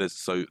over." I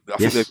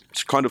think they're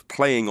kind of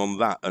playing on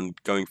that and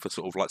going for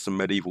sort of like some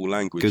medieval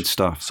language. Good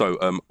stuff. So,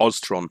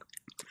 Ostron,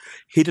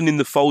 hidden in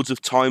the folds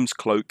of time's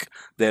cloak,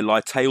 there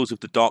lie tales of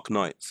the dark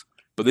nights.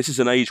 But this is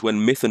an age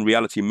when myth and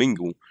reality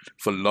mingle.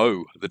 For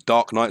lo, the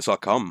dark nights are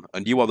come,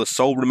 and you are the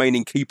sole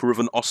remaining keeper of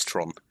an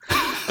Ostron,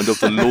 and of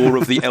the lore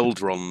of the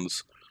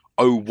Eldrons.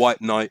 O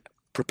white knight,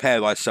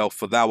 prepare thyself,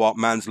 for thou art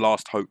man's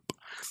last hope.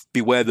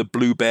 Beware the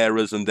blue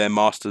bearers and their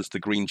masters, the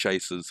green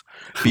chasers.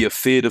 Be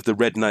afeard of the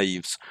red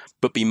knaves,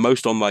 but be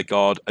most on thy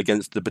guard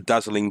against the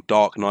bedazzling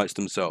dark knights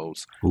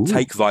themselves. Ooh.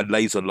 Take thy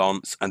laser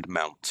lance and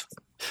mount.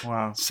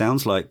 Wow.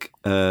 Sounds like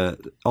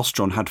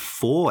Ostron had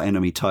 4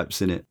 enemy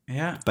types in it.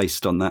 Yeah.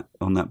 Based on that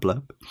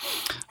blurb.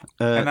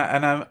 And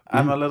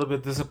I'm a little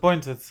bit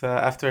disappointed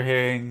after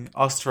hearing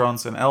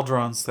Ostrons and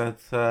Eldrons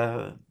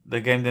that the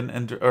game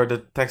didn't or the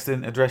text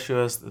didn't address you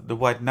as the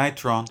White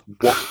Nitron.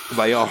 What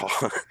they are.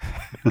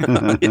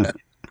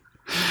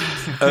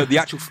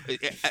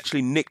 It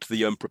actually nicked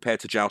the prepare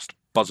to joust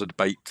buzzard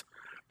bait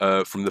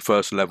from the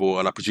first level,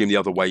 and I presume the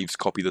other waves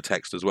copy the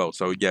text as well.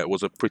 So yeah, it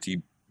was a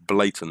pretty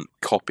blatant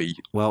copy.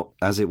 Well,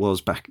 as it was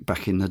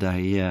back in the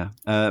day, yeah.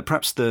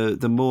 Perhaps the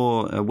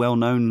more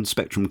well-known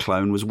Spectrum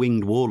clone was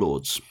Winged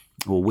Warlords.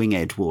 or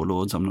Winged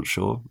Warlords, I'm not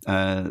sure.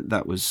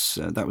 That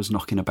was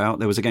knocking about.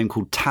 There was a game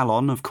called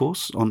Talon, of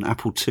course, on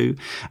Apple II,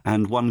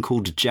 and one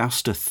called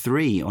Jouster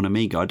 3 on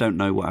Amiga. I don't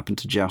know what happened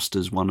to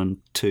Jousters 1 and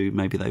 2.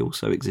 Maybe they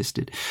also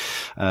existed.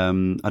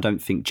 I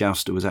don't think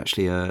Jouster was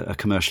actually a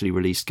commercially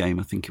released game.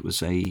 I think it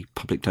was a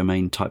public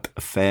domain type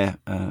affair,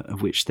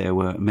 of which there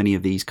were many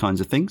of these kinds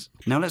of things.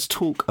 Now let's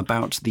talk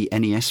about the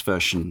NES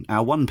version.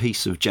 Our one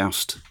piece of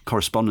Joust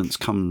correspondence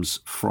comes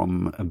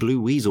from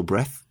Blue Weasel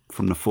Breath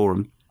from the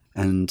forum.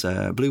 And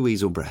Blue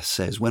Weasel Breath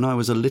says, when I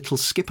was a little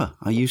skipper,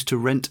 I used to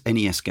rent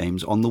NES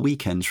games on the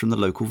weekends from the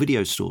local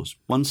video stores.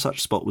 One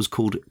such spot was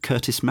called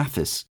Curtis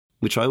Mathis,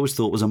 which I always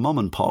thought was a mom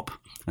and pop,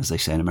 as they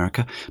say in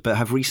America, but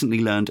have recently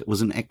learned it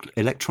was an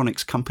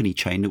electronics company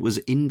chain that was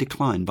in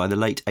decline by the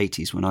late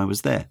 80s when I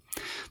was there.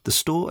 The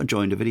store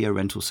adjoined a video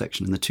rental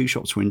section and the two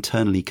shops were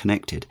internally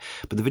connected,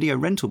 but the video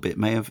rental bit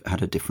may have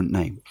had a different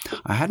name.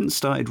 I hadn't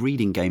started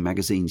reading game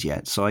magazines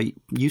yet, so I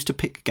used to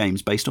pick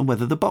games based on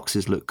whether the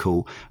boxes looked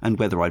cool and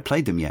whether I'd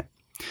played them yet.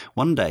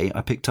 One day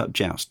I picked up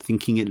Joust,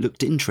 thinking it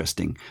looked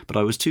interesting, but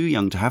I was too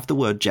young to have the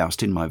word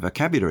Joust in my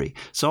vocabulary,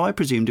 so I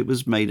presumed it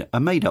was a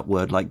made-up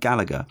word like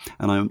Gallagher,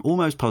 and I am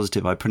almost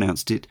positive I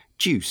pronounced it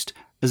Joust,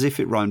 as if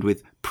it rhymed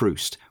with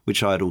Proust,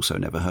 which I had also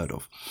never heard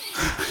of.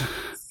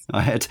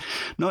 I had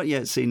not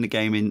yet seen the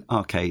game in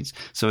arcades,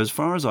 so as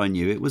far as I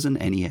knew, it was an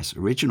NES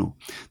original.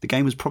 The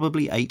game was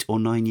probably 8 or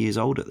 9 years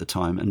old at the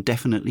time and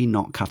definitely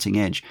not cutting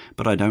edge,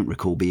 but I don't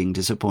recall being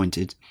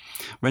disappointed.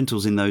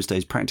 Rentals in those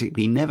days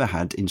practically never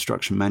had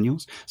instruction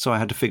manuals, so I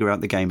had to figure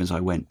out the game as I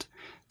went.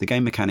 The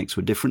game mechanics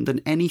were different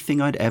than anything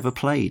I'd ever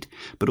played,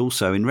 but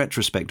also in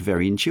retrospect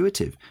very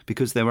intuitive,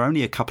 because there were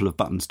only a couple of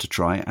buttons to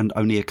try and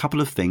only a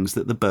couple of things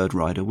that the bird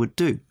rider would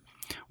do.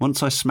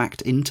 Once I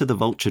smacked into the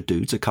vulture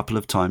dudes a couple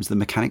of times, the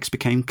mechanics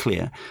became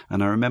clear,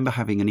 and I remember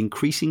having an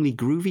increasingly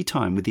groovy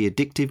time with the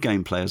addictive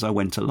gameplay as I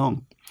went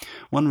along.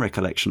 One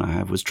recollection I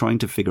have was trying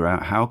to figure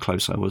out how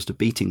close I was to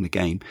beating the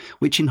game,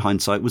 which in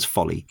hindsight was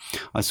folly.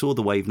 I saw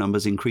the wave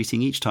numbers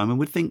increasing each time and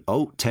would think,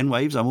 10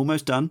 waves, I'm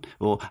almost done,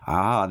 or,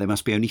 there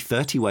must be only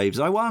 30 waves,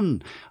 I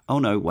won! Oh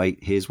no, wait,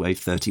 here's wave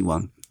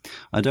 31.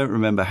 I don't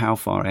remember how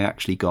far I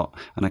actually got,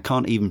 and I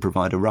can't even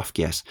provide a rough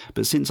guess,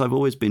 but since I've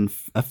always been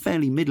a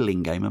fairly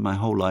middling gamer my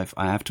whole life,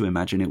 I have to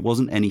imagine it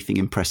wasn't anything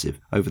impressive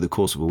over the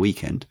course of a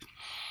weekend.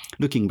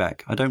 Looking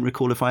back, I don't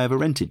recall if I ever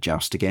rented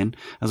Joust again,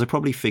 as I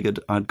probably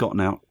figured I'd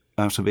gotten out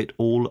of it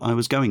all I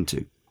was going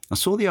to. I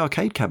saw the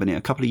arcade cabinet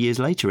a couple of years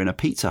later in a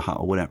Pizza Hut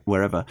or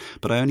wherever,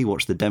 but I only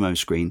watched the demo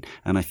screen,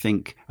 and I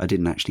think I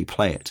didn't actually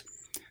play it.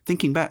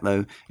 Thinking back,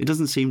 though, it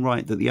doesn't seem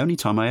right that the only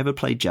time I ever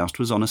played Joust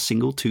was on a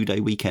single 2-day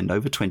weekend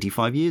over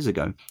 25 years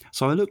ago.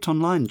 So I looked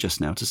online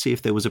just now to see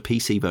if there was a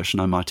PC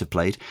version I might have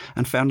played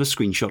and found a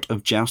screenshot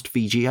of Joust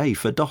VGA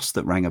for DOS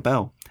that rang a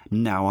bell.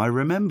 Now I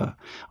remember.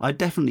 I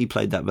definitely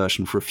played that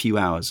version for a few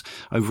hours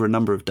over a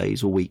number of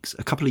days or weeks,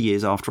 a couple of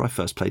years after I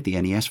first played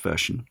the NES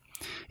version.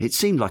 It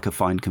seemed like a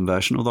fine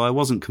conversion, although I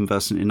wasn't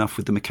conversant enough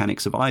with the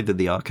mechanics of either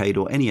the arcade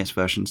or NES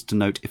versions to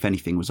note if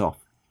anything was off.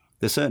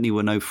 There certainly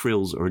were no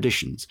frills or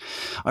additions.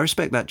 I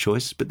respect that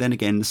choice, but then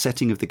again, the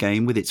setting of the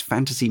game with its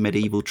fantasy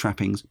medieval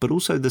trappings, but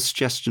also the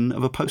suggestion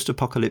of a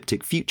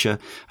post-apocalyptic future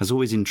has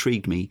always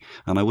intrigued me,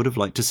 and I would have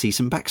liked to see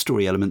some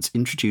backstory elements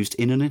introduced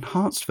in an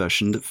enhanced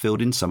version that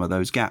filled in some of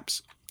those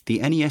gaps. The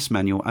NES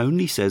manual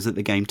only says that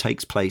the game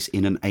takes place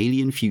in an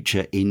alien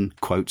future in,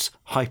 quotes,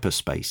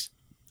 hyperspace.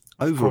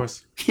 Of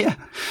course. Yeah.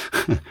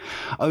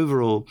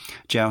 Overall,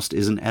 Joust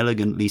is an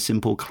elegantly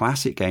simple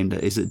classic game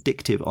that is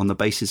addictive on the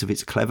basis of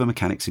its clever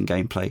mechanics and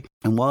gameplay.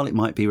 And while it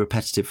might be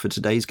repetitive for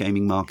today's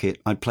gaming market,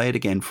 I'd play it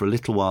again for a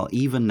little while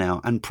even now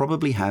and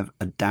probably have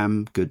a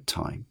damn good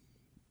time.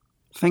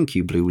 Thank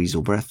you, Blue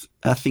Weasel Breath.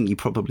 I think you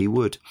probably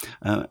would.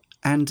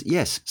 And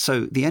yes,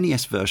 so the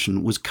NES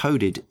version was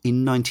coded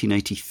in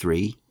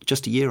 1983,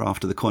 just a year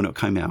after the coin-op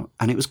came out,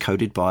 and it was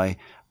coded by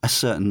a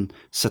certain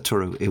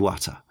Satoru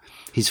Iwata.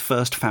 His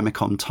first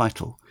Famicom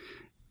title.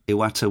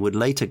 Iwata would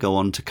later go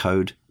on to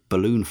code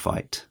Balloon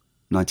Fight,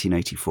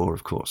 1984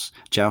 of course.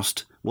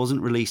 Joust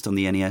wasn't released on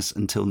the NES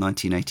until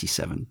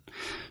 1987.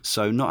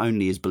 So not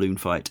only is Balloon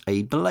Fight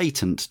a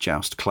blatant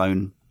Joust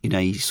clone in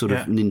a sort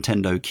of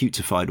Nintendo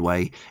cutified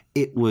way,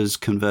 it was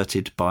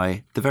converted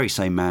by the very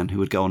same man who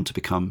would go on to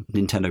become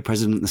Nintendo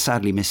president, the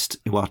sadly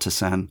missed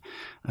Iwata-san.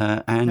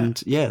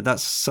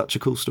 That's such a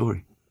cool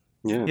story.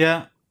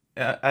 Yeah.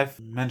 I've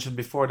mentioned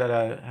before that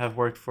I have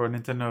worked for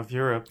Nintendo of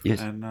Europe,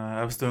 and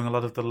I was doing a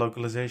lot of the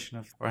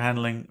localization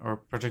handling or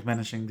project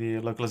managing the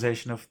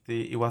localization of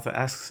the Iwata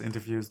Asks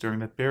interviews during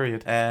that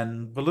period.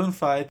 And Balloon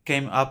Fight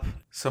came up,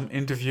 some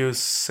interviews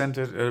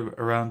centered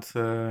around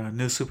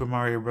New Super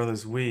Mario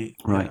Bros. Wii.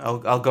 Right.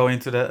 I'll go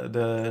into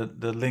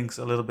the links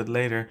a little bit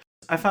later.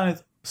 I found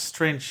it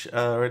strange,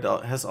 or it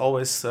has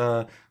always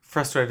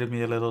frustrated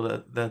me a little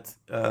that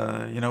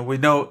we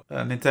know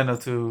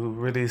Nintendo to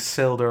really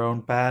sail their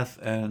own path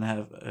and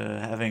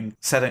having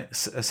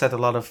set a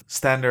lot of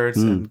standards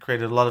and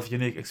created a lot of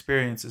unique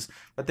experiences,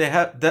 but they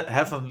have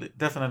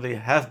definitely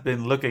have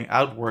been looking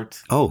outward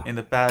in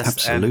the past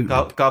absolutely.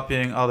 and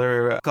copying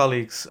other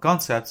colleagues'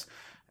 concepts.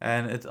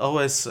 And it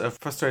always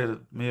frustrated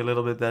me a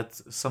little bit that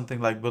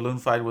something like Balloon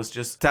Fight was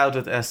just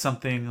touted as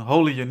something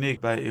wholly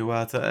unique by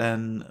Iwata,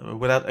 and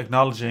without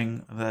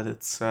acknowledging that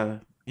it's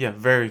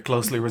very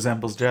closely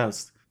resembles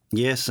Joust.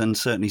 Yes, and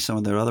certainly some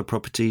of their other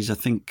properties. I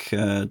think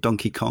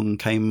Donkey Kong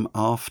came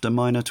after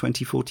Miner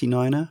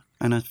 2049er,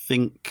 and I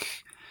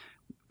think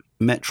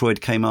Metroid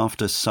came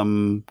after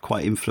some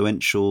quite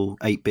influential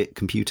 8-bit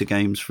computer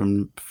games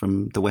from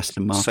the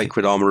Western market.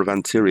 Sacred Armor of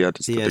Antiria.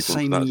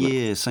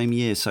 Same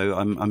year. So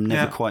I'm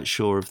never quite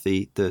sure of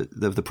the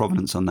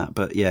provenance on that,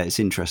 but yeah, it's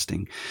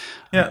interesting.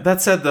 Yeah,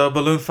 that said, though,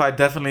 Balloon Fight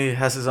definitely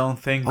has its own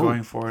thing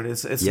going for it.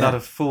 It's not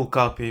a full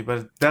copy, but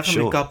it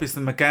definitely copies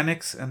the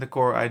mechanics and the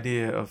core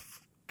idea of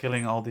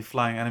killing all the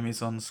flying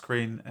enemies on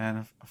screen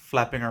and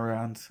flapping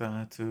around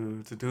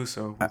to do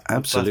so.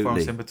 Absolutely.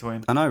 Platforms in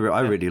between. And I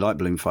really like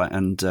Balloon Fight,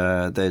 and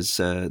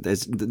there's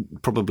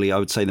probably, I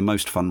would say, the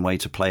most fun way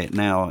to play it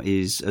now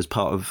is as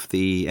part of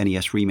the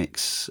NES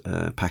Remix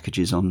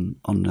packages on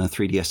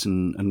 3DS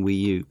and Wii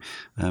U,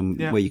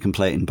 where you can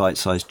play it in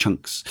bite-sized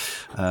chunks.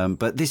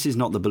 But this is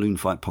not the Balloon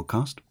Fight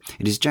podcast.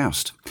 It is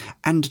Joust.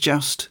 And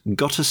Joust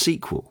got a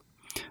sequel.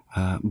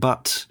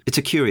 But it's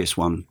a curious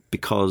one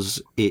because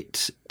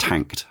it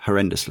tanked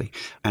horrendously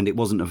and it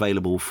wasn't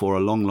available for a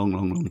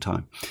long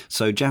time.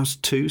 So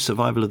Joust 2,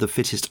 Survival of the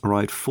Fittest,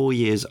 arrived 4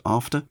 years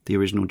after the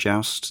original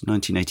Joust,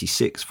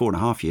 1986,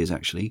 4.5 years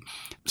actually.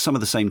 Some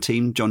of the same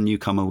team. John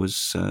Newcomer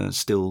was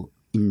still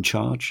in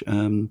charge.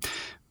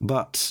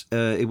 But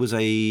it was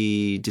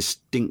a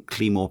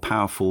distinctly more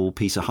powerful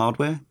piece of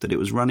hardware that it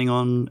was running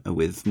on,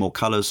 with more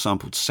colours,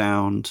 sampled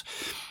sound.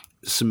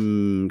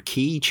 Some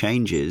key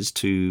changes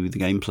to the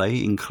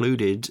gameplay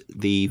included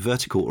the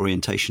vertical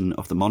orientation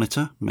of the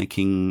monitor,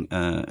 making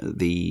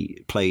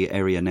the play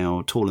area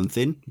now tall and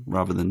thin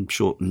rather than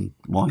short and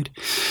wide.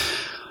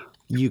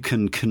 You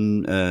can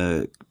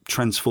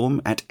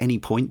transform at any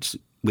point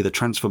with a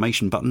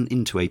transformation button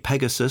into a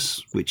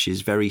Pegasus, which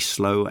is very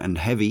slow and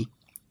heavy,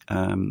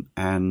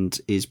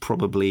 and is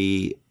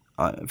probably,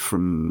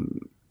 from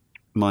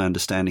my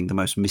understanding, the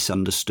most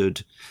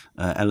misunderstood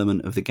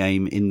element of the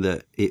game, in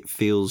that it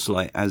feels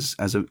like as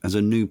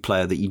a new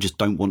player that you just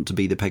don't want to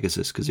be the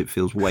Pegasus because it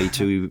feels way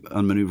too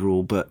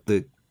unmaneuverable. But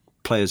the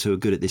players who are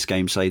good at this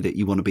game say that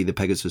you want to be the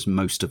Pegasus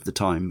most of the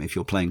time if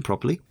you're playing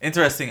properly.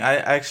 Interesting. I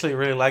actually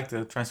really like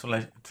the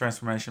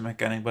transformation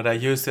mechanic, but I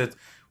used it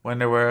when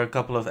there were a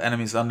couple of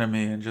enemies under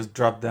me and just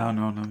dropped down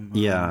on them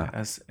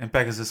as in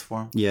Pegasus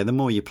form. Yeah, the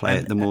more you play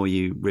it, the more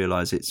you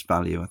realise its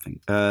value, I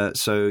think.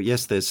 So,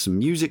 yes, there's some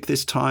music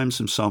this time,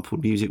 some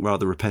sampled music,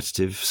 rather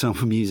repetitive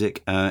sample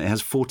music. It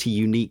has 40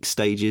 unique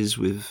stages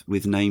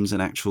with names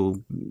and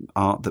actual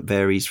art that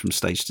varies from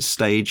stage to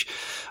stage.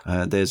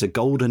 There's a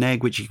golden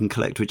egg which you can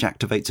collect, which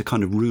activates a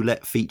kind of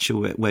roulette feature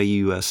where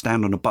you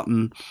stand on a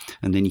button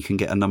and then you can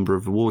get a number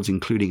of rewards,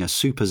 including a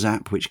super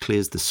zap which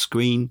clears the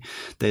screen.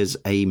 There's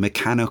a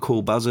mechanical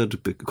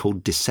buzzard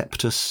called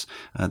Deceptus.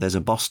 There's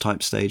a boss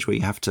type stage where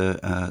you have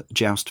to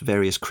joust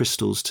various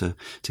crystals to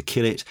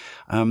kill it.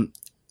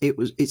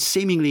 It's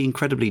seemingly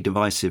incredibly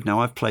divisive.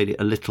 Now, I've played it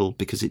a little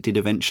because it did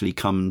eventually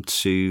come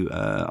to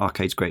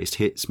Arcade's Greatest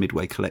Hits,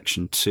 Midway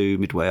Collection 2,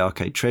 Midway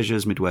Arcade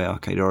Treasures, Midway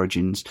Arcade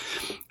Origins,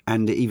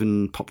 and it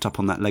even popped up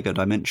on that LEGO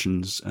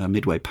Dimensions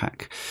Midway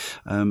pack.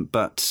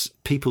 But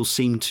people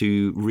seem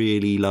to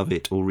really love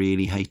it or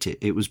really hate it.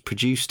 It was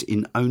produced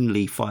in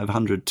only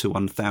 500 to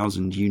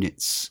 1,000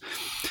 units.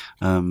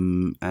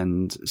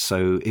 And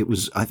so it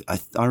was,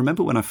 I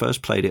remember when I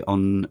first played it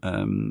on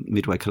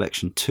Midway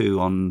Collection 2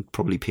 on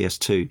probably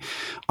PS2,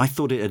 I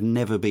thought it had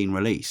never been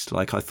released.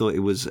 Like, I thought it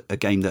was a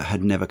game that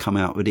had never come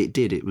out, but it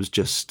did. It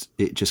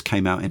just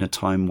came out in a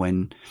time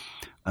when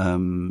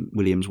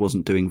Williams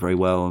wasn't doing very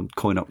well and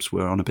coin-ops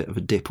were on a bit of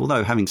a dip.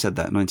 Although, having said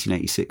that,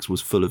 1986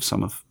 was full of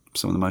some of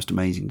the most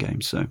amazing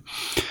games. So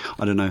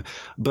I don't know.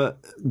 But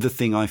the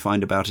thing I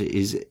find about it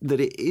is that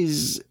it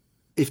is,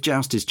 if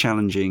Joust is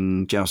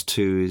challenging, Joust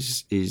 2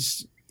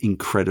 is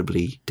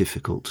incredibly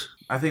difficult.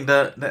 I think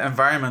the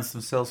environments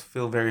themselves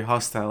feel very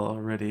hostile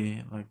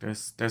already. Like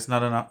there's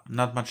not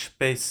much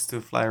space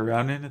to fly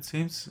around in, it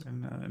seems,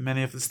 in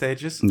many of the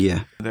stages.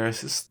 Yeah.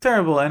 There's this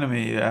terrible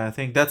enemy. I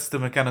think that's the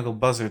mechanical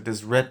buzzard,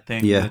 this red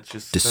thing. Yeah, that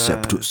just,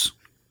 Deceptus.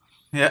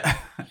 Yeah.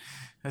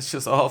 It's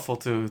just awful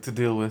to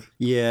deal with.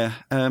 Yeah.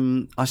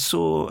 I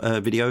saw a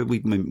video.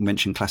 We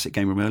mentioned Classic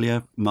Game Room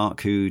earlier.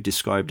 Mark, who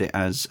described it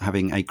as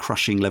having a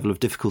crushing level of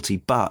difficulty.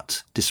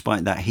 But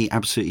despite that, he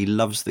absolutely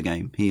loves the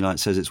game. He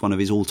says it's one of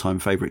his all-time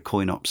favourite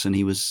coin-ops. And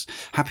he was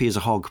happy as a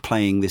hog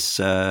playing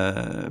this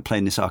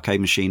arcade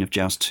machine of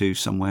Joust 2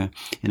 somewhere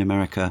in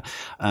America.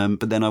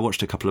 But then I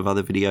watched a couple of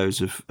other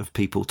videos of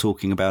people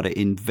talking about it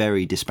in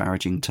very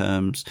disparaging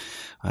terms,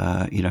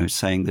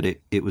 saying that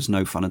it was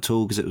no fun at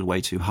all because it was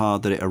way too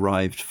hard, that it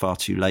arrived far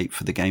too late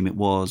for the game it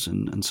was,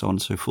 and so on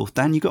and so forth.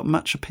 Dan, you got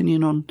much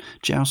opinion on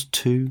Joust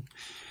 2?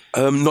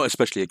 Not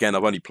especially. Again,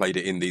 I've only played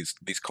it in these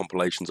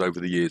compilations over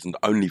the years, and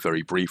only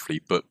very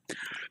briefly. But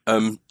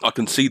I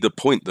can see the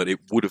point that it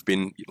would have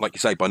been, like you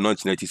say, by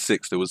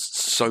 1986, there was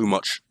so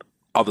much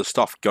other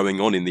stuff going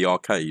on in the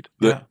arcade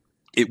that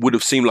it would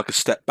have seemed like a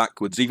step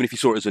backwards. Even if you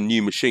saw it as a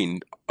new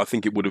machine, I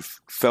think it would have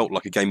felt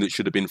like a game that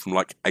should have been from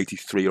like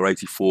 83 or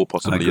 84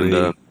 possibly,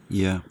 and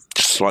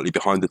just slightly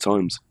behind the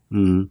times.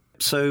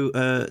 So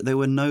there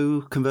were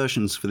no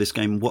conversions for this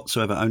game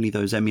whatsoever, only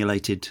those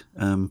emulated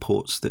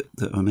ports that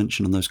I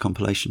mentioned on those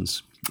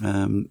compilations.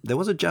 There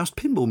was a Joust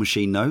pinball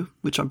machine, though,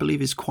 which I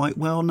believe is quite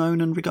well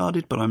known and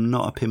regarded, but I'm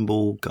not a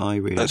pinball guy,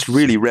 really. That's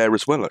really rare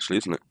as well, actually,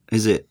 isn't it?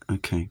 Is it?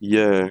 Okay.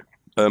 Yeah.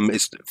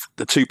 It's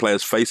the two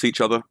players face each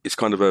other. It's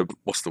kind of a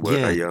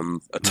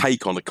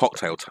take on a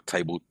cocktail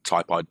table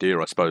type idea,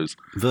 I suppose.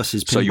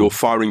 Versus pinball. So you're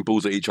firing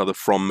balls at each other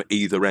from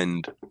either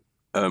end.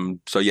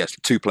 So yes,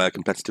 2-player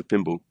competitive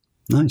pinball.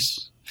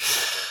 Nice.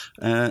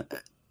 I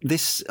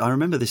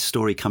remember this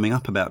story coming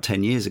up about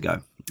 10 years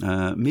ago.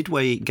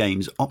 Midway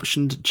Games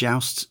optioned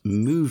Joust's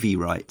movie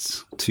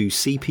rights to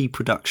CP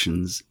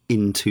Productions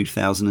in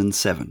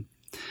 2007.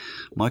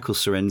 Michael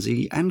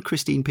Sorenzi and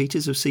Christine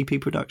Peters of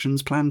CP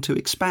Productions planned to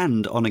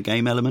expand on a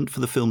game element for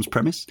the film's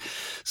premise.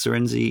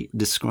 Sorenzi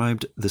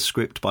described the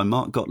script by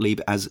Mark Gottlieb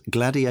as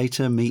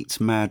Gladiator meets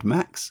Mad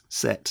Max,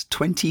 set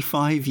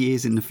 25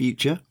 years in the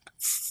future.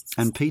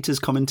 And Peters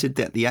commented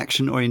that the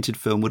action-oriented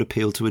film would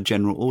appeal to a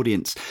general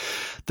audience.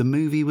 The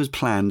movie was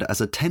planned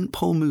as a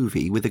tentpole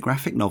movie with a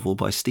graphic novel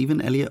by Stephen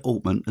Elliott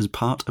Altman as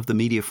part of the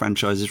media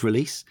franchise's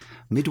release.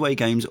 Midway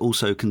Games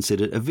also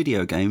considered a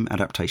video game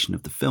adaptation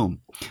of the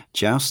film.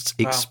 Joust's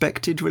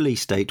expected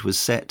release date was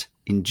set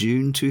in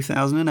June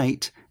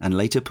 2008 and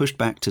later pushed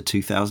back to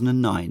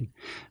 2009.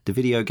 The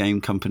video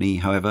game company,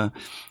 however,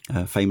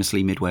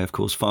 famously Midway, of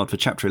course, filed for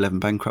Chapter 11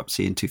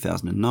 bankruptcy in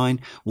 2009.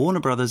 Warner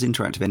Brothers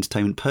Interactive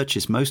Entertainment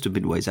purchased most of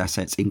Midway's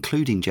assets,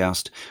 including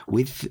Joust,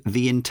 with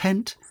the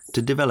intent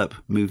to develop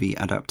movie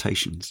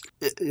adaptations.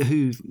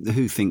 Who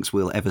thinks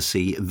we'll ever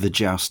see the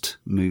Joust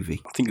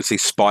movie? I think you'll see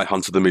Spy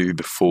Hunter the movie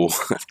before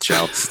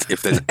Joust,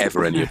 if there's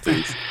ever any of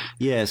these.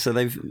 Yeah, so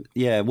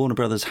Warner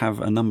Brothers have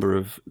a number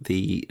of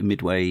the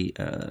Midway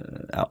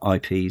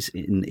IPs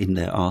in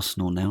their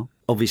arsenal now.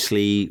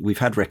 Obviously, we've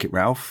had Wreck-It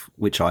Ralph,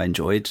 which I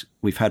enjoyed.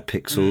 We've had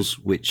Pixels,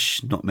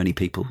 which not many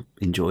people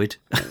enjoyed,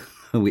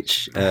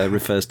 which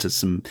refers to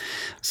some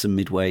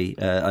Midway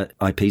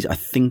IPs. I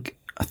think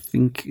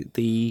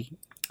the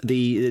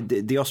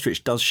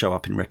ostrich does show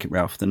up in Wreck-It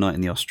Ralph, the Knight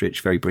and the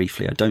Ostrich, very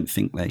briefly. I don't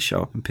think they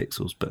show up in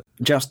Pixels, but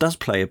Joust does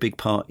play a big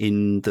part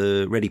in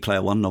the Ready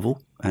Player One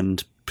novel,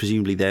 and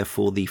presumably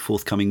therefore the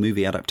forthcoming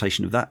movie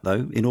adaptation of that,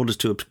 though. In order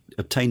to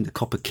obtain the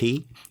Copper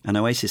Key, an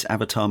Oasis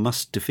avatar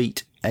must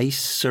defeat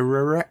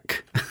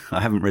Acerarek,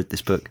 I haven't read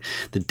this book,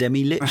 the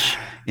Demi-Lich,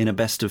 in a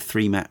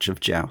best-of-3 match of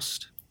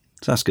Joust.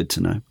 So that's good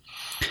to know.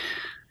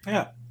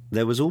 Yeah.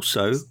 There was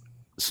also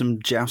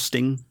some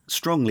jousting,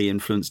 strongly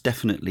influenced,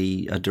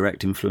 definitely a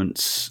direct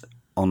influence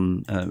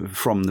on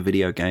from the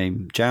video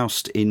game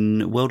Joust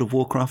in World of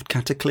Warcraft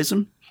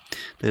Cataclysm.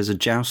 There's a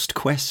Joust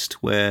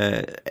quest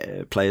where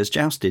players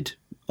jousted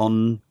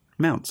on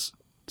mounts.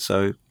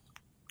 So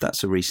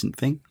that's a recent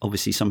thing.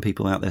 Obviously, some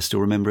people out there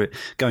still remember it.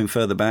 Going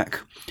further back,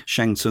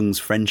 Shang Tsung's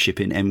friendship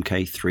in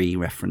MK3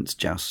 referenced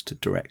Joust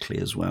directly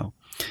as well.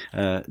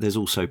 There's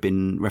also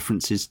been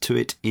references to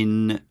it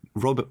in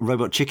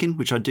Robot Chicken,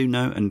 which I do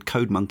know, and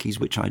Code Monkeys,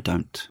 which I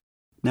don't.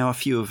 Now, a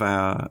few of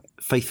our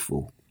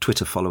faithful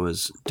Twitter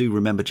followers do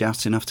remember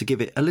Joust enough to give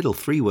it a little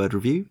 3-word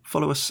review.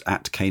 Follow us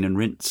at Kane and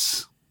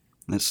Rince.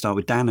 Let's start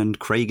with Dan and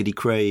Craigity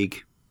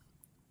Craig.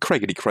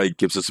 Craigity Craig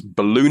gives us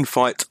Balloon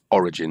Fight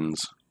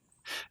Origins.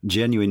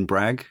 Genuine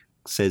Bragg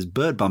says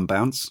Bird Bum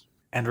Bounce.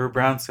 Andrew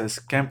Brown says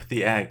Camp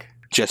the Egg.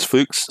 Jess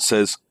Fuchs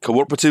says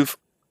Cooperative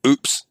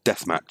Oops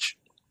Deathmatch.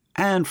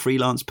 And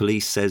Freelance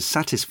Police says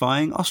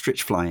Satisfying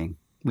Ostrich Flying,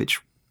 which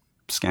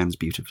scans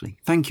beautifully.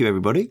 Thank you,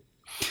 everybody.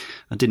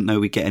 I didn't know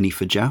we'd get any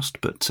for Joust,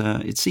 but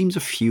it seems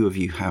a few of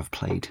you have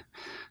played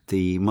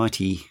the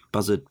mighty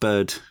buzzard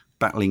bird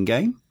battling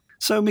game.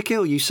 So,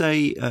 Mikhail, you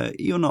say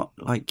you're not,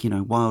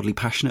 wildly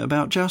passionate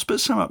about Joust,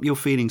 but sum up your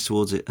feelings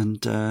towards it,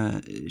 and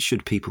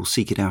should people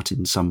seek it out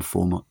in some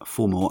form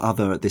or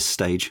other at this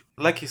stage?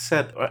 Like you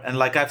said, and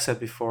like I've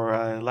said before,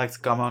 I like to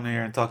come on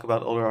here and talk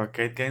about older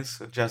arcade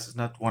games. Joust is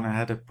not one I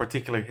had a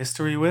particular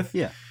history with.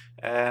 Yeah.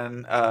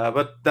 And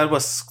but that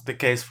was the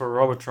case for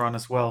Robotron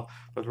as well.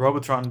 But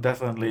Robotron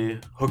definitely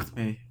hooked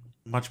me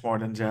much more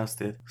than Joust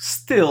did.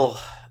 Still,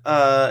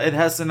 it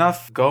has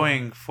enough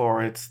going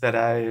for it that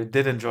I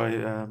did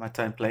enjoy my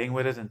time playing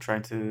with it and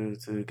trying to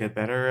get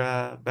better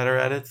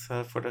at it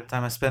for the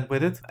time I spent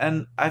with it.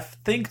 And I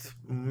think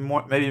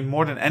maybe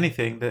more than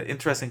anything, the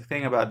interesting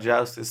thing about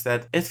Joust is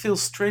that it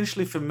feels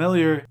strangely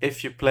familiar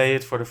if you play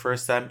it for the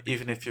first time,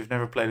 even if you've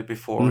never played it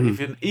before,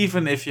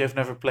 even if you have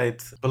never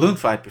played Balloon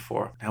Fight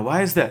before. Now,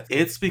 why is that?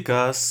 It's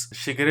because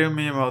Shigeru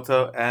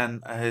Miyamoto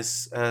and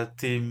his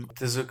team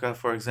Tezuka,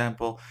 for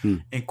example,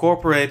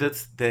 incorporated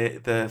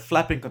the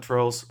flapping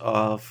controls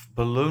of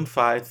Balloon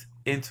Fight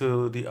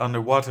into the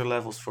underwater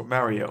levels for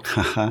Mario.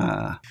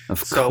 Haha, of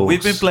course. So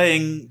we've been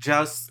playing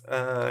Joust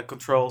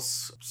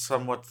controls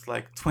somewhat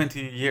like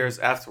 20 years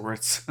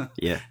afterwards.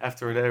 Yeah.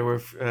 After they were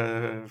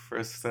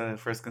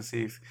first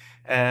conceived.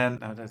 And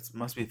now that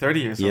must be 30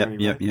 years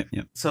already, right?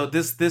 Yep. So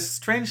this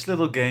strange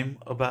little game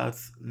about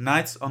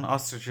knights on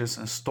ostriches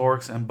and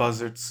storks and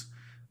buzzards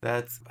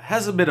that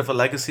has a bit of a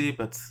legacy,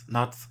 but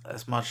not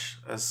as much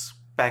as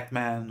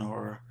Pac-Man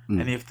or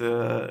any of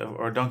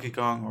or Donkey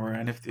Kong or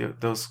any of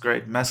those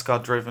great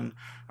mascot-driven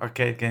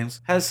arcade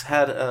games, has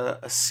had a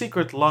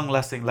secret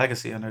long-lasting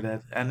legacy under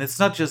that. And it's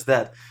not just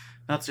that,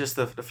 not just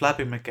the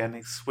flapping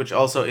mechanics, which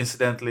also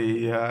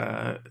incidentally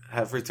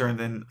have returned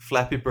in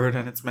Flappy Bird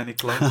and its many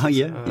clones,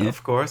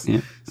 of course.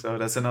 Yeah. So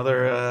that's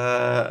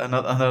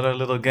another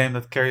little game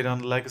that carried on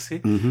the legacy.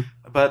 Mm-hmm.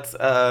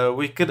 But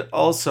we could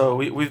also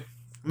we've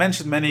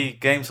mentioned many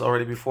games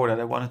already before that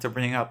I wanted to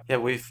bring up. Yeah,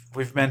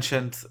 we've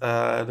mentioned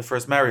the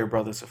first Mario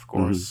Brothers, of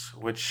course,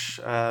 which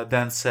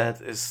Dan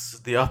said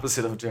is the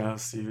opposite of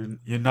Joust.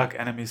 You knock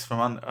enemies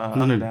from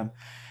under them.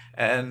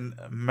 And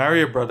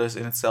Mario Brothers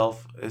in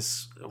itself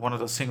is one of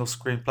those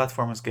single-screen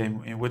platformers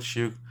game in which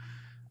you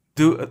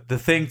do the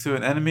thing to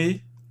an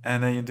enemy,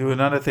 and then you do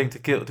another thing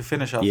to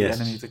finish off the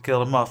enemy, to kill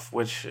them off,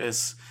 which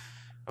is,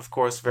 of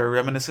course, very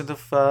reminiscent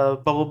of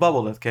Bubble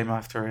Bubble that came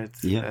after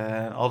it,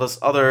 and all those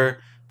other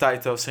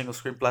Taito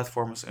single-screen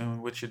platformers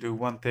in which you do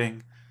one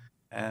thing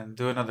and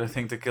do another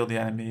thing to kill the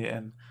enemy.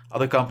 And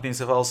other companies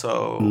have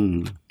also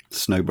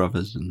Snow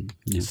Brothers and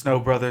Snow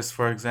Brothers,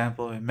 for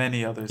example, and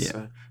many others.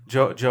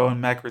 Joe and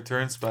Mac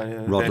Returns by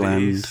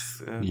Rodland,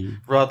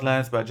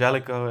 Rodland by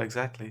Jalico,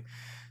 exactly.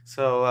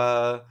 So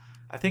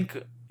I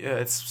think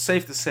it's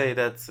safe to say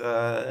that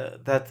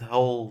that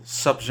whole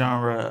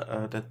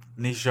subgenre, that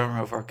niche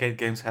genre of arcade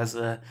games, has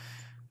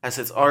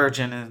its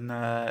origin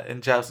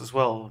in Joust as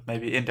well,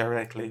 maybe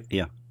indirectly.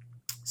 Yeah.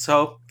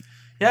 So,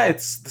 yeah,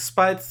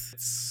 despite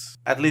its,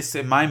 at least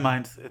in my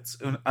mind, its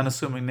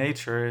unassuming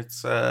nature,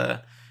 it's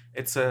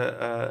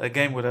a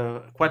game with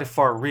quite a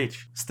far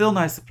reach. Still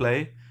nice to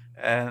play,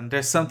 and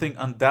there's something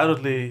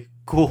undoubtedly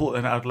cool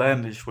and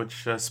outlandish,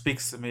 which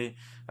speaks to me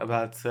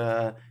about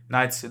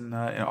knights in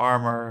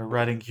armor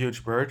riding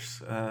huge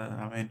birds.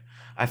 I mean,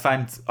 I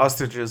find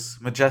ostriches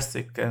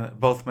majestic,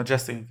 both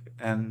majestic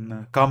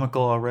and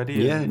comical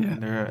already in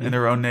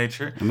their own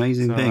nature.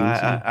 Amazing things.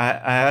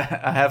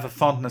 I have a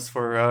fondness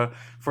for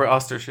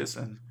ostriches,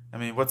 and I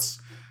mean,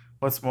 what's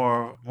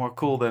more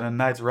cool than a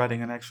knight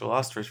riding an actual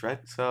ostrich, right?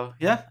 So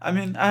yeah, I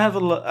mean, I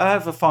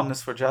have a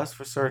fondness for Joust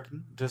for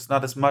certain, just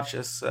not as much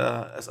as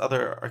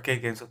other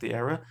arcade games of the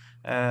era.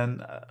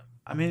 And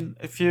I mean,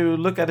 if you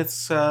look at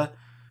its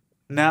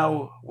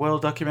now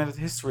well-documented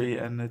history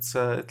and its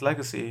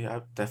legacy,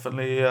 I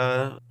definitely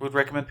would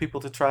recommend people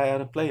to try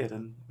out and play it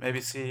and maybe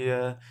see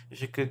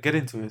if you could get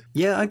into it.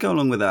 Yeah, I go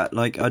along with that.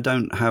 Like, I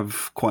don't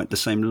have quite the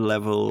same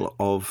level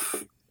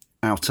of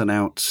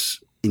out-and-out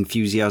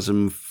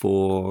enthusiasm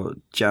for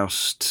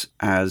Joust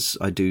as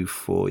I do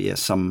for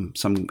some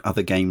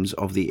other games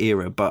of the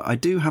era, but I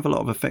do have a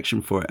lot of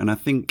affection for it, and I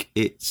think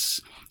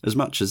it's as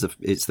much as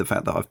it's the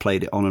fact that I've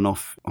played it on and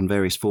off on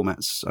various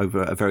formats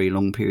over a very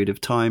long period of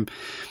time.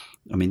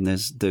 I mean,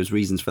 there's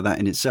reasons for that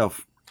in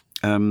itself.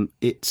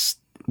 It's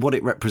what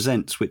it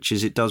represents, which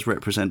is it does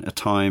represent a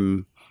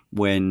time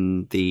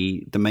when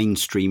the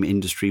mainstream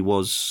industry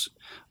was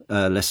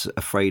less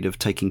afraid of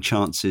taking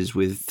chances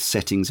with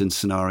settings and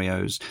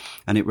scenarios,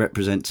 and it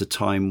represents a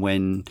time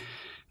when,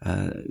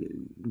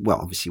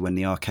 obviously when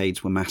the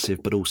arcades were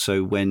massive, but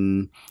also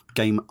when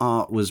game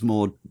art was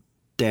more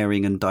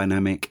daring and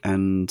dynamic,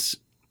 and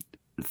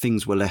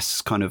things were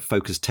less kind of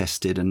focus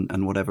tested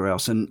and whatever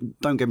else. And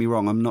don't get me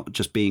wrong, I'm not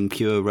just being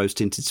pure rose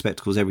tinted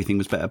spectacles. Everything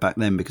was better back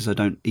then, because I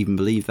don't even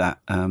believe that.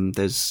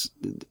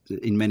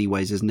 In many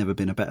ways, there's never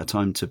been a better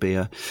time to be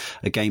a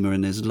gamer,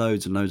 and there's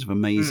loads and loads of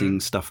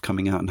amazing stuff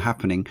coming out and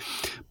happening.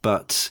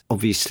 But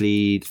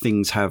obviously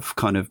things have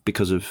kind of,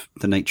 because of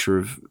the nature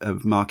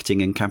of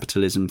marketing and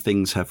capitalism,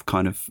 things have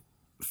kind of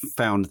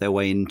found their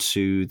way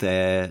into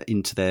their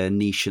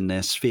niche and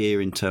their sphere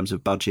in terms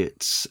of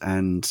budgets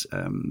and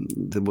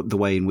the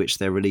way in which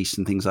they're released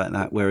and things like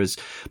that. Whereas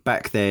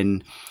back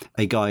then,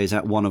 a guy is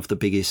at one of the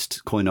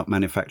biggest coin-op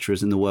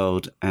manufacturers in the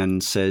world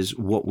and says,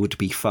 what would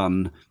be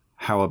fun?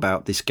 How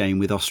about this game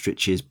with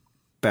ostriches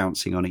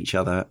bouncing on each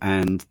other?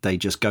 And they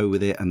just go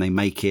with it and they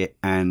make it,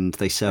 and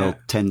they sell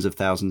tens of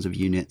thousands of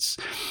units,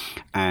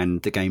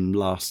 and the game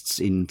lasts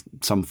in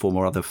some form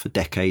or other for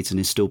decades and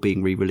is still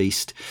being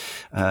re-released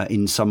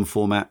in some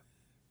format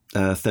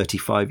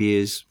 34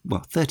 years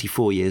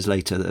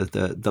later,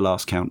 the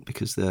last count,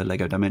 because the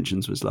Lego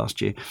Dimensions was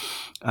last year.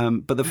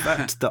 But the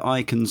fact that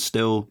I can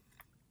still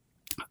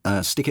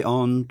stick it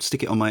on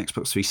my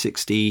Xbox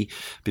 360,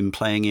 been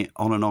playing it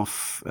on and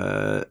off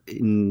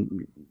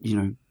in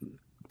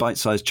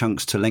bite-sized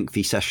chunks to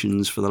lengthy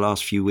sessions for the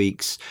last few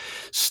weeks,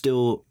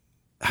 still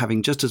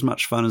having just as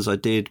much fun as I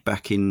did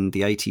back in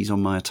the 80s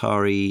on my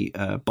Atari,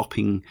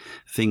 bopping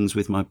things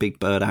with my big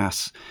bird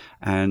ass,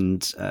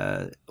 and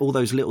all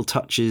those little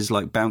touches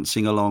like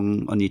bouncing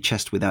along on your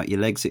chest without your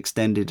legs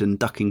extended and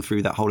ducking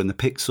through that hole in the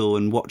pixel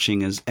and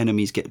watching as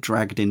enemies get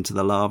dragged into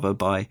the lava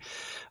by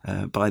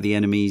the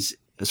enemies.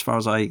 As far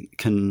as I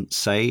can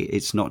say,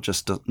 it's not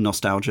just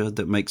nostalgia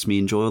that makes me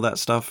enjoy all that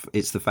stuff.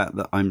 It's the fact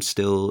that I'm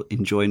still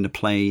enjoying the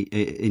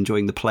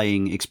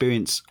playing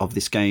experience of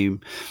this game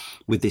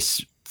with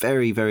this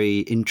very,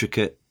 very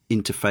intricate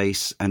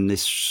interface and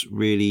this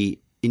really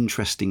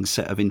interesting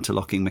set of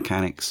interlocking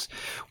mechanics,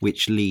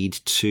 which lead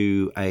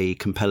to a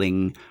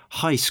compelling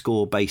high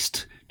score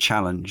based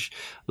challenge.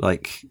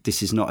 Like,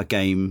 this is not a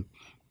game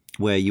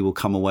where you will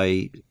come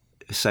away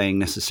saying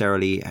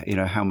necessarily,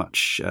 how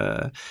much,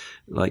 how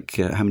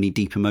many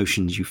deep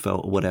emotions you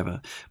felt or whatever,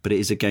 but it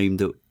is a game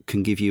that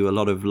can give you a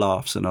lot of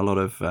laughs and a lot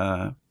of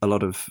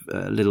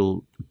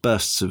little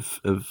bursts of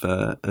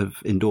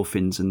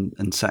endorphins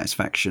and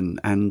satisfaction.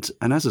 And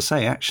as I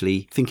say,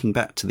 actually thinking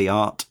back to the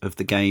art of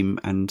the game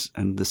and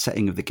the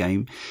setting of the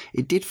game,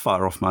 it did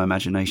fire off my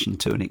imagination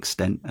to an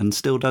extent, and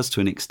still does to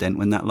an extent.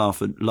 When that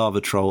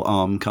lava troll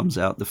arm comes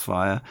out the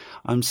fire,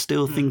 I'm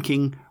still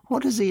thinking,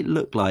 what does he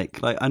look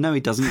like? Like, I know he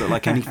doesn't look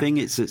like anything.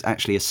 It's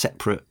actually a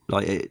separate,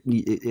 like,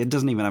 it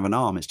doesn't even have an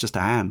arm. It's just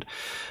a hand.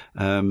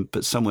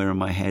 But somewhere in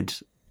my head,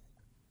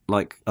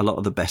 like a lot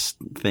of the best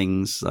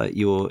things, like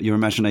your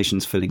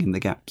imagination's filling in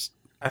the gaps.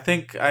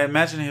 I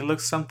imagine he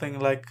looks something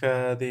like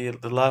the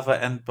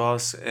lava end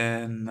boss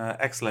in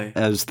X-Lay.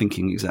 I was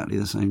thinking exactly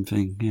the same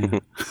thing.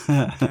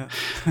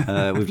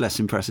 Yeah, with less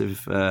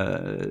impressive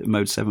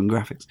Mode 7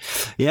 graphics.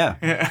 Yeah.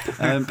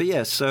 But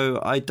yeah, so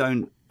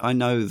I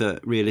know that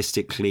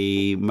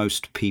realistically,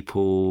 most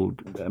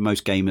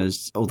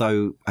gamers,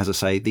 although, as I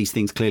say, these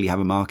things clearly have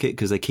a market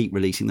because they keep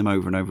releasing them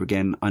over and over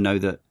again. I know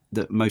that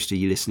most of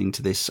you listening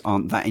to this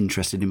aren't that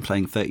interested in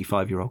playing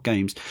 35-year-old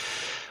games.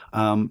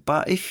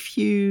 But if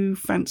you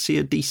fancy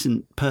a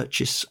decent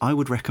purchase, I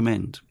would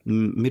recommend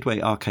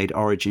Midway Arcade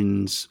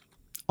Origins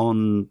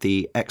on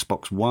the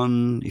Xbox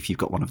One, if you've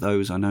got one of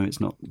those. I know it's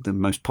not the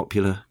most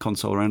popular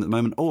console around at the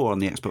moment, or on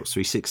the Xbox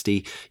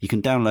 360. You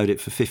can download it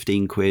for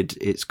 15 quid.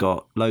 It's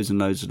got loads and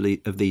loads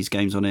of these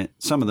games on it.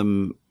 Some of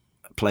them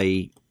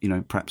play,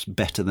 perhaps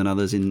better than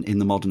others in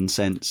the modern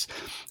sense.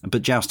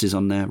 But Joust is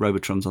on there,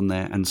 Robotron's on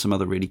there, and some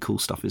other really cool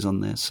stuff is on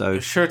there. So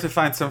you're sure to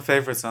find some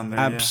favorites on there.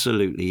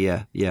 Absolutely,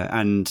 yeah.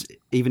 And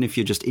even if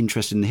you're just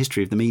interested in the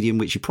history of the medium,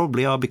 which you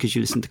probably are because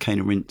you listen to Cane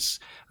and Rinse,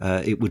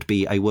 it would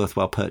be a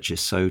worthwhile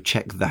purchase. So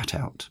check that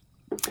out.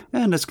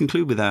 And let's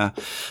conclude with our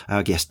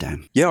guest,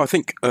 Dan. Yeah, I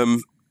think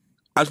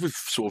as we've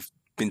sort of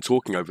been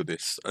talking over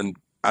this, and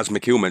as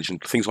Michiel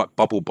mentioned, things like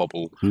Bubble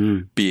Bobble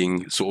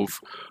being sort of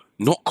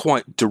not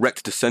quite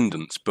direct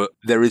descendants, but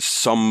there is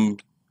some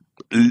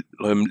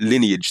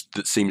lineage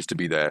that seems to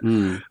be there.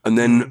 And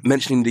then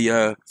mentioning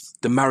the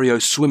Mario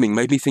swimming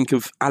made me think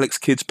of Alex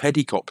Kidd's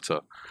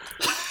Pedicopter.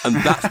 And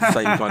that's the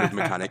same kind of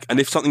mechanic. And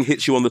if something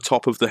hits you on the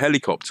top of the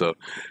helicopter,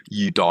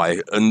 you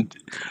die. And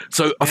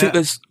so I think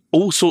there's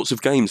all sorts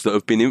of games that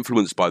have been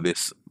influenced by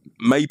this,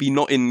 maybe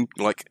not in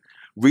like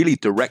really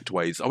direct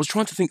ways. I was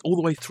trying to think all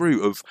the way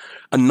through of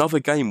another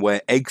game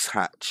where eggs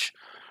hatch,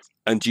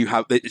 and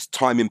it's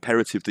time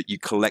imperative that you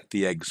collect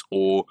the eggs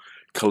or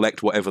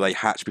collect whatever they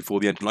hatch before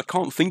the end. And I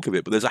can't think of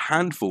it, but there's a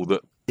handful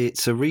that...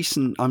 It's a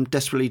recent...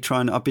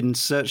 I've been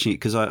searching it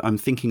because I'm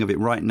thinking of it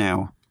right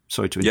now.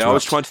 Sorry to interrupt. Yeah, I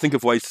was trying to think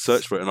of ways to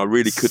search for it, and I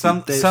really couldn't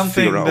something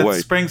figure out a way.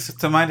 That springs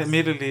to mind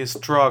immediately is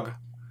Drog.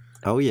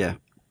 Oh, yeah.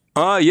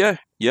 Yeah,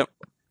 yep.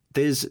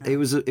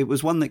 It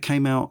was one that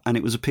came out, and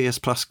it was a PS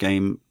Plus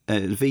game,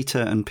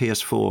 Vita and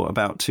PS4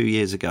 about 2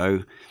 years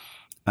ago,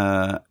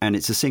 and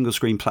it's a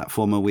single-screen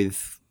platformer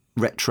with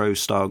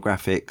retro-style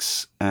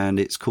graphics, and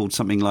it's called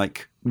something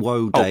like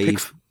Whoa,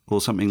 Dave, or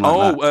something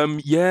like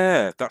that.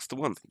 Yeah, that's the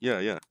one.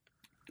 Yeah.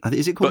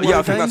 Is it called Whoa, Dave?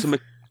 I think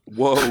that's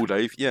Whoa,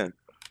 Dave, yeah.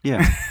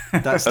 Yeah,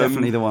 that's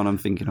definitely the one I'm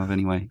thinking of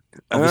anyway.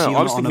 I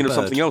was thinking of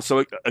something else.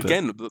 So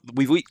again,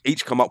 we've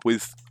each come up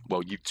with,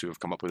 well, you two have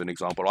come up with an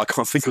example. I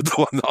can't think of the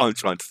one that I'm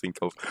trying to think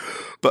of.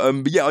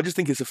 But yeah, I just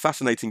think it's a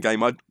fascinating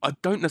game. I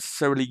don't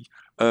necessarily,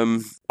 I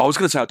was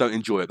going to say I don't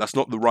enjoy it. That's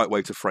not the right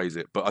way to phrase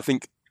it. But I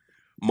think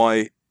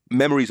my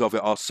memories of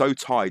it are so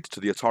tied to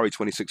the Atari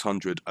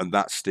 2600 and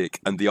that stick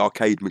and the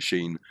arcade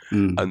machine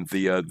and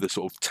the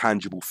sort of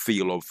tangible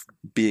feel of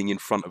being in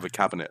front of a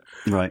cabinet,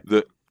 right?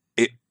 That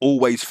it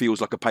always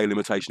feels like a pale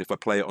imitation if I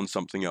play it on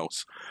something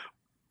else.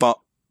 But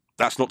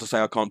that's not to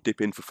say I can't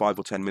dip in for 5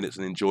 or 10 minutes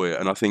and enjoy it.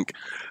 And I think,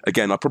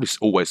 again, I probably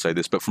always say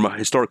this, but from a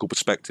historical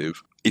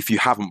perspective, if you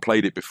haven't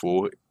played it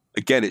before,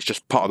 again, it's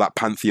just part of that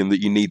pantheon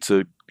that you need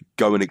to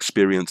go and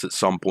experience at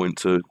some point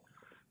to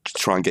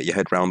try and get your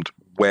head around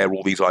where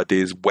all these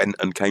ideas went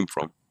and came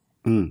from.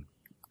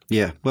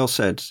 Yeah, well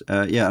said.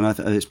 And I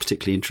it's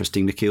particularly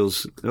interesting,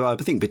 Nikhil's. Well, I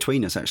think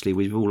between us, actually,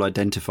 we've all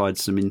identified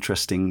some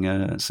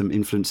interesting, some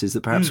influences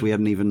that perhaps we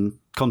hadn't even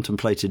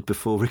contemplated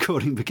before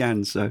recording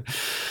began. So,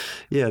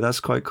 yeah, that's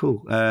quite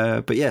cool.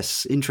 But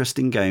yes,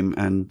 interesting game,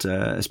 and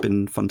it's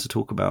been fun to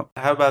talk about.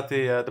 How about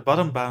the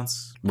bottom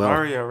bounce? Well,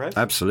 Mario, right?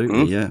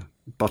 Absolutely, yeah.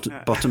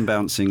 Bottom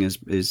bouncing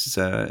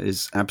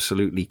is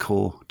absolutely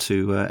core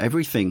to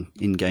everything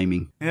in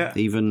gaming. Yeah.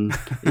 Even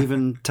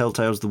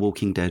Telltale's The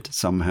Walking Dead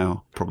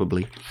somehow,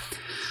 probably.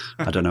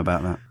 I don't know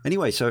about that.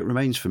 Anyway, so it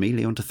remains for me,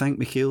 Leon, to thank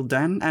Michiel,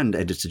 Dan, and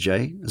Editor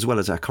Jay, as well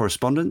as our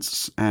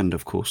correspondents, and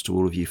of course to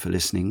all of you for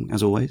listening,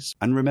 as always.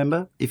 And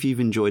remember, if you've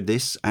enjoyed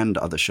this and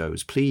other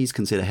shows, please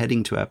consider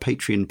heading to our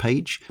Patreon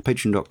page,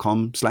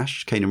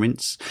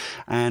 patreon.com/CaneandRinse,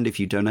 and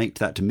if you donate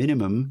that to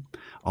minimum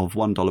of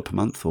 $1 per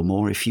month or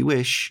more if you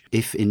wish,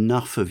 if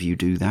enough of you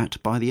do that,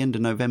 by the end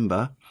of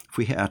November, if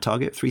we hit our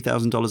target,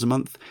 $3,000 a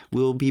month,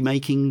 we'll be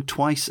making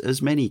twice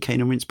as many Cane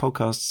and Rinse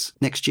podcasts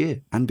next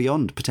year and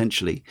beyond,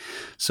 potentially.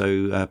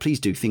 So please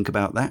do think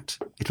about that.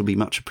 It'll be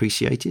much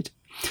appreciated.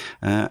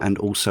 And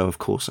also, of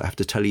course, I have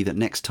to tell you that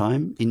next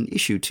time, in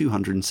issue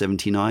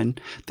 279,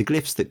 the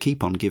Glyphs That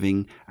Keep On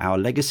Giving, our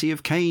Legacy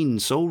of Kain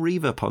Soul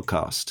Reaver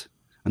podcast.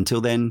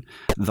 Until then,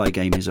 thy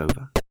game is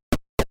over.